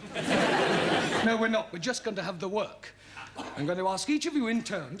work. No, we're not. We're just going to have the work. I'm going to ask each of you in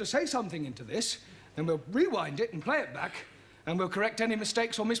turn to say something into this, then we'll rewind it and play it back, and we'll correct any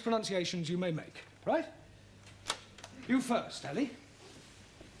mistakes or mispronunciations you may make. Right? You first, Ellie.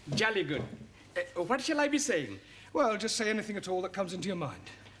 Jolly good. What shall I be saying? Well, just say anything at all that comes into your mind.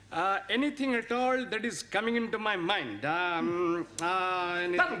 Anything at all that is coming into my mind. That'll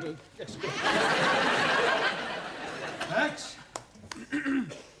do. Yes, good. Thanks.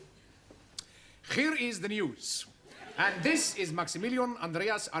 Here is the news. And this is Maximilian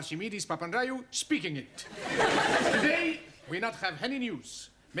Andreas Archimedes Papandreou speaking it. Today, we not have any news.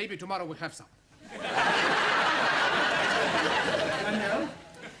 Maybe tomorrow we have some. Danielle?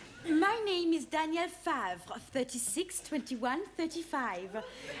 My name is Danielle Favre, 36, 21, 35.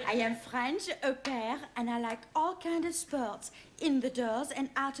 I am French, au pair, and I like all kinds of sports, in the doors and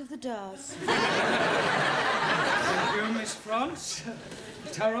out of the doors. Thank you, Miss France.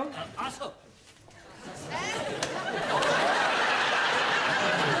 Taro? Also.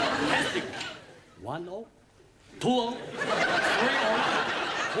 Fantastic. 1-0, 2-0, 3-0,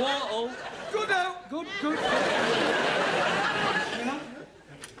 4-0. Good out. Good.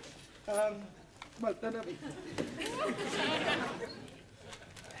 Well,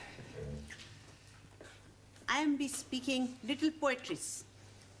 I am be speaking little poetries.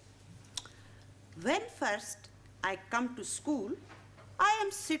 When first I come to school, I am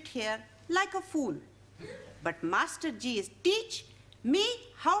sit here like a fool. But Master G is teach me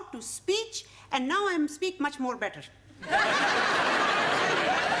how to speech, and now I am speak much more better.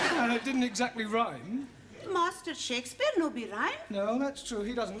 Well, it didn't exactly rhyme. Master Shakespeare no be rhyme. No, that's true.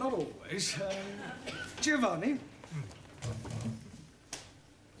 He doesn't, not always. Giovanni?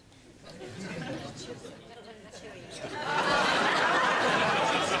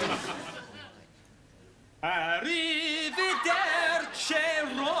 Arrivederci,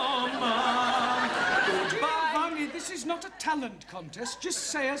 Roma. Giovanni, this is not a talent contest.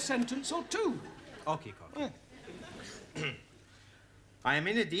 Just say a sentence or two. Okay, Coco. I am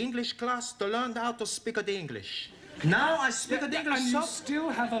in the English class to learn how to speak the English. Now I speak the English. And you still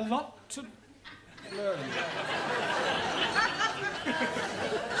have a lot to learn.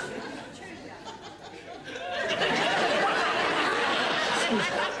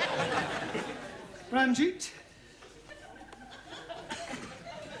 Ranjit?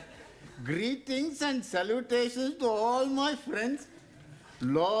 Greetings and salutations to all my friends.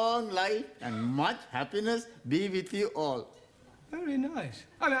 Long life and much happiness be with you all. Very nice.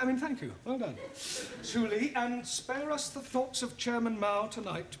 I mean, thank you. Well done. Suli, and spare us the thoughts of Chairman Mao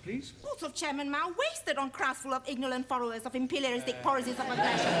tonight, please. Thoughts of Chairman Mao wasted on crowds full of ignorant followers of imperialistic policies of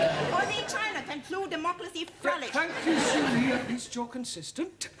aggression. Only China can clue democracy flourish. Thank you, Suli. At least you're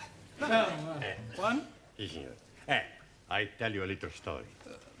consistent. Now, one. I tell you a little story.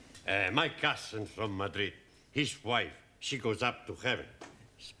 My cousin from Madrid, his wife, she goes up to heaven.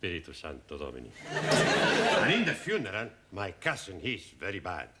 Spiritu Santo Domini. And in the funeral, my cousin, he's very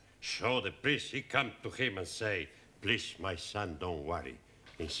bad. So the priest, he come to him and say, please, my son, don't worry.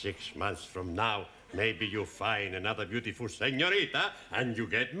 In 6 months from now, maybe you find another beautiful señorita and you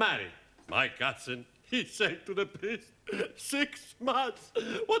get married. My cousin, he said to the priest, 6 months?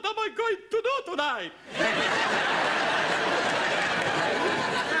 What am I going to do tonight?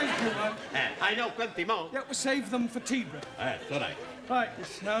 Thank you, I know plenty more. Yeah, we'll save them for tea break. It's all right. Right,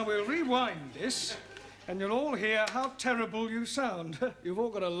 now we'll rewind this, and you'll all hear how terrible you sound. You've all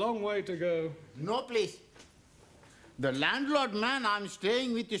got a long way to go. No, please. The landlord man I'm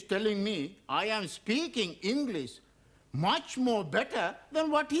staying with is telling me I am speaking English much more better than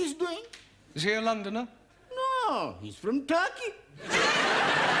what he's doing. Is he a Londoner? No, he's from Turkey.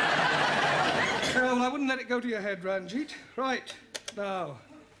 Well, I wouldn't let it go to your head, Ranjit. Right, now,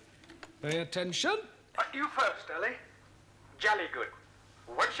 pay attention. You first, Ellie. Jolly good.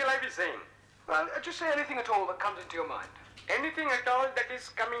 What shall I be saying? Well, just say anything at all that comes into your mind. Anything at all that is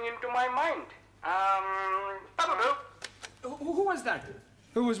coming into my mind. I don't know. Who was that?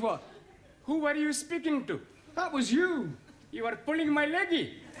 Who was what? Who were you speaking to? That was you. You were pulling my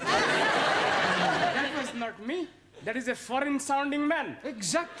leggy. That was not me. That is a foreign-sounding man.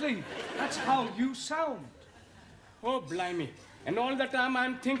 Exactly. That's how you sound. Oh, blimey. And all the time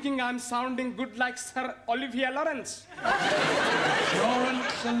I'm thinking I'm sounding good like Sir Olivia Lawrence.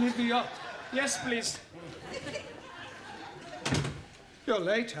 Lawrence Olivia. Yes, please. You're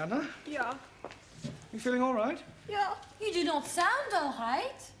late, Hannah. Yeah. You feeling all right? Yeah. You do not sound all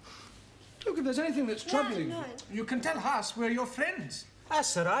right. Look, if there's anything that's troubling you... You can tell us we're your friends.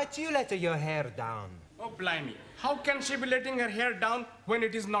 That's all right. You let your hair down. Oh, blimey. How can she be letting her hair down when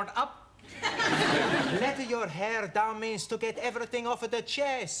it is not up? Let your hair down means to get everything off of the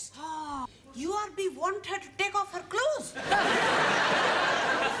chest. Oh, you are be want her to take off her clothes.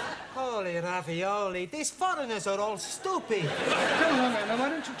 Holy ravioli, these foreigners are all stupid. Come on, Anna, why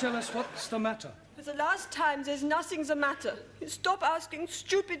don't you tell us what's the matter? For the last time, there's nothing the matter. You stop asking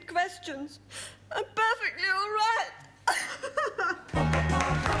stupid questions. I'm perfectly all right.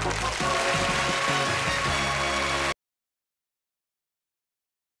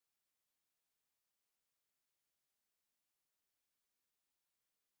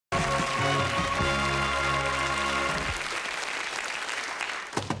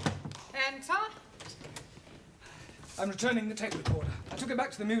 Anton? I'm returning the tape recorder. I took it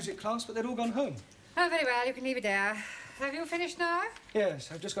back to the music class, but they'd all gone home. Oh, very well. You can leave it there. Have you finished now? Yes,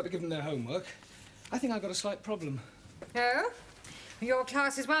 I've just got to give them their homework. I think I've got a slight problem. Oh? Your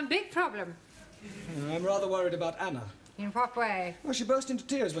class is one big problem. I'm rather worried about Anna. In what way? Well, she burst into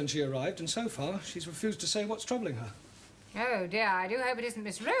tears when she arrived, and so far, she's refused to say what's troubling her. Oh, dear. I do hope it isn't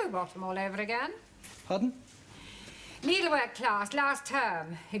Miss Rowbottom all over again. Pardon? Needlework class, last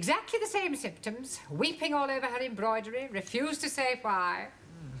term. Exactly the same symptoms. Weeping all over her embroidery. Refused to say why.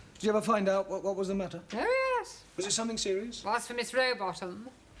 Did you ever find out what was the matter? Oh, yes. Was it something serious? Was for Miss Rowbottom.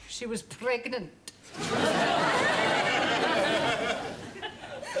 She was pregnant.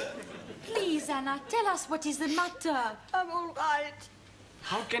 Please, Anna, tell us what is the matter. I'm all right.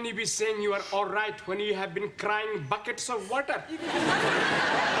 How can you be saying you are all right when you have been crying buckets of water? You can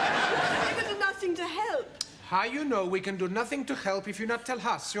do nothing to help. How you know we can do nothing to help if you not tell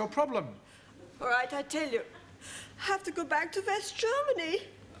us your problem? All right, I tell you. I have to go back to West Germany.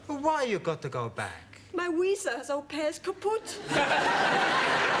 Why you got to go back? My visa as au pair is kaput.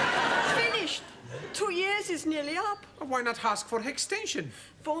 Finished. 2 years is nearly up. Why not ask for extension?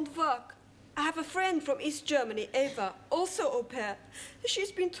 Won't work. I have a friend from East Germany, Eva, also au pair.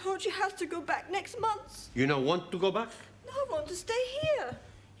 She's been told she has to go back next month. You don't want to go back? No, I want to stay here.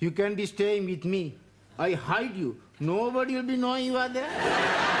 You can be staying with me. I hide you. Nobody will be knowing you are there.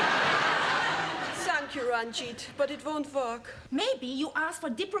 Thank you, Ranjit, but it won't work. Maybe you ask for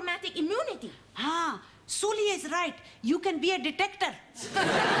diplomatic immunity. Ah, Suli is right. You can be a detector.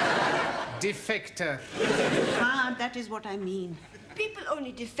 Defector. Ah, that is what I mean. People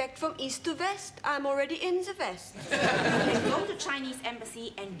only defect from east to west. I'm already in the west. Go to Chinese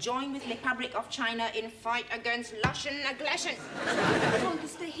embassy and join with Republic of China in fight against Russian aggression. I want to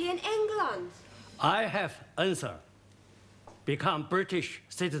stay here in England. I have answer. Become British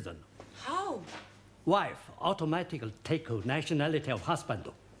citizen. How? Wife automatically take nationality of husband.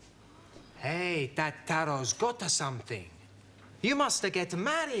 Hey, that Taro's got something. You must get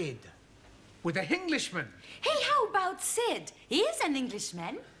married. With an Englishman. Hey, how about Sid? He is an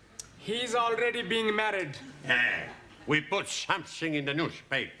Englishman. He's already being married. We put something in the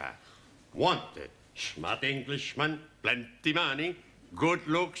newspaper. Wanted. Smart Englishman, plenty money, good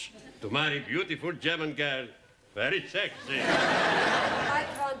looks, to marry beautiful German girl. Very sexy. I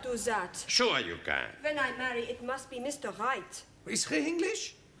can't do that. Sure you can. When I marry, it must be Mr. Wright. Is he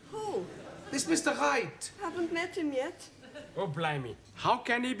English? Who? This Mr. Wright. Haven't met him yet. Oh, blimey. How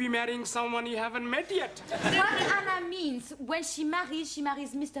can he be marrying someone you haven't met yet? What Anna means, when she marries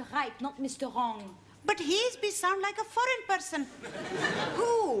Mr. Right, not Mr. Wrong. But he's be sound like a foreign person.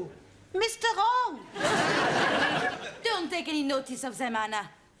 Who? Mr. Wrong. Don't take any notice of them, Anna.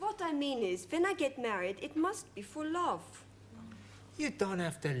 What I mean is, when I get married, it must be for love. You don't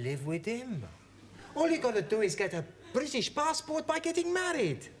have to live with him. All you gotta do is get a British passport by getting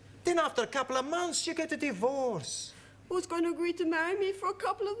married. Then after a couple of months, you get a divorce. Who's going to agree to marry me for a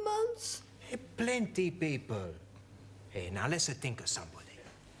couple of months? Hey, plenty people. Hey, now let's think of somebody.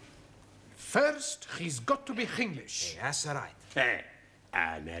 First, he's got to be English. Hey, that's right. Hey,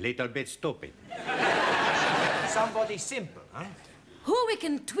 and a little bit stupid. Somebody simple, huh? Who we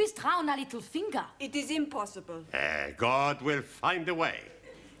can twist round a little finger. It is impossible. God will find a way.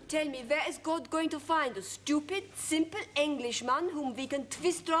 Tell me, where is God going to find a stupid, simple Englishman whom we can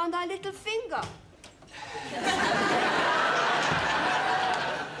twist round our little finger?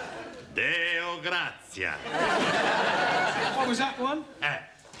 Deo grazia. What was that one?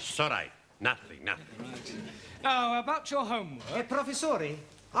 It's all right. Nothing. Now, about your homework. Hey, Professori,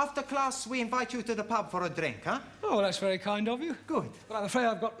 after class, we invite you to the pub for a drink, huh? Oh, well, that's very kind of you. Good. But I'm afraid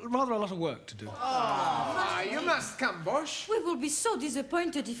I've got rather a lot of work to do. You must come, Bosch. We will be so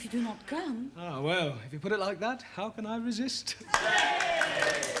disappointed if you do not come. Ah, well, if you put it like that, how can I resist?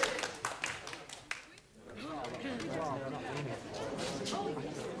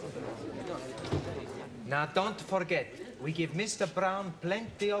 Now, don't forget, we give Mr. Brown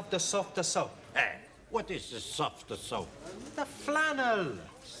plenty of the softer soap. Hey, what is the softer soap? The flannel.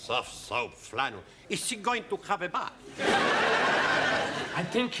 Soft soap, flannel. Is he going to have a bath? I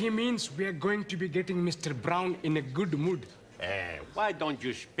think he means we are going to be getting Mr. Brown in a good mood. Why don't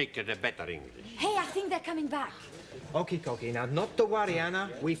you speak a better English? Hey, I think they're coming back. Okay. Now, not to worry, Anna.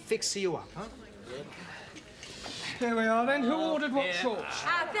 We fix you up, huh? Here we are, then. Who ordered what shorts?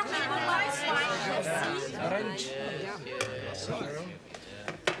 Orange.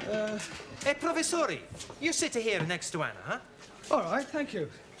 Hey, Professori, you sit here next to Anna, huh? All right, thank you.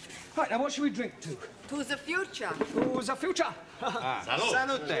 Right, now what should we drink to? To the future. To the future.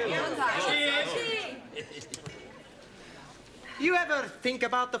 Salute. You ever think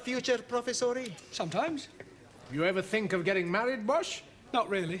about the future, Professori? Sometimes. You ever think of getting married, Bosch? Not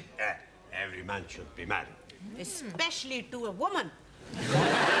really. Every man should be married. Especially to a woman.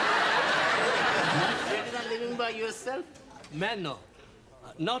 Better than living by yourself? Men, no.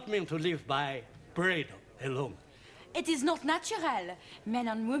 Not meant to live by bread alone. It is not natural. Men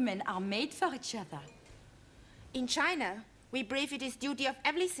and women are made for each other. In China, we believe it is duty of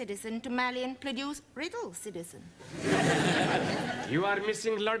every citizen to marry and produce little citizen. You are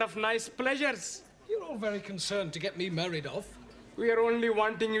missing a lot of nice pleasures. You're all very concerned to get me married off. We are only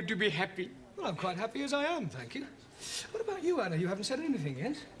wanting you to be happy. Well, I'm quite happy as I am, thank you. What about you, Anna? You haven't said anything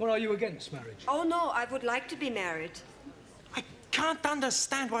yet. Or are you against marriage? Oh, no, I would like to be married. I can't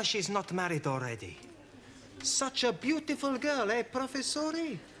understand why she's not married already. Such a beautiful girl, eh,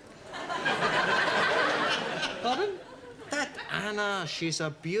 Professori? Pardon? That Anna, she's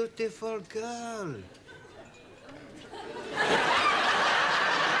a beautiful girl.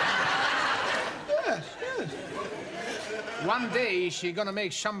 Yes. One day, she's gonna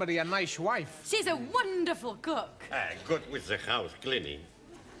make somebody a nice wife. She's a wonderful cook. Good with the house cleaning.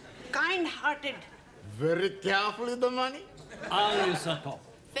 Kind-hearted. Very careful with the money. Always at top.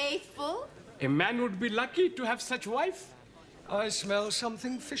 Faithful. A man would be lucky to have such wife. I smell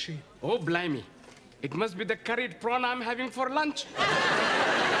something fishy. Oh, blimey. It must be the curried prawn I'm having for lunch. No,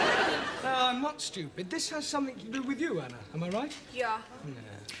 I'm not stupid. This has something to do with you, Anna. Am I right? Yeah.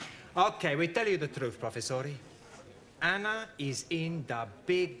 Okay, we tell you the truth, Professori. Anna is in the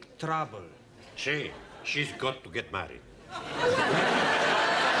big trouble. She's got to get married.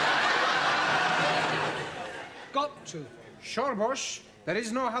 Got to. Sure, Bosch. There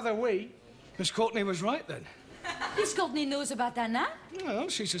is no other way. Miss Courtney was right, then. Miss Courtney knows about Anna? Well,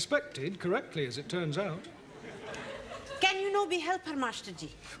 she suspected, correctly, as it turns out. Can you no be help her, Master G?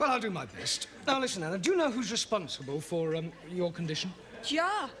 Well, I'll do my best. Now, listen, Anna, do you know who's responsible for, your condition?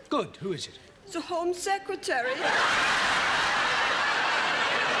 Yeah. Good. Who is it? The Home Secretary.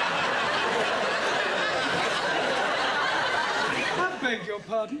 I beg your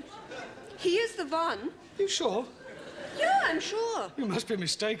pardon? He is the one. You sure? Yeah, I'm sure. You must be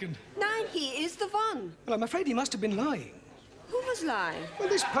mistaken. Nine, he is the one. Well, I'm afraid he must have been lying. Who was lying? Well,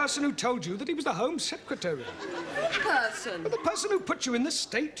 this person who told you that he was the Home Secretary. Which person? Well, the person who put you in the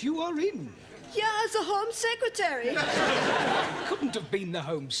state you are in. Yeah, the Home Secretary. Couldn't have been the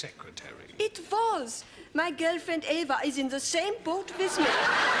Home Secretary. It was. My girlfriend Eva is in the same boat with me.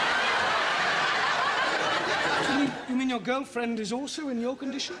 You mean your girlfriend is also in your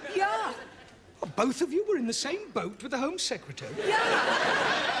condition? Yeah. Well, both of you were in the same boat with the Home Secretary? Yeah.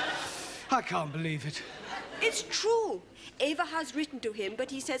 I can't believe it. It's true. Eva has written to him, but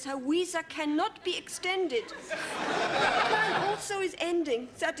he says her visa cannot be extended. Mine also is ending.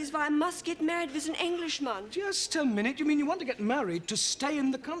 That is why I must get married with an Englishman. Just a minute. You mean you want to get married to stay in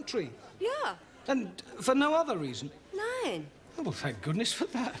the country? Yeah. And for no other reason? Nine. Oh, well, thank goodness for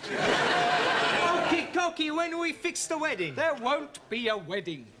that. Okie dokie, when we fix the wedding? There won't be a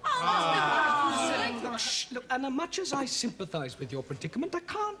wedding. Look, shh, look, Anna, much as I sympathise with your predicament, I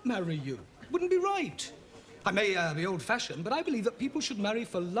can't marry you. It wouldn't be right. I may be old-fashioned, but I believe that people should marry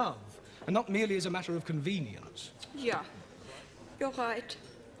for love and not merely as a matter of convenience. Yeah, you're right.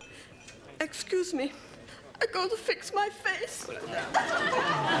 Excuse me. I gotta fix my face.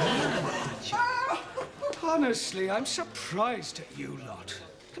 Honestly, I'm surprised at you lot.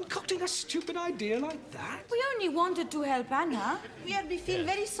 Concocting a stupid idea like that? We only wanted to help Anna. We feel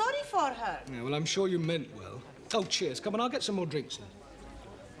very sorry for her. Yeah, well, I'm sure you meant well. Oh, cheers. Come on, I'll get some more drinks in.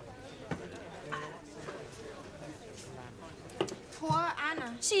 Poor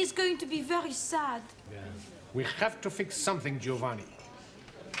Anna. She is going to be very sad. Yeah. We have to fix something, Giovanni.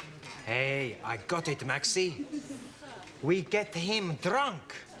 Hey, I got it, Maxie. We get him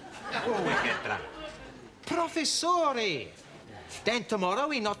drunk. Who we get drunk? Professore. Then tomorrow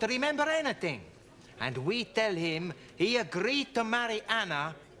we not remember anything. And we tell him he agreed to marry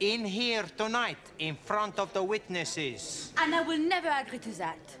Anna in here tonight, in front of the witnesses. Anna will never agree to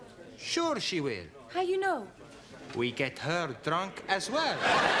that. Sure she will. How you know? We get her drunk as well.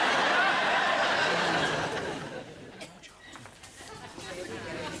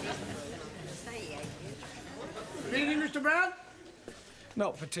 Feeling, Mr. Brown?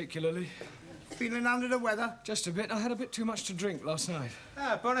 Not particularly. Feeling under the weather? Just a bit. I had a bit too much to drink last night.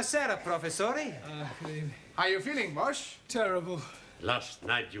 Buonasera, Professore. Good evening. How are you feeling, boss? Terrible. Last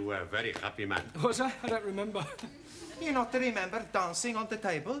night you were a very happy man. Was I? I don't remember. You not remember dancing on the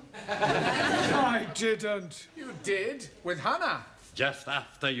table? I didn't. You did? With Hannah? Just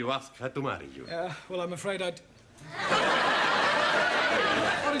after you asked her to marry you. Yeah, well, I'm afraid I'd...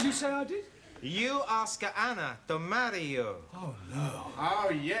 What did you say I did? You ask Anna to marry you. Oh, no. Oh,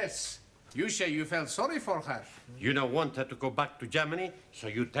 yes. You say you felt sorry for her. You don't want her to go back to Germany, so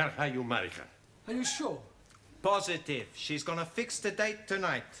you tell her you marry her. Are you sure? Positive. She's gonna fix the date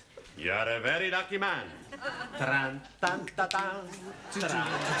tonight. You're a very lucky man. Tran, tan, ta, tan, tran.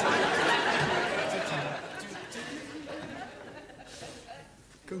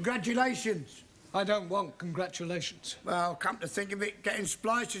 Congratulations. I don't want congratulations. Well, come to think of it, getting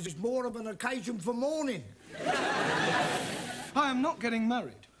splices is more of an occasion for mourning. I am not getting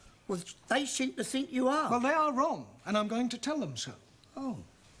married. Well, they seem to think you are. Well, they are wrong, and I'm going to tell them so. Oh.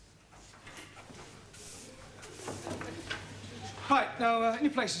 Right, now, in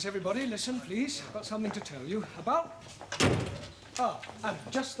your places, everybody, listen, please. I've got something to tell you about... Anna,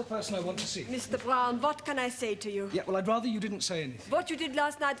 just the person I want to see. Mr. Brown, what can I say to you? Yeah, well, I'd rather you didn't say anything. What you did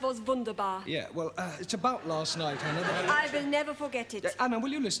last night was wunderbar. Yeah, well, it's about last night, Anna. I will never forget it. Anna,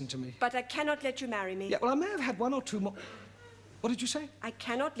 will you listen to me? But I cannot let you marry me. Yeah, well, I may have had one or two more... What did you say? I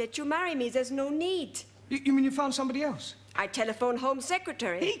cannot let you marry me. There's no need. You mean you found somebody else? I telephone Home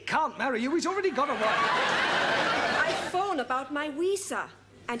Secretary. He can't marry you. He's already got a wife. I phone about my visa,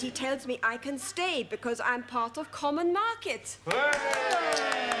 and he tells me I can stay because I'm part of common market.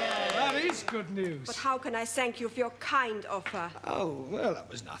 That is good news. But how can I thank you for your kind offer? Oh, well, that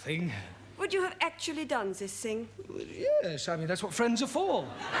was nothing. Would you have actually done this thing? Yes, I mean, that's what friends are for.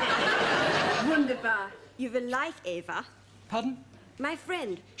 Wunderbar. You will like Eva. Pardon? My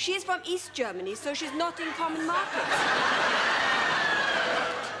friend. She is from East Germany, so she's not in common market.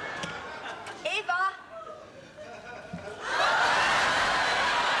 Eva!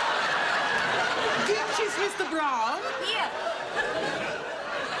 Ditches, Mr. Brown? Here.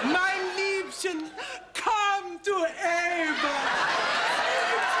 Mein Liebchen, come to Eva!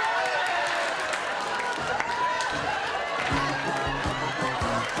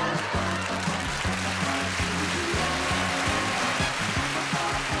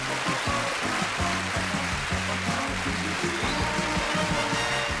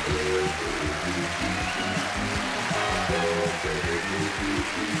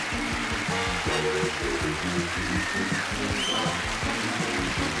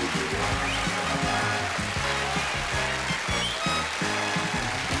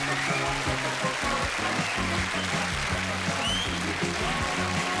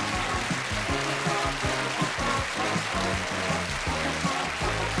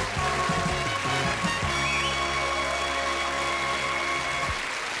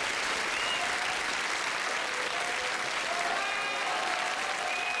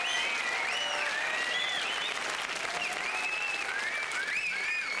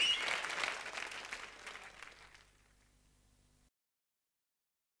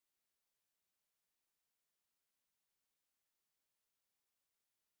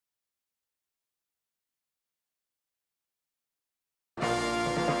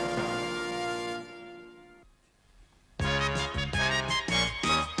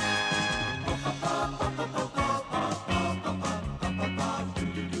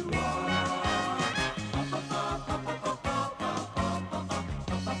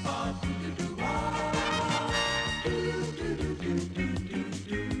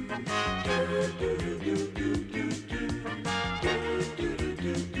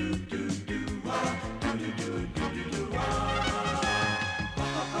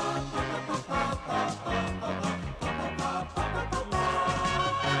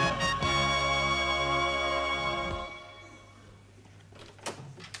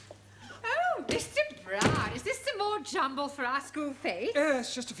 Jumble for our school feast?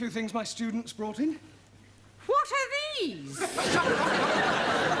 Yes, just a few things my students brought in. What are please.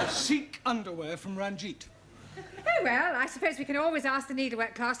 Sikh underwear from Ranjit. Oh, well, I suppose we can always ask the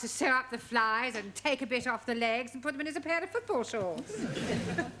needlework class to sew up the flies and take a bit off the legs and put them in as a pair of football shorts.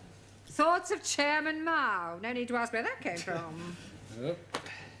 Thoughts of Chairman Mao. No need to ask where that came from. Oh.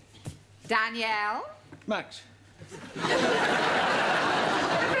 Danielle? Max.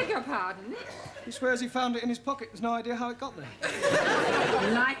 I beg your pardon? He swears he found it in his pocket. There's no idea how it got there.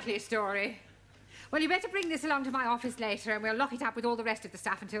 Likely story. Well, you better bring this along to my office later and we'll lock it up with all the rest of the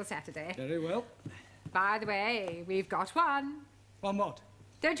stuff until Saturday. Very well. By the way, we've got one. One what?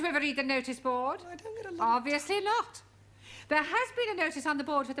 Don't you ever read the notice board? I don't get a lot. Obviously not. There has been a notice on the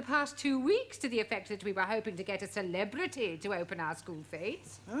board for the past 2 weeks to the effect that we were hoping to get a celebrity to open our school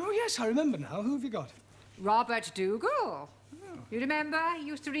fetes. Oh, yes, I remember now. Who have you got? Robert Dougal. Oh. You remember? He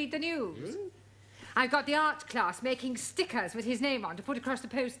used to read the news. I've got the art class making stickers with his name on to put across the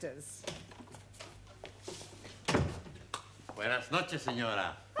posters. Buenas noches,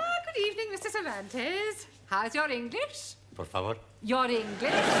 señora. Good evening, Mr. Cervantes. How's your English? Por favor. Your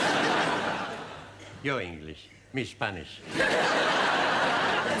English? Your English. Me Spanish.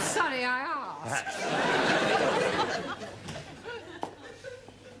 Sorry, I asked.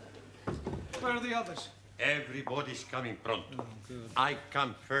 Where are the others? Everybody's coming pronto. Oh, good. I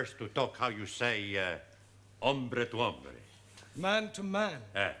come first to talk how you say, hombre to hombre. Man to man.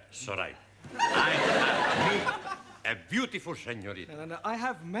 It's all right. I have met a beautiful señorita. And I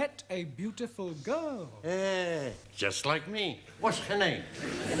have met a beautiful girl. Just like me. What's her name?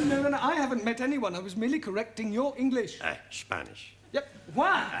 No, I haven't met anyone. I was merely correcting your English. Spanish. Yep.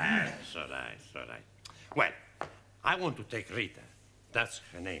 Why? It's all right, it's all right. Well, I want to take Rita, that's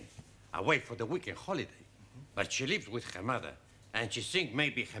her name, away for the weekend holiday. But she lives with her mother, and she thinks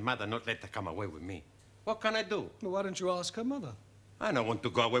maybe her mother not let her come away with me. What can I do? Well, why don't you ask her mother? I don't want to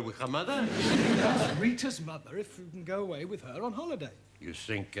go away with her mother. Ask Rita's mother if you can go away with her on holiday. You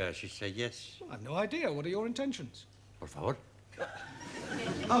think she'd say yes? Well, I've no idea. What are your intentions? Por favor.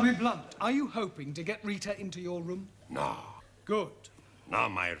 I'll be blunt. Are you hoping to get Rita into your room? No. Good.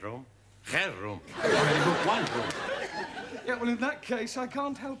 Not my room. Her room. I already booked one room. Yeah, well, in that case, I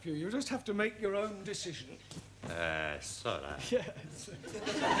can't help you. You just have to make your own decision. It's all right. Yes.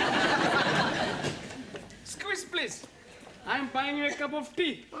 Squeeze, please. I'm buying you a cup of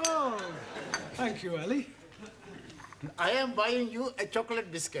tea. Oh, thank you, Ellie. I am buying you a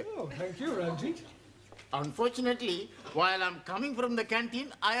chocolate biscuit. Oh, thank you, Ranjit. Unfortunately, while I'm coming from the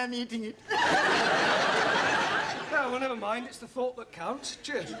canteen, I am eating it. Well, never mind. It's the thought that counts.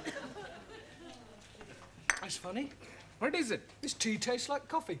 Cheers. That's funny. What is it? This tea tastes like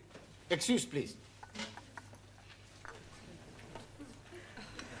coffee. Excuse, please.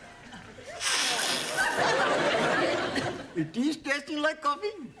 It is tasting like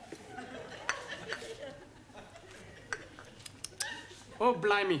coffee. Oh,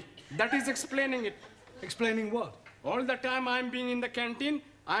 blimey. That is explaining it. Explaining what? All the time I'm being in the canteen,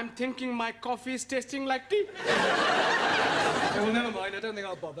 I'm thinking my coffee is tasting like tea. Oh, well, never mind. I don't think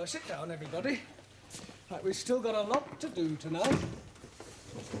I'll bother. Sit down, everybody. Right, we've still got a lot to do tonight.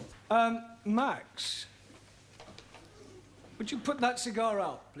 Max, would you put that cigar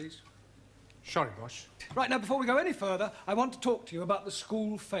out, please? Sorry, boss. Right, now, before we go any further, I want to talk to you about the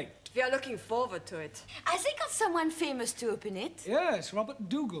school fete. We are looking forward to it. Has he got someone famous to open it? Yes, Robert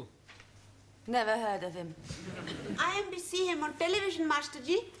Dougal. Never heard of him. I am to see him on television, Master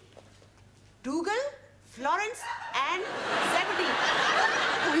Ji. Dougal, Florence, and Zebedee.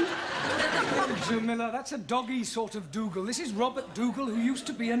 Jamila, that's a doggy sort of Dougal. This is Robert Dougal, who used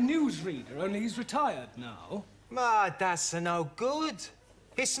to be a newsreader, only he's retired now. That's no good.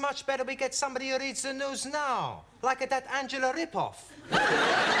 It's much better we get somebody who reads the news now, like that Angela Ripoff.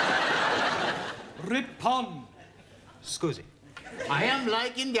 Ripon. Scusi. I am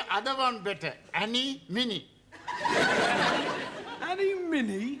liking the other one better, Annie Minnie. Annie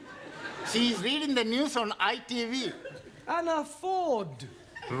Minnie? She is reading the news on ITV. Anna Ford.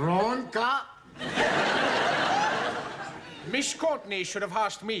 Ronka. Miss Courtney should have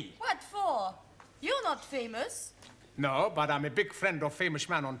asked me. What for? You're not famous. No, but I'm a big friend of famous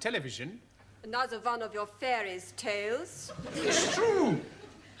man on television. Another one of your fairies' tales. It's true.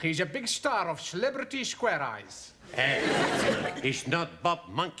 He's a big star of Celebrity Square Eyes. It's not Bob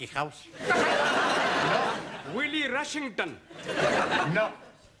Monkey House. No. Willie Rushington. No.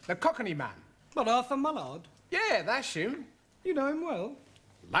 The Cockney man. What, Arthur Mullard? Yeah, that's him. You know him well.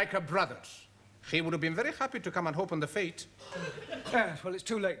 Like a brothers. He would have been very happy to come and open the fete. Yes, well, it's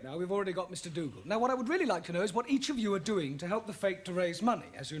too late now. We've already got Mr. Dougal. Now, what I would really like to know is what each of you are doing to help the fete to raise money.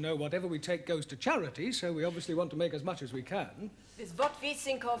 As you know, whatever we take goes to charity, so we obviously want to make as much as we can. With what we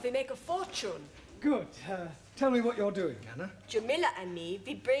think of, we make a fortune. Good. Tell me what you're doing, Anna. Jamila and me,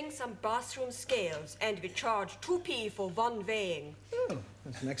 we bring some bathroom scales and we charge 2p for one weighing. Oh,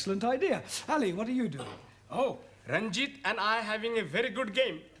 that's an excellent idea. Ali, what are you doing? Oh, Ranjit and I having a very good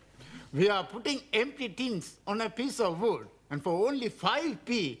game. We are putting empty tins on a piece of wood, and for only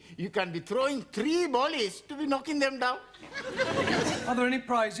 5p, you can be throwing 3 volleys to be knocking them down. Are there any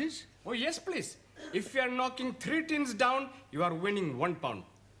prizes? Oh, yes, please. If you are knocking 3 tins down, you are winning £1.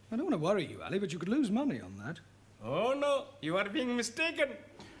 I don't want to worry you, Ali, but you could lose money on that. Oh, no, you are being mistaken.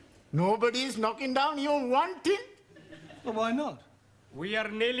 Nobody is knocking down even 1 tin. Well, why not? We are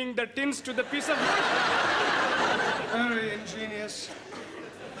nailing the tins to the piece of wood. Very ingenious.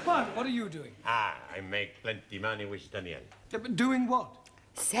 Juan, what are you doing? I make plenty money with Daniel. Doing what?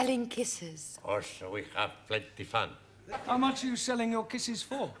 Selling kisses. Also, we have plenty fun. How much are you selling your kisses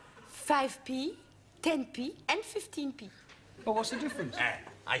for? 5p, 10p, and 15p. Well, what's the difference?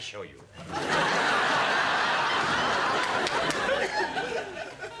 I show you.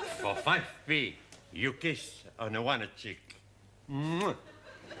 For 5p, you kiss on a one cheek. Mwah.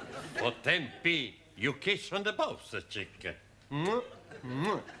 For 10p, you kiss on the both cheek. Mwah.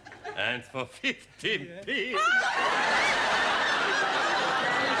 Mwah. And for 15p...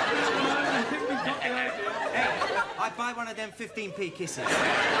 I buy one of them 15p kisses.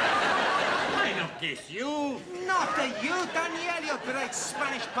 I don't kiss you. Not to you, Daniel, you great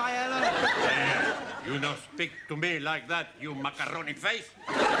Spanish paella. You don't speak to me like that, you macaroni face.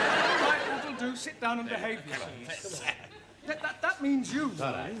 Right, that'll do. Sit down and behave yourself. That means you.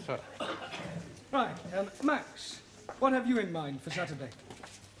 Sorry. Right, Max, what have you in mind for Saturday?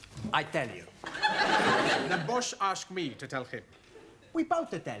 I tell you. The boss asked me to tell him. We both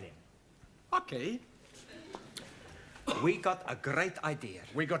to tell him. Okay. We got a great idea.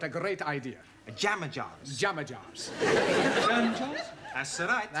 We got a great idea. Jammer jars. Jammer jars. Jam jars? That's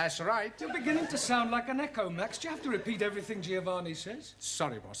right. That's right. You're beginning to sound like an echo, Max. Do you have to repeat everything Giovanni says?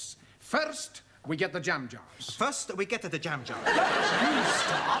 Sorry, boss. First, we get the jam jars. First, we get to the jam jars. You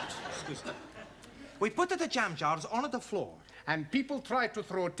start. Excuse me. We put the jam jars on the floor. And people try to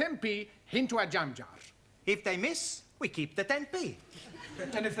throw 10p into a jam jar. If they miss, we keep the 10p.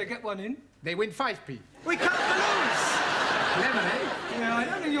 And if they get one in? They win 5p. We can't lose! Clever, eh? Yeah, I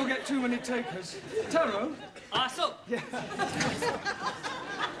don't think you'll get too many takers. Taro? So. Yeah.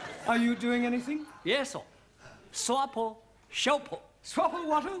 Are you doing anything? Yes, sir. Swappo, shopo. Swappo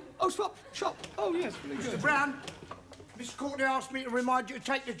what? Oh, swap, shop. Oh, yes, very good. Mr. Brown, Miss Courtney asked me to remind you to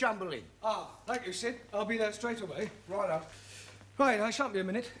take the jumble in. Ah, thank you, Sid. I'll be there straight away. Righto. Right, I shan't be a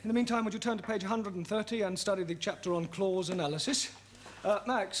minute. In the meantime, would you turn to page 130 and study the chapter on clause analysis?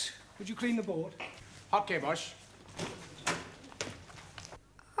 Max, would you clean the board? Okay, boss.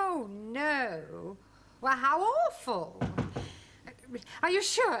 Oh, no. Well, how awful. Are you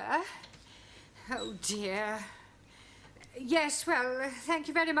sure? Oh, dear. Yes, well, thank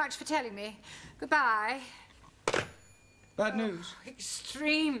you very much for telling me. Goodbye. Bad news?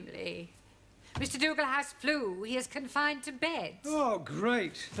 Extremely. Mr. Dougal has flu. He is confined to bed. Oh,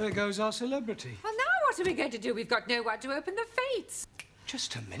 great. There goes our celebrity. Well, now what are we going to do? We've got no one to open the fates.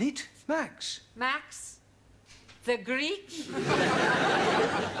 Just a minute. Max. Max? The Greek?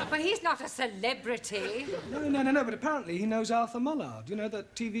 Well, he's not a celebrity. No, but apparently he knows Arthur Mullard. You know,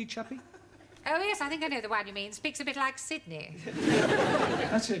 that TV chappie? Oh, yes, I think I know the one you mean. Speaks a bit like Sydney.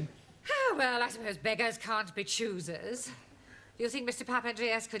 That's him. Oh, well, I suppose beggars can't be choosers. Do you think Mr.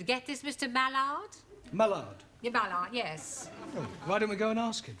 Papandreas could get this Mr. Mallard? Mullard? Yeah, Mallard, yes. Oh, why don't we go and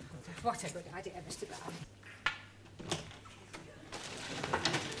ask him? What a good idea, Mr. Brown.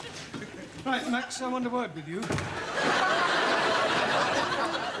 Right, Max, I want a word with you.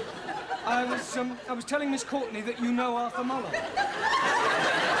 I was telling Miss Courtney that you know Arthur Mullard. You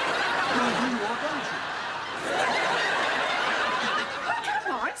know, don't you?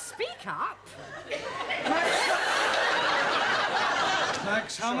 Come on, speak up.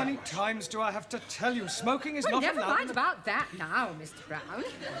 Max, how many times do I have to tell you? Smoking is not allowed. Never mind about that now, Mr. Brown.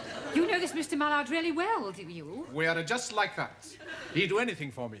 You know this Mr. Mallard really well, do you? We are just like that. He'd do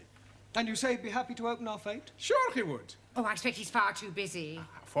anything for me. And you say he'd be happy to open our fate? Sure he would. Oh, I expect he's far too busy.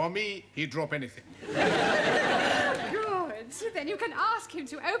 For me, he'd drop anything. Good. Then you can ask him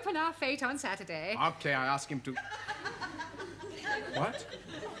to open our fate on Saturday. Okay, I ask him to... What?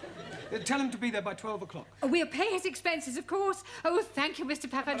 Tell him to be there by 12 o'clock. Oh, we'll pay his expenses, of course. Oh, thank you, Mr.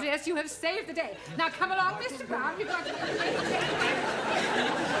 Papandreas. You have saved the day. Now, come along, Mr. Brown. You've got to...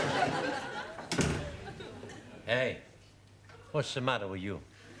 Hey, what's the matter with you?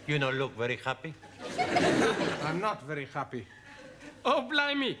 You don't look very happy. I'm not very happy. Oh,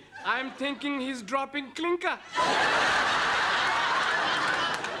 blimey. I'm thinking he's dropping clinker.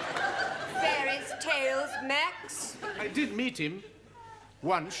 There is tales, Max? I did meet him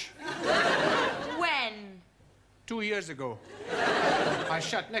once. When? 2 years ago. I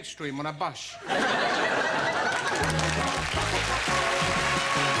sat next to him on a bus.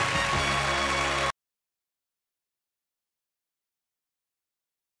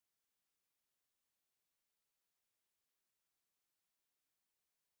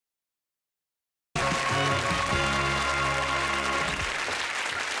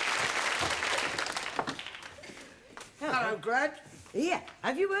 Hello, Grad. Here,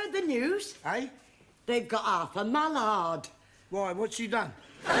 have you heard the news? Eh? They've got Arthur Mallard. Why, what's he done?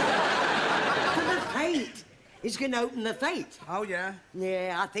 For the fete. He's going to open the fete. Oh, yeah?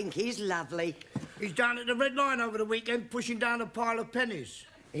 Yeah, I think he's lovely. He's down at the Red Lion over the weekend, pushing down a pile of pennies.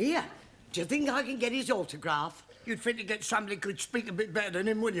 Here, do you think I can get his autograph? You'd think to get somebody who could speak a bit better than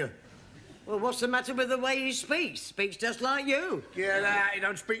him, wouldn't you? Well, what's the matter with the way he speaks? Speaks just like you. Yeah, he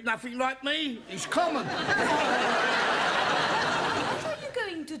don't speak nothing like me. He's common. What are you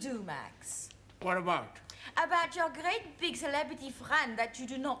going to do, Max? What about? About your great big celebrity friend that you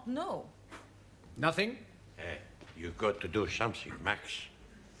do not know. Nothing? You got to do something, Max.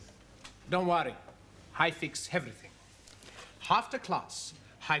 Don't worry. I fix everything. After class,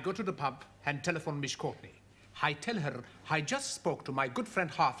 I go to the pub and telephone Miss Courtney. I tell her I just spoke to my good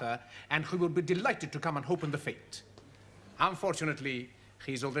friend Arthur and he will be delighted to come and open the fete. Unfortunately,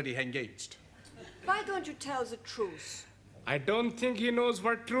 he's already engaged. Why don't you tell the truth? I don't think he knows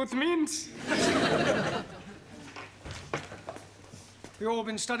what truth means. You all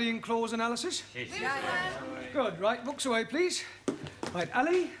been studying clause analysis? Yeah. Good, right, books away, please. Right,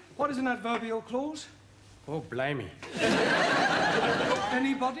 Ali, what is an adverbial clause? Oh, blimey.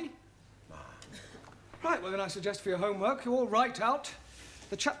 Anybody? Right, well, then I suggest for your homework you all write out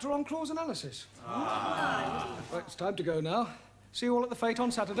the chapter on clause analysis. Right, it's time to go now. See you all at the fete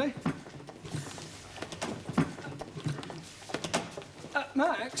on Saturday.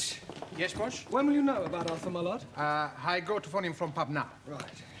 Max? Yes, boss? When will you know about Arthur Mallard? I go to phone him from pub now.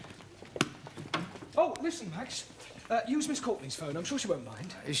 Right. Oh, listen, Max. Use Miss Courtney's phone. I'm sure she won't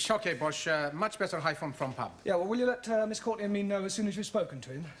mind. It's okay, boss. Much better I phone from pub. Yeah, well, will you let Miss Courtney and me know as soon as you've spoken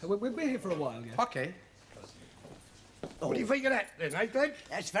to him? We'll be here for a while, yeah? Okay. What do you think of that, then, eh, Greg?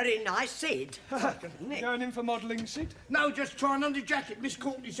 That's very nice, Sid. Going in for modelling, Sid? No, just trying on the jacket. Miss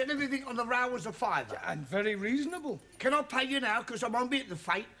Courtney said everything on the row was a fiver. And very reasonable. Can I pay you now, because I won't be at the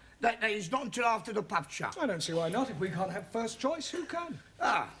fete? That day is not until after the pub shut. I don't see why not. If we can't have first choice, who can?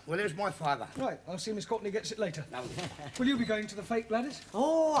 Ah, well, there's my father. Right, I'll see Miss Courtney gets it later. Will you be going to the fete, Gladys?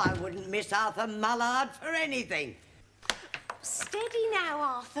 Oh, I wouldn't miss Arthur Mallard for anything. Steady now,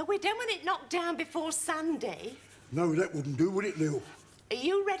 Arthur. We don't want it knocked down before Sunday. No, that wouldn't do, would it, Lil? Are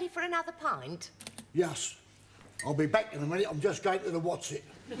you ready for another pint? Yes. I'll be back in a minute. I'm just going to the what's it.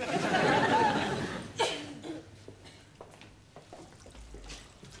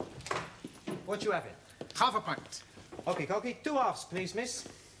 What you having? Half a pint. Okay, Cocky. 2 halves, please, miss.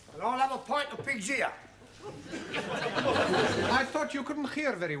 And I'll have a pint of pig's ear. I thought you couldn't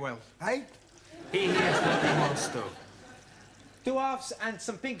hear very well. Eh? He hears what he wants to. 2 halves and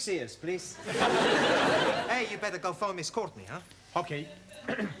some pig's ears, please. Hey, you better go phone Miss Courtney, huh? Okay.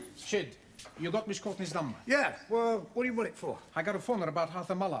 Shid, you got Miss Courtney's number? Yeah, well, what do you want it for? I got a phone her about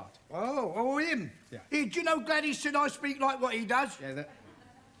Arthur Mallard. Oh, him? Yeah. Hey, do you know Gladys said I speak like what he does? Yeah, that...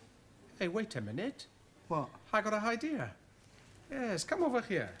 Hey, wait a minute. What? I got an idea. Yes, come over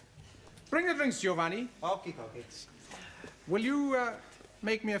here. Bring the drinks, Giovanni. Okay. Will you,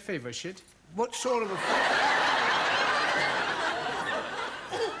 make me a favor, Shid? What sort of a...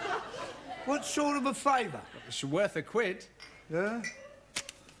 What sort of a favour? It's worth a quid. Yeah?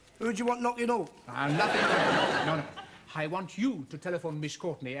 Who do you want knocking off? Nothing. No. I want you to telephone Miss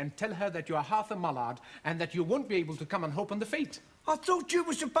Courtney and tell her that you are Arthur Mallard and that you won't be able to come and open the fete. I thought you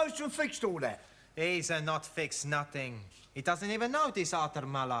were supposed to have fixed all that. He's not fixed nothing. He doesn't even know this Arthur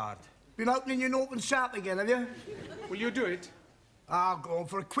Mallard. Been opening your North and South again, have you? Will you do it? I'll go on.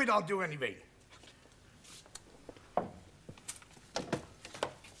 For a quid, I'll do anything.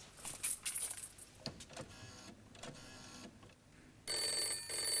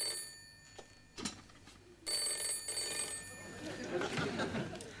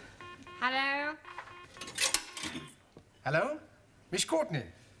 Hello? Hello? Miss Courtney.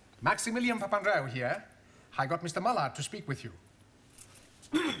 Maximilian Papandreou here. I got Mr. Mallard to speak with you.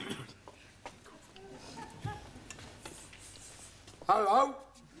 Hello?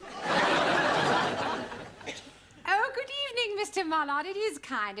 Oh, good evening, Mr. Mallard. It is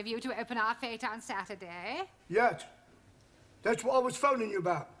kind of you to open our fete on Saturday. Yes. That's what I was phoning you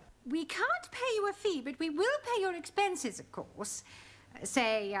about. We can't pay you a fee, but we will pay your expenses, of course.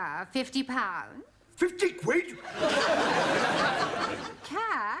 Say, £50. 50 quid?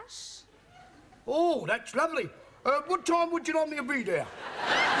 Cash? Oh, that's lovely. What time would you like me to be there?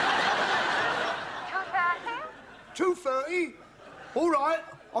 2:30? 2:30? All right.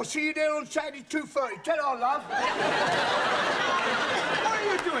 I'll see you there on Saturday, 2:30. Tell her, love. What are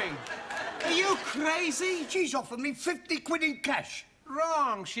you doing? Are you crazy? She's offered me 50 quid in cash.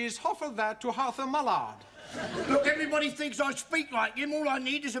 Wrong. She's offered that to Arthur Mallard. Look, everybody thinks I speak like him. All I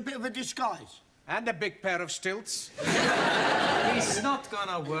need is a bit of a disguise. And a big pair of stilts. It's not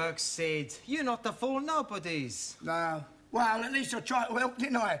gonna work, Sid. You're not the fool nobodies. No. Well, at least I tried to help,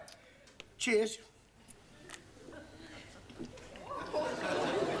 didn't I? Cheers.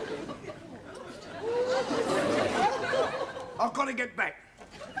 I've got to get back.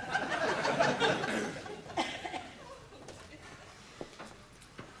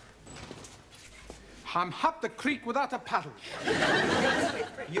 I'm up the creek without a paddle.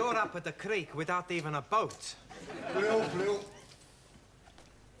 You're up at the creek without even a boat. Blue.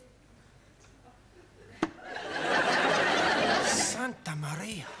 Santa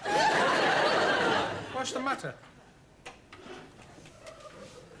Maria. What's the matter?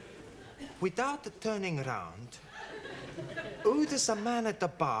 Without turning around, who does the man at the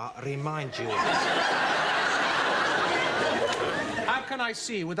bar remind you of? How can I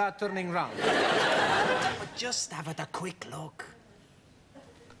see without turning round? Just have a quick look.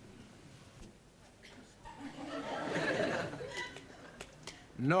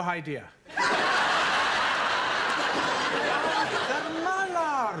 No idea. The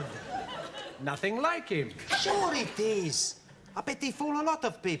Mallard! Nothing like him. Sure it is. I bet he fool a lot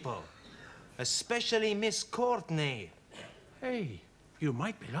of people. Especially Miss Courtney. Hey, you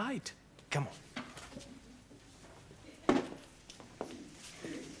might be right. Come on.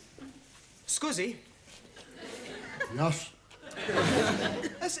 Scusi? Yes?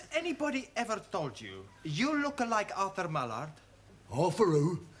 Has anybody ever told you you look like Arthur Mallard? Arthur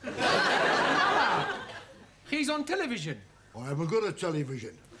who? He's on television. I haven't got a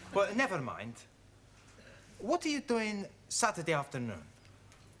television. Well, never mind. What are you doing Saturday afternoon?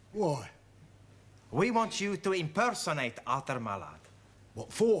 Why? We want you to impersonate Arthur Mallard.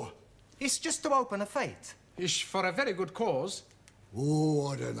 What for? It's just to open a fete. It's for a very good cause. Oh,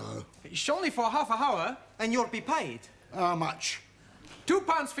 I don't know. It's only for half an hour. And you'll be paid. How much?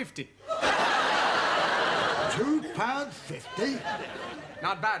 £2.50. £2.50?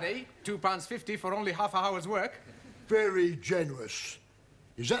 Not bad, eh? £2.50 for only half an hour's work. Very generous.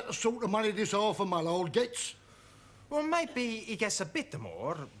 Is that the sort of money this Arthur Mallard gets? Well, maybe he gets a bit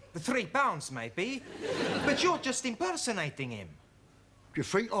more. £3, maybe. But you're just impersonating him. Do you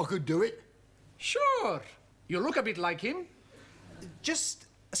think I could do it? Sure. You look a bit like him. Just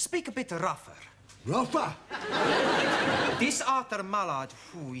speak a bit rougher. Rougher? This Arthur Mallard,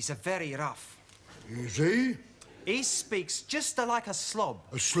 he's very rough. Is he? He speaks just like a slob.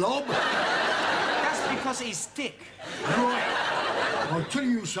 A slob? That's because he's thick. Right. I'll tell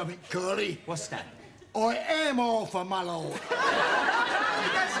you something, Curly. What's that? I am Arthur Mallard.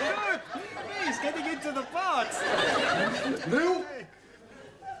 That's good. He's getting into the parts. Lil?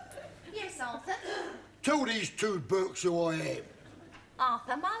 Yes, Arthur. Tell these two Burks who I am.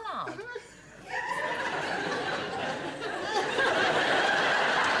 Arthur Mallard.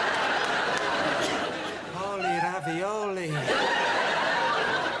 Holy ravioli.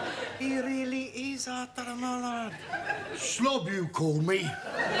 He really is Arthur Mallard. Slob, you call me.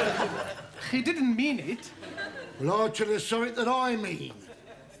 He didn't mean it. Well, I'll tell you something that I mean.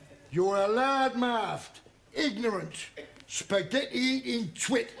 You're a loud-mouthed, ignorant, spaghetti-eating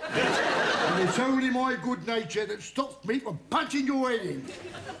twit. And it's only my good nature that stops me from punching your head in.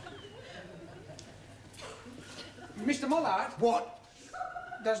 Mr. Mallard? What?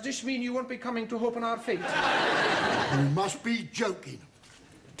 Does this mean you won't be coming to open our fete? You must be joking.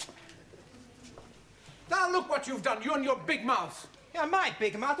 Now look what you've done, you and your big mouth. Yeah, my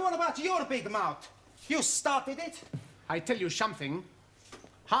big mouth. What about your big mouth? You started it. I tell you something.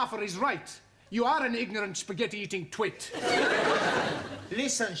 Harfer is right. You are an ignorant spaghetti-eating twit.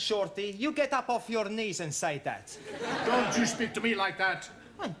 Listen, Shorty, you get up off your knees and say that. Don't you speak to me like that.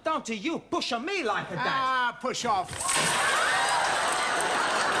 And don't you push on me like that. Ah, push off.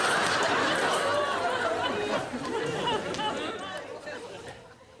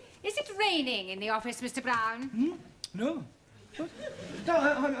 Is it raining in the office, Mr. Brown? No. No,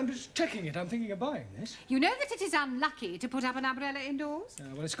 I'm just checking it. I'm thinking of buying this. You know that it is unlucky to put up an umbrella indoors?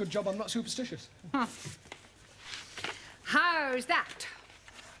 Well, it's a good job I'm not superstitious. Huh. How's that?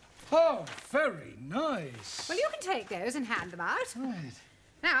 Oh, very nice. Well, you can take those and hand them out. Right.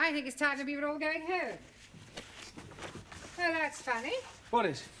 Now, I think it's time that we were all going home. Well, that's funny. What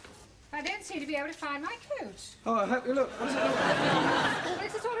is? I don't seem to be able to find my coat. Oh, I hope you look. What does it look like? Well,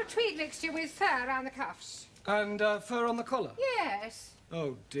 it's a sort of tweed mixture with fur around the cuffs. And fur on the collar? Yes.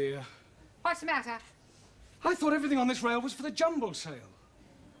 Oh, dear. What's the matter? I thought everything on this rail was for the jumble sale.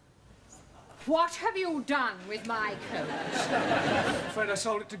 What have you done with my coat? I'm afraid I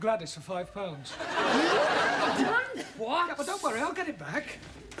sold it to Gladys for £5. Done what? Yeah, but don't worry, I'll get it back.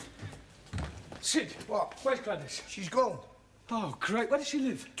 Sid. What? Where's Gladys? She's gone. Oh, great. Where does she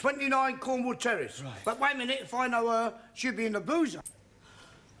live? 29 Cornwall Terrace. Right. But wait a minute, if I know her, she'll be in the boozer.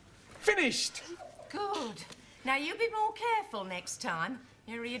 Finished. Good. Now, you be more careful next time.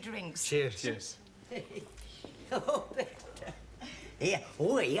 Here are your drinks. Cheers. Cheers. Oh, yeah.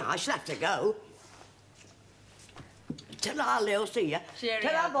 Oh, yeah, I shall have to go. Ta-ra, Lil, see ya.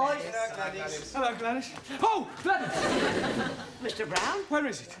 Ta-ra, boys. Hello, Gladys. Oh, Gladys! Mr. Brown? Where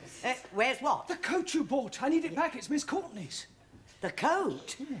is it? Where's what? The coat you bought. I need it back. It's Miss Courtney's. The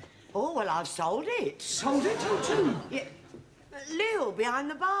coat? Yeah. Oh, well, I've sold it. Sold it? Who to? Yeah. Lil, behind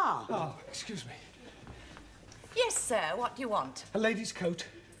the bar. Oh, excuse me. Yes, sir. What do you want? A lady's coat.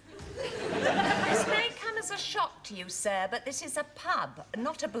 This may come as a shock to you, sir, but this is a pub,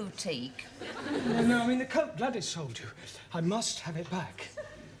 not a boutique. No, I mean the coat Gladys sold you. I must have it back.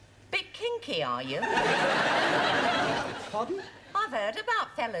 Bit kinky, are you? Pardon? I've heard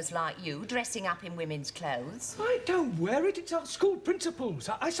about fellas like you dressing up in women's clothes. I don't wear it. It's our school principal's.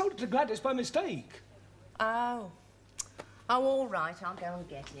 I sold it to Gladys by mistake. Oh. Oh, all right. I'll go and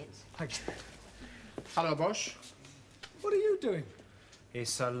get it. Thanks. Hello, boss. What are you doing?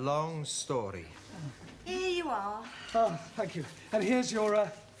 It's a long story. Here you are. Oh, thank you. And here's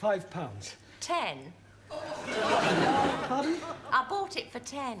your £5. 10. Pardon? I bought it for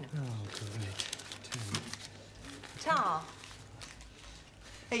 10. Oh, great. 10. Tar.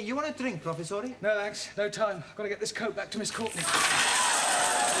 Hey, you want a drink, Professore? No, thanks. No time. I've got to get this coat back to Miss Courtney.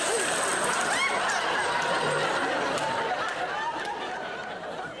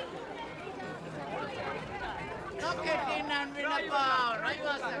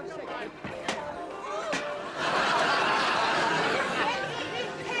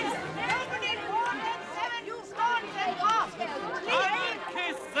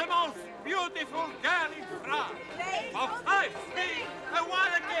 Beautiful girl in France. For 5 feet, a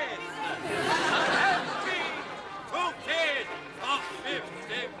wild guess. Empty, 2 kids for 50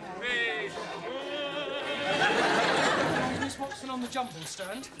 feet. Miss Watson on the jumble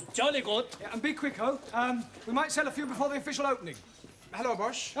stand. Jolly good. Yeah, and be quick, oh. We might sell a few before the official opening. Hello,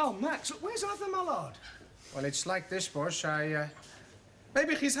 boss. Oh, Max, where's Arthur Mallard? Well, it's like this, boss.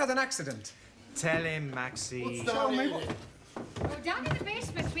 Maybe he's had an accident. Tell him, Maxie. Tell me what? Oh, down in the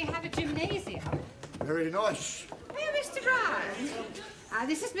basement we have a gymnasium. Very nice. Oh, Mr. Brown.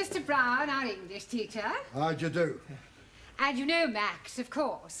 This is Mr. Brown, our English teacher. How'd you do? And you know Max, of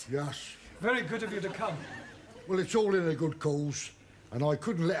course. Yes. Very good of you to come. Well, it's all in a good cause, and I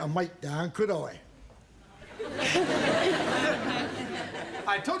couldn't let a mate down, could I?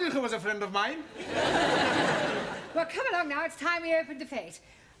 I told you he was a friend of mine. Well, come along now. It's time we opened the fete.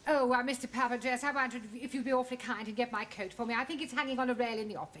 Oh, Mr. Papandreou, I wondered if you'd be awfully kind and get my coat for me. I think it's hanging on a rail in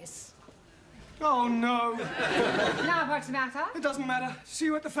the office. Oh, no. Now, what's the matter? It doesn't matter. See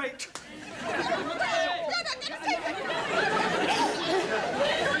you at the fete.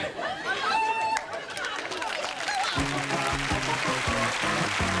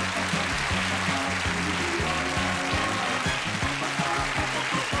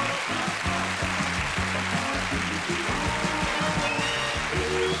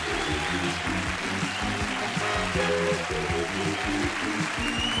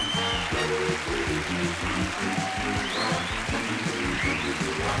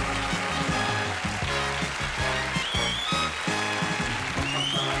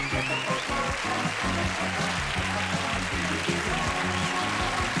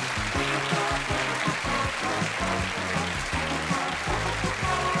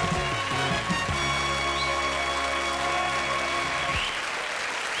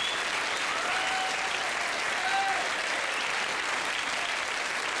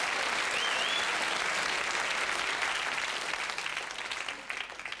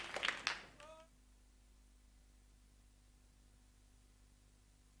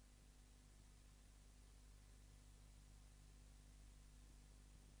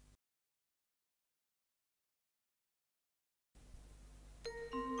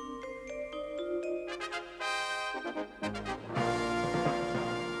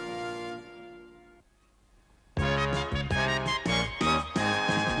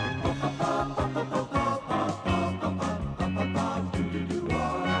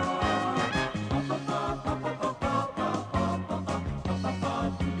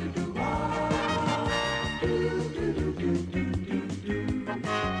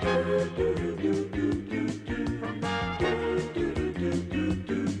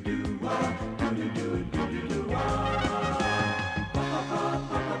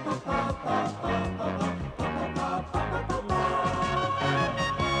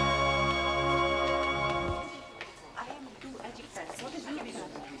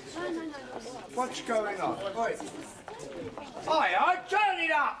 What's going on? Oi. Hi, turn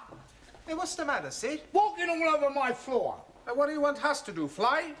it up! Hey, what's the matter, Sid? Walking all over my floor. What do you want us to do,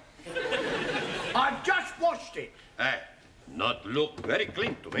 fly? I've just washed it. Hey, not look very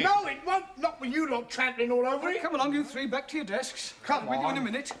clean to me. No, it won't. Not with you lot trampling all over it. Come along, you three, back to your desks. Come With you on. in a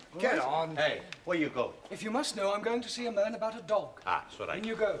minute. Get All right? on. Hey, where you go? If you must know, I'm going to see a man about a dog. Ah, it's all right. In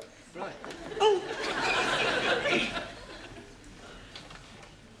you go. Right.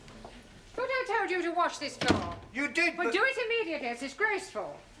 But I told you to wash this floor. You did, Well, do it immediately. It's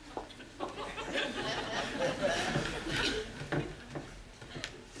disgraceful.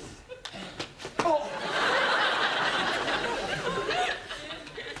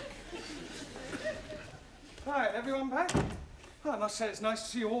 Right, everyone back? Well, I must say it's nice to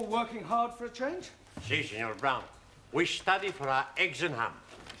see you all working hard for a change. Si, Senor Brown. We study for our eggs and ham.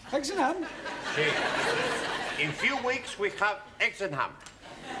 Eggs and ham? Si. In few weeks, we have eggs and ham.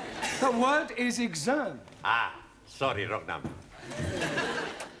 The word is exam. Ah, sorry, wrong number.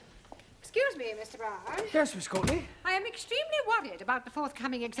 Excuse me, Mr. Brown. Yes, Miss Courtney? I am extremely worried about the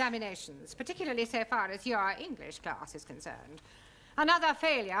forthcoming examinations, particularly so far as your English class is concerned. Another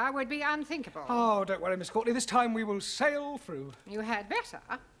failure would be unthinkable. Oh, don't worry, Miss Courtney. This time we will sail through. You had better.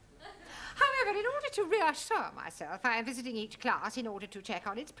 However, in order to reassure myself, I am visiting each class in order to check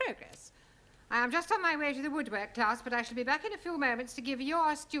on its progress. I am just on my way to the woodwork class, but I shall be back in a few moments to give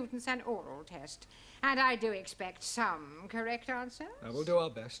your students an oral test. And I do expect some correct answers. We'll do our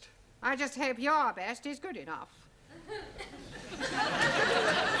best. I just hope your best is good enough.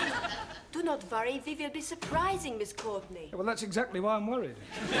 Do not worry, we will be surprising Miss Courtney. Yeah, well, that's exactly why I'm worried.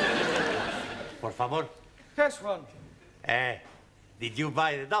 Por favor. Yes, Ron. Did you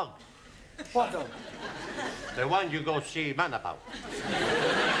buy the dog? What dog? The one you go see man about.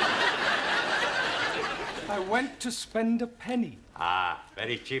 I went to spend a penny. Ah,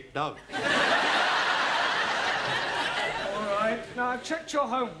 very cheap dog. All right. Now, I checked your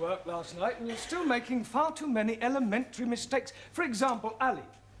homework last night, and you're still making far too many elementary mistakes. For example, Ali.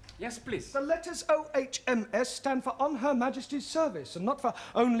 Yes, please. The letters OHMS stand for On Her Majesty's Service, and not for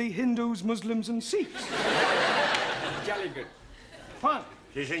only Hindus, Muslims, and Sikhs. Jolly good. Fine.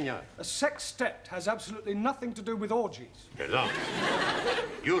 Si, senor. A sextet has absolutely nothing to do with orgies. Perdón.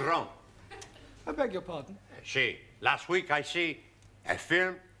 You're wrong. I beg your pardon. See, last week I see a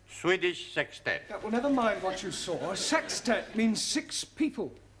film, Swedish sextet. Yeah, well, never mind what you saw. A sextet means 6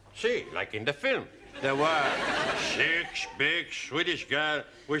 people. See, like in the film. There were 6 big Swedish girls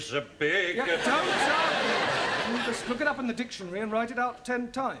with a big... Yeah, don't just look it up in the dictionary and write it out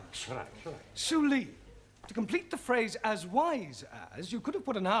 10 times. Right. Suli. To complete the phrase as wise as, you could have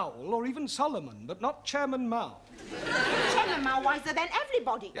put an owl or even Solomon, but not Chairman Mao. Chairman Mao wiser than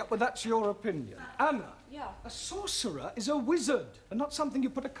everybody. Yeah, well, that's your opinion. Anna. Yeah. A sorcerer is a wizard and not something you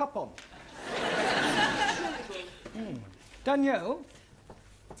put a cup on. Danielle.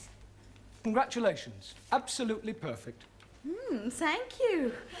 Congratulations. Absolutely perfect. Thank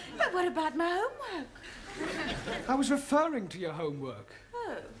you. But what about my homework? I was referring to your homework.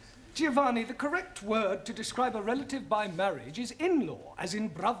 Oh. Giovanni, the correct word to describe a relative by marriage is in-law, as in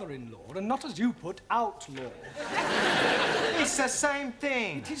brother-in-law, and not as you put, outlaw. It's the same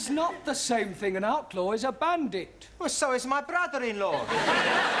thing. It is not the same thing. An outlaw is a bandit. Well, so is my brother-in-law.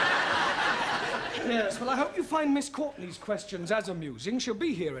 Yes, well, I hope you find Miss Courtney's questions as amusing. She'll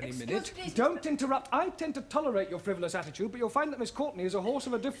be here any minute. me. Don't interrupt. I tend to tolerate your frivolous attitude, but you'll find that Miss Courtney is a horse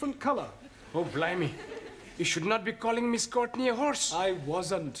of a different colour. Oh, blimey. You should not be calling Miss Courtney a horse. I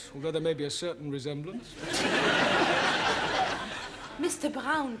wasn't, although there may be a certain resemblance. Mr.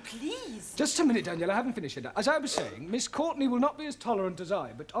 Brown, please. Just a minute, Danielle, I haven't finished yet. As I was saying, Miss Courtney will not be as tolerant as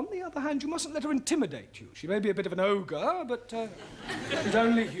I, but on the other hand, you mustn't let her intimidate you. She may be a bit of an ogre, but she's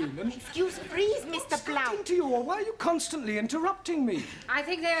only human. Excuse, please, Mr. Brown. Into you, or why are you constantly interrupting me? I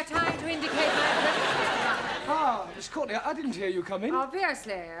think they are time to indicate my presence, Mr. Brown. Ah, Miss Courtney, I didn't hear you come in.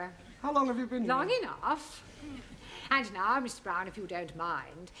 Obviously. How long have you been Long here? enough. And now, Mr. Brown, if you don't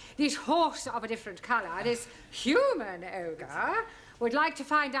mind, this horse of a different colour, this human ogre, would like to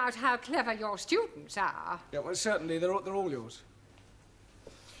find out how clever your students are. Yeah, well, certainly, they're all yours.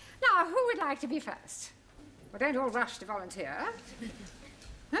 Now, who would like to be first? Well, don't all rush to volunteer.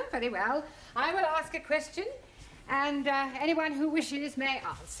 Oh, very well. I will ask a question, and anyone who wishes may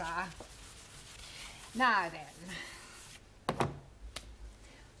answer. Now then.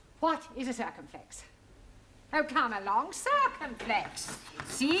 What is a circumflex? Oh, come along, circumflex.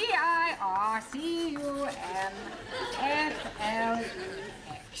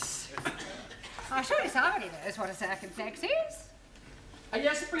 C-I-R-C-U-M-F-L-E-X. Oh, surely somebody knows what a circumflex is.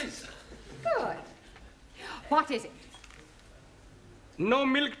 Yes, please. Good. What is it? No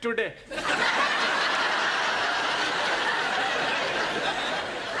milk today.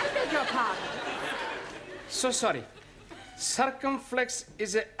 beg your pardon. So sorry. Circumflex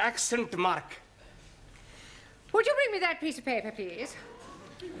is an accent mark. Would you bring me that piece of paper, please?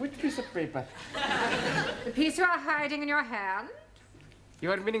 Which piece of paper? The piece you are hiding in your hand?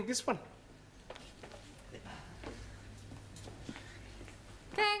 You are meaning this one?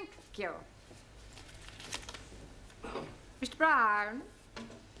 Thank you. Mr. Brown?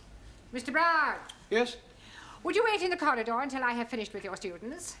 Mr. Brown? Yes? Would you wait in the corridor until I have finished with your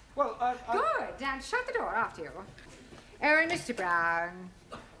students? Well, Good, and shut the door after you. Oh, and Mr. Brown.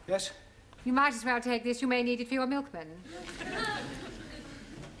 Yes? You might as well take this. You may need it for your milkman.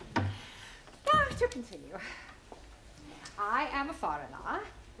 Now, to continue. I am a foreigner.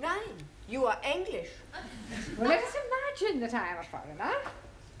 Nein, you are English. Well, let us imagine that I am a foreigner.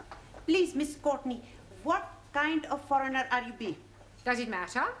 Please, Miss Courtney, what kind of foreigner are you be? Does it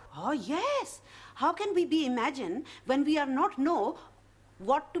matter? Oh, yes. How can we be imagined when we are not know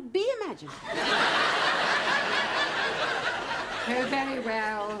what to be imagined? Oh, very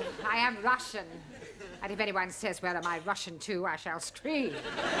well. I am Russian. And if anyone says, well, am I Russian too, I shall scream.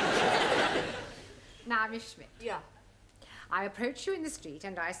 Now, Miss Schmidt. Yeah. I approach you in the street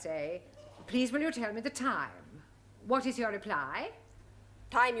and I say, please will you tell me the time? What is your reply?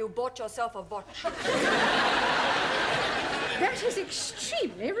 Time you bought yourself a watch. That is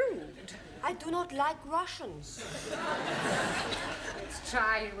extremely rude. I do not like Russians. Let's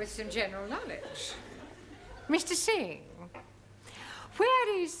try you with some general knowledge. Mr. Singh,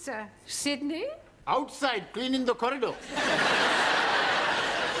 where is Sydney? Outside, cleaning the corridor.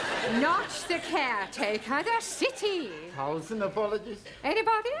 Not the caretaker, the city. 1,000 apologies.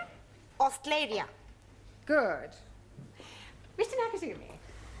 Anybody? Australia. Good. Mr. Nakazumi.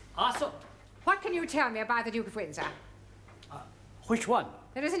 Also, what can you tell me about the Duke of Windsor? which one?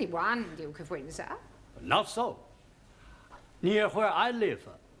 There is only one Duke of Windsor. Not so. Near where I live,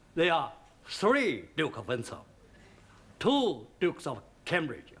 there are 3 Duke of Windsor, 2 Dukes of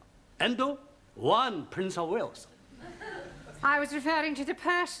Cambridge, and 1 Prince of Wales. I was referring to the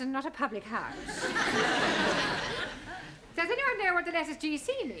person, not a public house. Does anyone know what the letters GC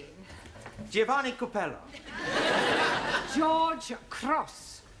mean? Giovanni Capello. George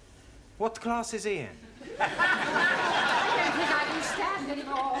Cross. What class is he in? I don't think I can stand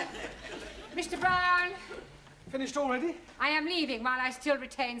anymore. Mr. Brown. Finished already? I am leaving while I still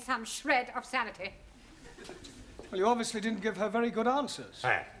retain some shred of sanity. Well, you obviously didn't give her very good answers.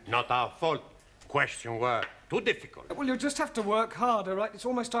 Not our fault. Questions were too difficult. Well, you'll just have to work harder, right? It's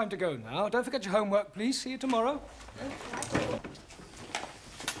almost time to go now. Don't forget your homework, please. See you tomorrow.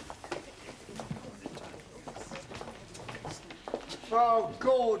 Oh,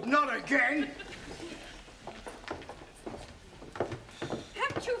 God, not again.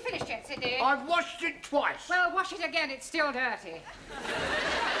 Haven't you finished yet, Sydney? I've washed it twice. Well, wash it again. It's still dirty.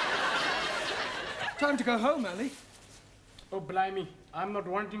 Time to go home, Ellie. Oh, blimey. I'm not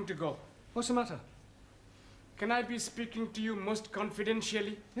wanting to go. What's the matter? Can I be speaking to you most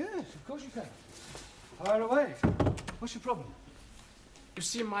confidentially? Yes, of course you can. Fire away. What's your problem? You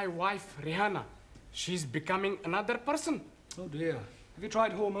see, my wife, Rihanna, she's becoming another person. Oh, dear. Have you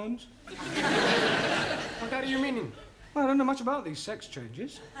tried hormones? What are you meaning? Well, I don't know much about these sex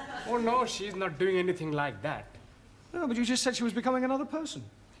changes. Oh, no, she's not doing anything like that. No, but you just said she was becoming another person.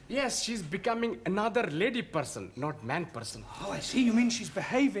 Yes, she's becoming another lady person, not man person. Oh, I see. You mean she's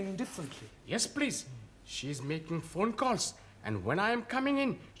behaving differently? Yes, please. She's making phone calls, and when I am coming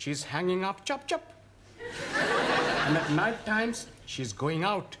in, she's hanging up chop chop. And at night times, she's going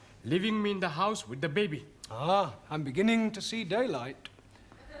out, leaving me in the house with the baby. Ah, I'm beginning to see daylight.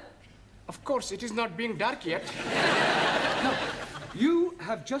 Of course, it is not being dark yet. No, you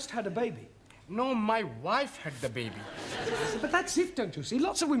have just had a baby. No, my wife had the baby. But that's it, don't you see?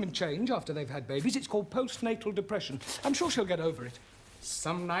 Lots of women change after they've had babies. It's called postnatal depression. I'm sure she'll get over it.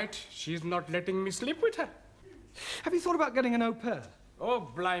 Some night, she's not letting me sleep with her. Have you thought about getting an au pair? Oh,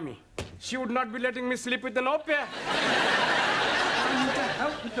 blimey. She would not be letting me sleep with an au pair. I need to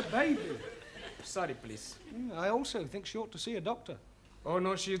help with the baby. Sorry, please. I also think she ought to see a doctor. Oh,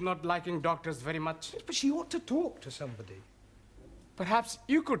 no, she's not liking doctors very much. But she ought to talk to somebody. Perhaps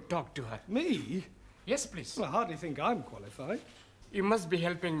you could talk to her. Me? Yes, please. Well, I hardly think I'm qualified. You must be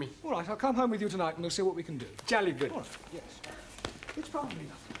helping me. All right, I'll come home with you tonight and we'll see what we can do. Jolly good. All right, yes. It's probably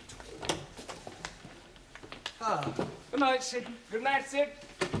nothing. Ah, good night, Sid. Good night, Sid.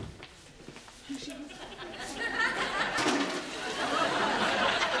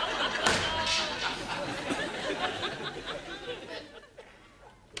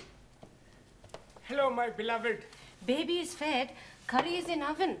 Hello, my beloved. Baby is fed. Curry is in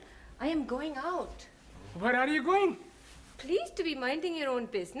oven. I am going out. Where are you going? pleased to be minding your own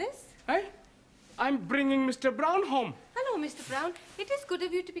business. Eh? I'm bringing Mr. Brown home. Hello, Mr. Brown. It is good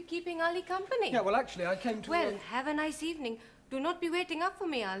of you to be keeping Ali company. Yeah, well, actually, I came to... Well, have a nice evening. Do not be waiting up for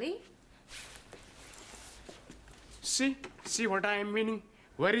me, Ali. See what I am meaning?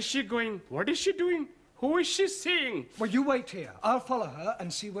 Where is she going? What is she doing? Who is she seeing? Well, you wait here. I'll follow her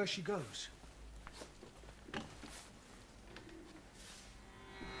and see where she goes.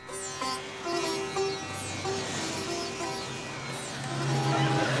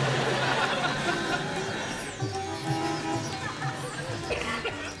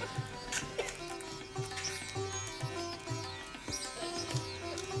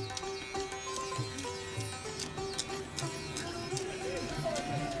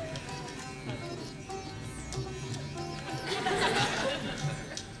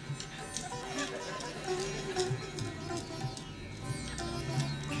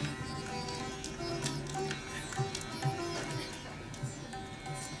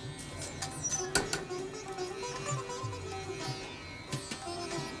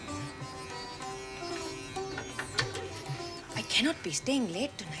 I cannot be staying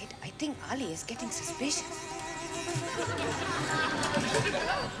late tonight. I think Ali is getting suspicious.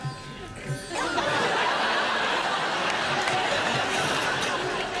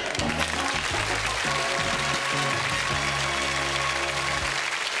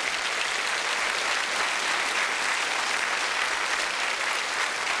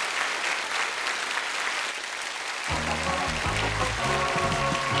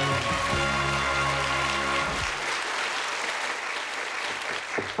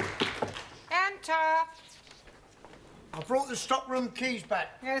 I brought the stockroom keys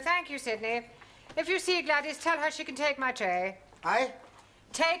back. No, thank you, Sidney. If you see Gladys, tell her she can take my tray. Eh?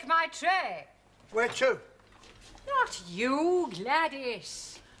 Take my tray. Where to? Not you,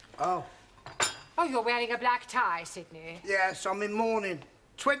 Gladys. Oh. Oh, you're wearing a black tie, Sidney. Yes, I'm in mourning.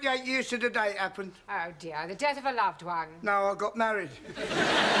 28 years to the day it happened. Oh, dear, the death of a loved one. No, I got married.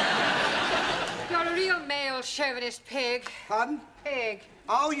 You're a real male chauvinist pig. Pardon? Pig.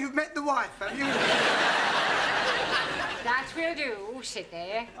 Oh, you've met the wife, have you? That will do,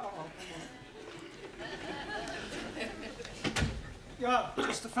 Sidney. Yeah,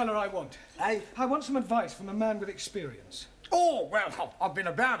 just the fella I want. Hey? I want some advice from a man with experience. Oh, well, I've been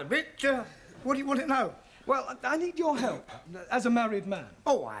about a bit. What do you want to know? Well, I need your help, as a married man.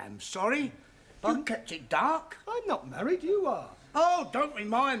 Oh, I am sorry. You kept it dark. I'm not married, you are. Oh, don't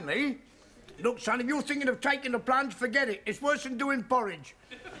remind me. Look, son, if you're thinking of taking the plunge, forget it. It's worse than doing porridge.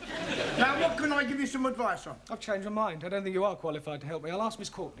 Now, what can I give you some advice on? I've changed my mind. I don't think you are qualified to help me. I'll ask Miss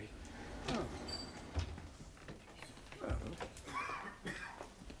Courtney.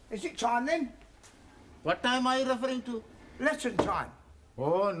 Is it time, then? What time are you referring to? Lesson time.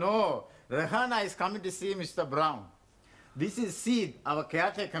 Oh, no. Rehana is coming to see Mr. Brown. This is Sid, our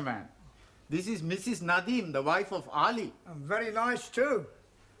caretaker man. This is Mrs. Nadim, the wife of Ali. And very nice, too.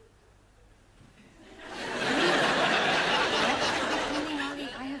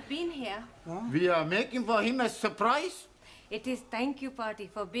 I have been here. Huh? We are making for him a surprise. It is thank you party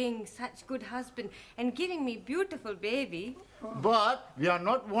for being such good husband and giving me beautiful baby. But we are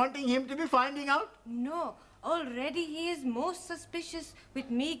not wanting him to be finding out. No, already he is most suspicious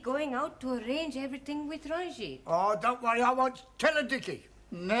with me going out to arrange everything with Ranjit. Oh, don't worry, I won't tell a Dickie.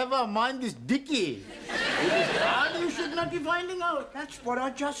 Never mind this Dickie. It is hard you should not be finding out. That's what I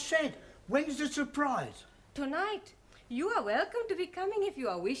just said. When's the surprise? Tonight. You are welcome to be coming if you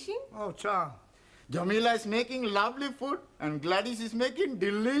are wishing. Oh, Tom. Jamila is making lovely food and Gladys is making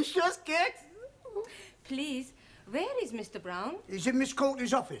delicious cakes. Please, where is Mr. Brown? He's in Miss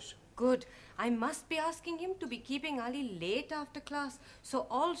Courtney's office. Good. I must be asking him to be keeping Ali late after class so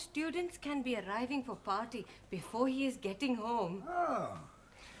all students can be arriving for party before he is getting home. Oh.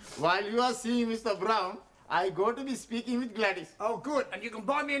 While you are seeing Mr. Brown, I go to be speaking with Gladys. Oh, good. And you can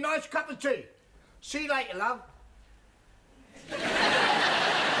buy me a nice cup of tea. See you later, love.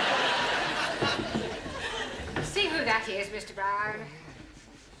 See who that is, Mr. Brown.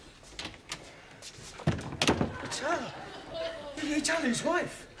 It's her. It's Ali's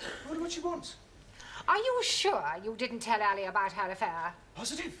wife. I wonder what she wants. Are you sure you didn't tell Ali about her affair?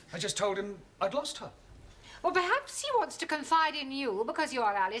 Positive. I just told him I'd lost her. Well, perhaps he wants to confide in you because you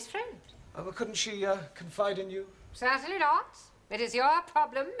are Ali's friend. Oh, well, couldn't she confide in you? Certainly not. It is your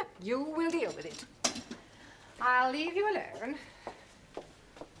problem. You will deal with it. I'll leave you alone.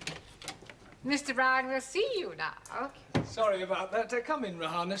 Mr. Brown will see you now. Sorry about that. Come in,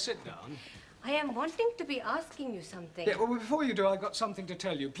 Rahana. Sit down. I am wanting to be asking you something. Yeah, well, before you do, I've got something to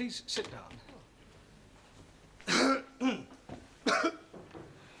tell you. Please sit down.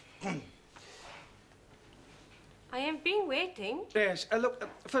 I am We've been waiting. Yes. Look,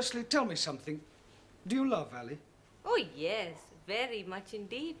 firstly, tell me something. Do you love Ali? Oh, yes. Very much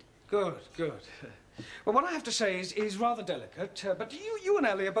indeed. Good, good. Well, what I have to say is rather delicate, but you and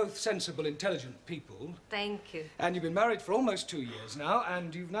Ali are both sensible, intelligent people. Thank you. And you've been married for almost 2 years now,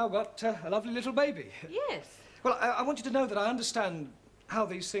 and you've now got a lovely little baby. Yes. Well, I want you to know that I understand how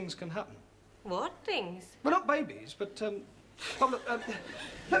these things can happen. What things? Well, not babies, but, well, look,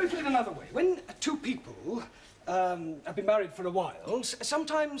 let me put it another way. When two people have been married for a while,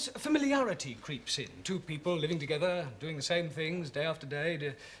 sometimes familiarity creeps in. Two people living together, doing the same things day after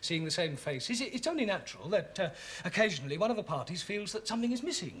day, seeing the same faces. It's only natural that occasionally one of the parties feels that something is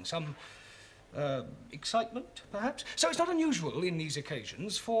missing, some excitement, perhaps. So it's not unusual in these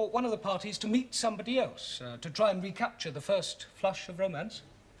occasions for one of the parties to meet somebody else, to try and recapture the first flush of romance.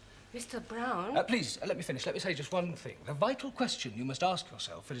 Mr. Brown? Please, let me finish. Let me say just one thing. The vital question you must ask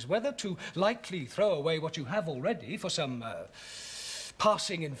yourself is whether to lightly throw away what you have already for some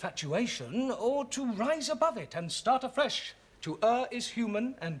passing infatuation, or to rise above it and start afresh. To err is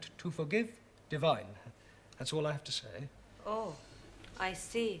human, and to forgive, divine. That's all I have to say. Oh, I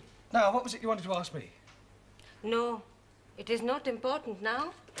see. Now, what was it you wanted to ask me? No, it is not important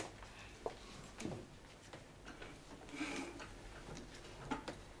now.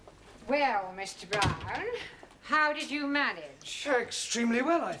 Well, Mr. Brown, how did you manage? Extremely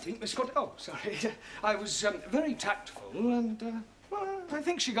well, I think, Miss Scott. Oh, sorry. I was very tactful, and, well, I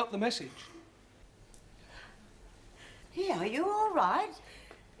think she got the message. Yeah, are you all right?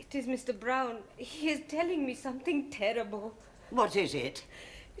 It is Mr. Brown. He is telling me something terrible. What is it?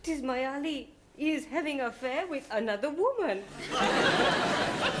 It is my Ali. He is having an affair with another woman.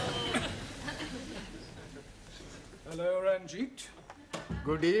 Hello, Ranjit.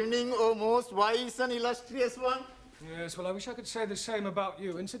 Good evening, O most wise and illustrious one. Yes, well, I wish I could say the same about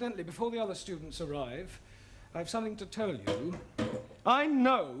you. Incidentally, before the other students arrive, I have something to tell you. I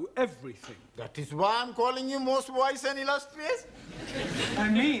know everything. That is why I'm calling you most wise and illustrious. I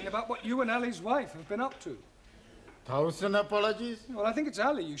mean about what you and Ali's wife have been up to. 1,000 apologies. Well, I think it's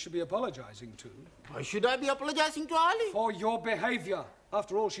Ali you should be apologizing to. Why should I be apologizing to Ali? For your behavior.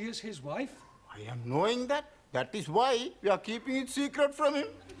 After all, she is his wife. I am knowing that. That is why we are keeping it secret from him.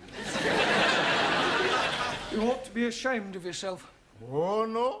 You ought to be ashamed of yourself. Oh,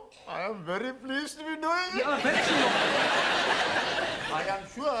 no. I am very pleased to be doing it. Yeah, I bet you are. I am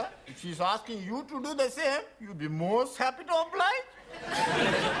sure if she's asking you to do the same, you'll be most happy to oblige.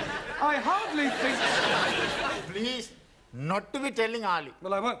 I hardly think... Please, not to be telling Ali.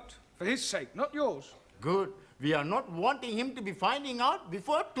 Well, I won't. For his sake, not yours. Good. We are not wanting him to be finding out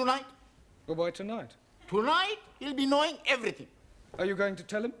before tonight. Well, why tonight? Tonight, he'll be knowing everything. Are you going to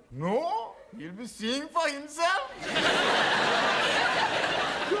tell him? No, he'll be seeing for himself.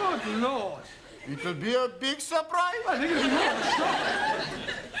 Good Lord. It will be a big surprise. I think it'll be more of a shock.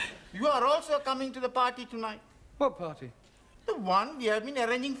 You are also coming to the party tonight. What party? The one we have been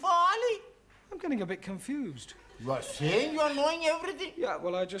arranging for Ali. I'm getting a bit confused. You are saying you are knowing everything? Yeah,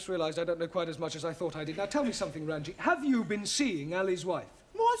 well, I just realized I don't know quite as much as I thought I did. Now, tell me something, Ranjit. Have you been seeing Ali's wife?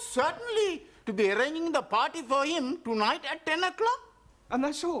 Most certainly. To be arranging the party for him tonight at 10 o'clock. And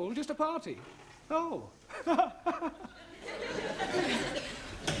that's all? Just a party? Oh.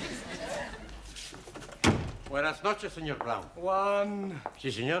 Buenas noches, Señor Brown. One. Sí,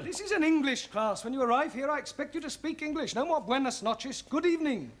 señor. This is an English class. When you arrive here, I expect you to speak English. No more buenas noches. Good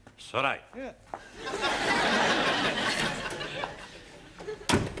evening. It's all right. Yeah.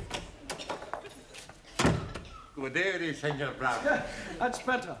 Good evening, Señor Brown. Yeah, that's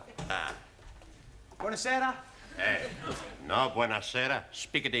better. Ah. Buonasera. No, buenasera.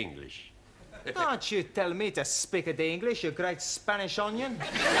 Speak it English. Don't you tell me to speak it English, you great Spanish onion.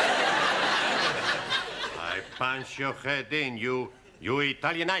 I punch your head in, you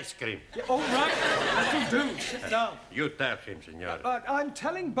Italian ice cream. Yeah, all right. That will do. Sit down. You tell him, senor. I'm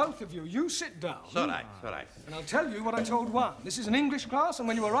telling both of you, you sit down. It's all right, it's all right. And I'll tell you what I told one. This is an English class, and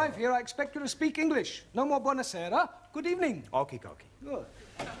when you arrive here, I expect you to speak English. No more buonasera. Good evening. Okie dokie. Good.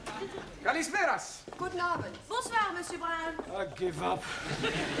 Kalisperas. Guten Abend. Bonsoir, Monsieur Brown. I give up.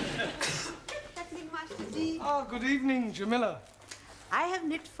 Oh, good evening, Jamila. I have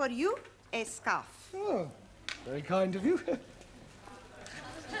knit for you a scarf. Oh, very kind of you.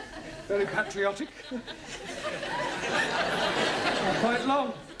 Very patriotic. Quite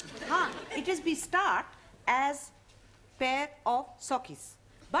long. It is be start as pair of sockies.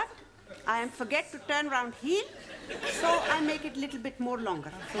 But I am forget to turn round heel, so I make it little bit more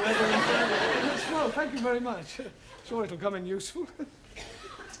longer. Well, thank you very much. Sure it'll come in useful.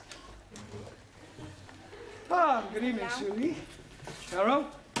 Good evening, Susie. Carol?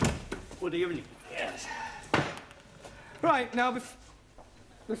 Good evening. Yes. Right, now,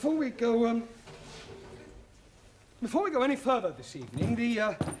 before we go any further this evening,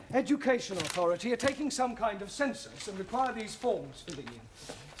 the Education Authority are taking some kind of census and require these forms filling in.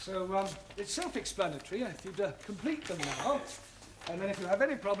 So, it's self-explanatory. If you'd complete them now, and then if you have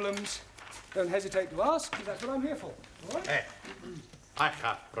any problems, don't hesitate to ask, because that's what I'm here for. All right? Hey, I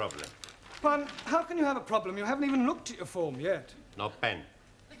have problem. Pan, how can you have a problem? You haven't even looked at your form yet. No pen.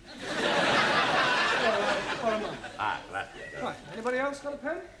 Or a month. Gracias. Right, anybody else got a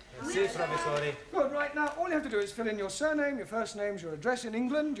pen? Si, professore. Good, right, now, all you have to do is fill in your surname, your first names, your address in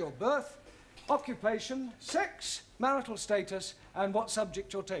England, your birth, occupation, sex, marital status, and what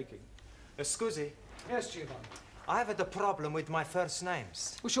subject you're taking. Scusi. Yes, Giovanni. I have a problem with my first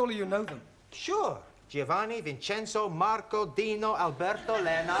names. Well, surely you know them. Sure. Giovanni, Vincenzo, Marco, Dino, Alberto,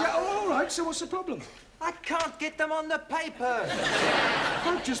 Lena. Yeah, all right, so what's the problem? I can't get them on the paper.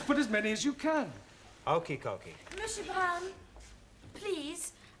 Well, just put as many as you can. Okie dokie. Monsieur Brown,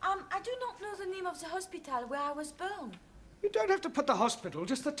 please, I do not know the name of the hospital where I was born. You don't have to put the hospital,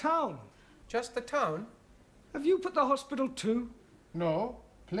 just the town. Just the town? Have you put the hospital too? No.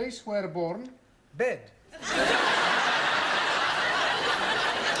 Place where born? Bed.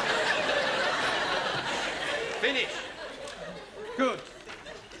 Finish. Good.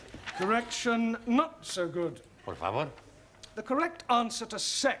 Correction, not so good. Por favor. The correct answer to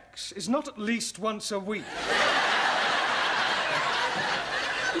sex is not at least once a week.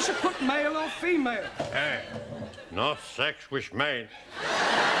 You should put male or female. Hey, no sex with male.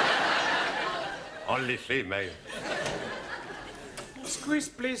 Only female. Squeeze,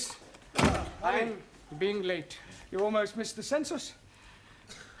 please. I'm being late. You almost missed the census.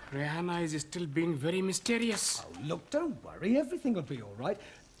 Rihanna is still being very mysterious. Oh, look, don't worry. Everything will be all right.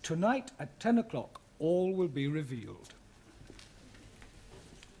 Tonight at 10 o'clock, all will be revealed.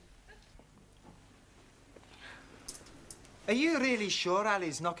 Are you really sure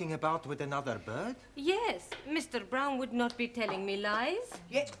Ali's knocking about with another bird? Yes, Mr. Brown would not be telling me lies.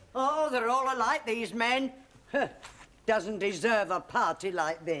 Yeah. Oh, they're all alike, these men. Doesn't deserve a party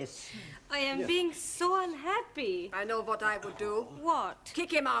like this. I am being so unhappy. I know what I would do. What?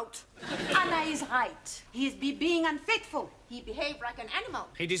 Kick him out. Anna is right. He is being unfaithful. He behaved like an animal.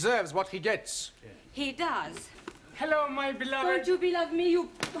 He deserves what he gets. He does. Hello, my beloved. Don't you beloved me, you...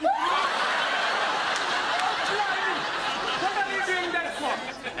 What are you doing that for?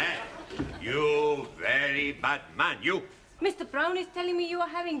 Hey, you very bad man, you. Mr. Brown is telling me you are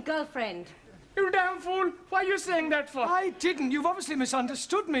having girlfriend. You damn fool! Why are you saying that for? I didn't. You've obviously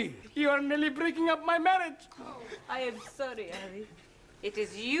misunderstood me. You are nearly breaking up my marriage. I am sorry, Harry. It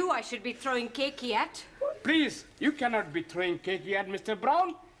is you I should be throwing cakey at. Please, you cannot be throwing cakey at Mr.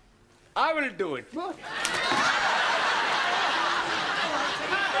 Brown. I will do it. What?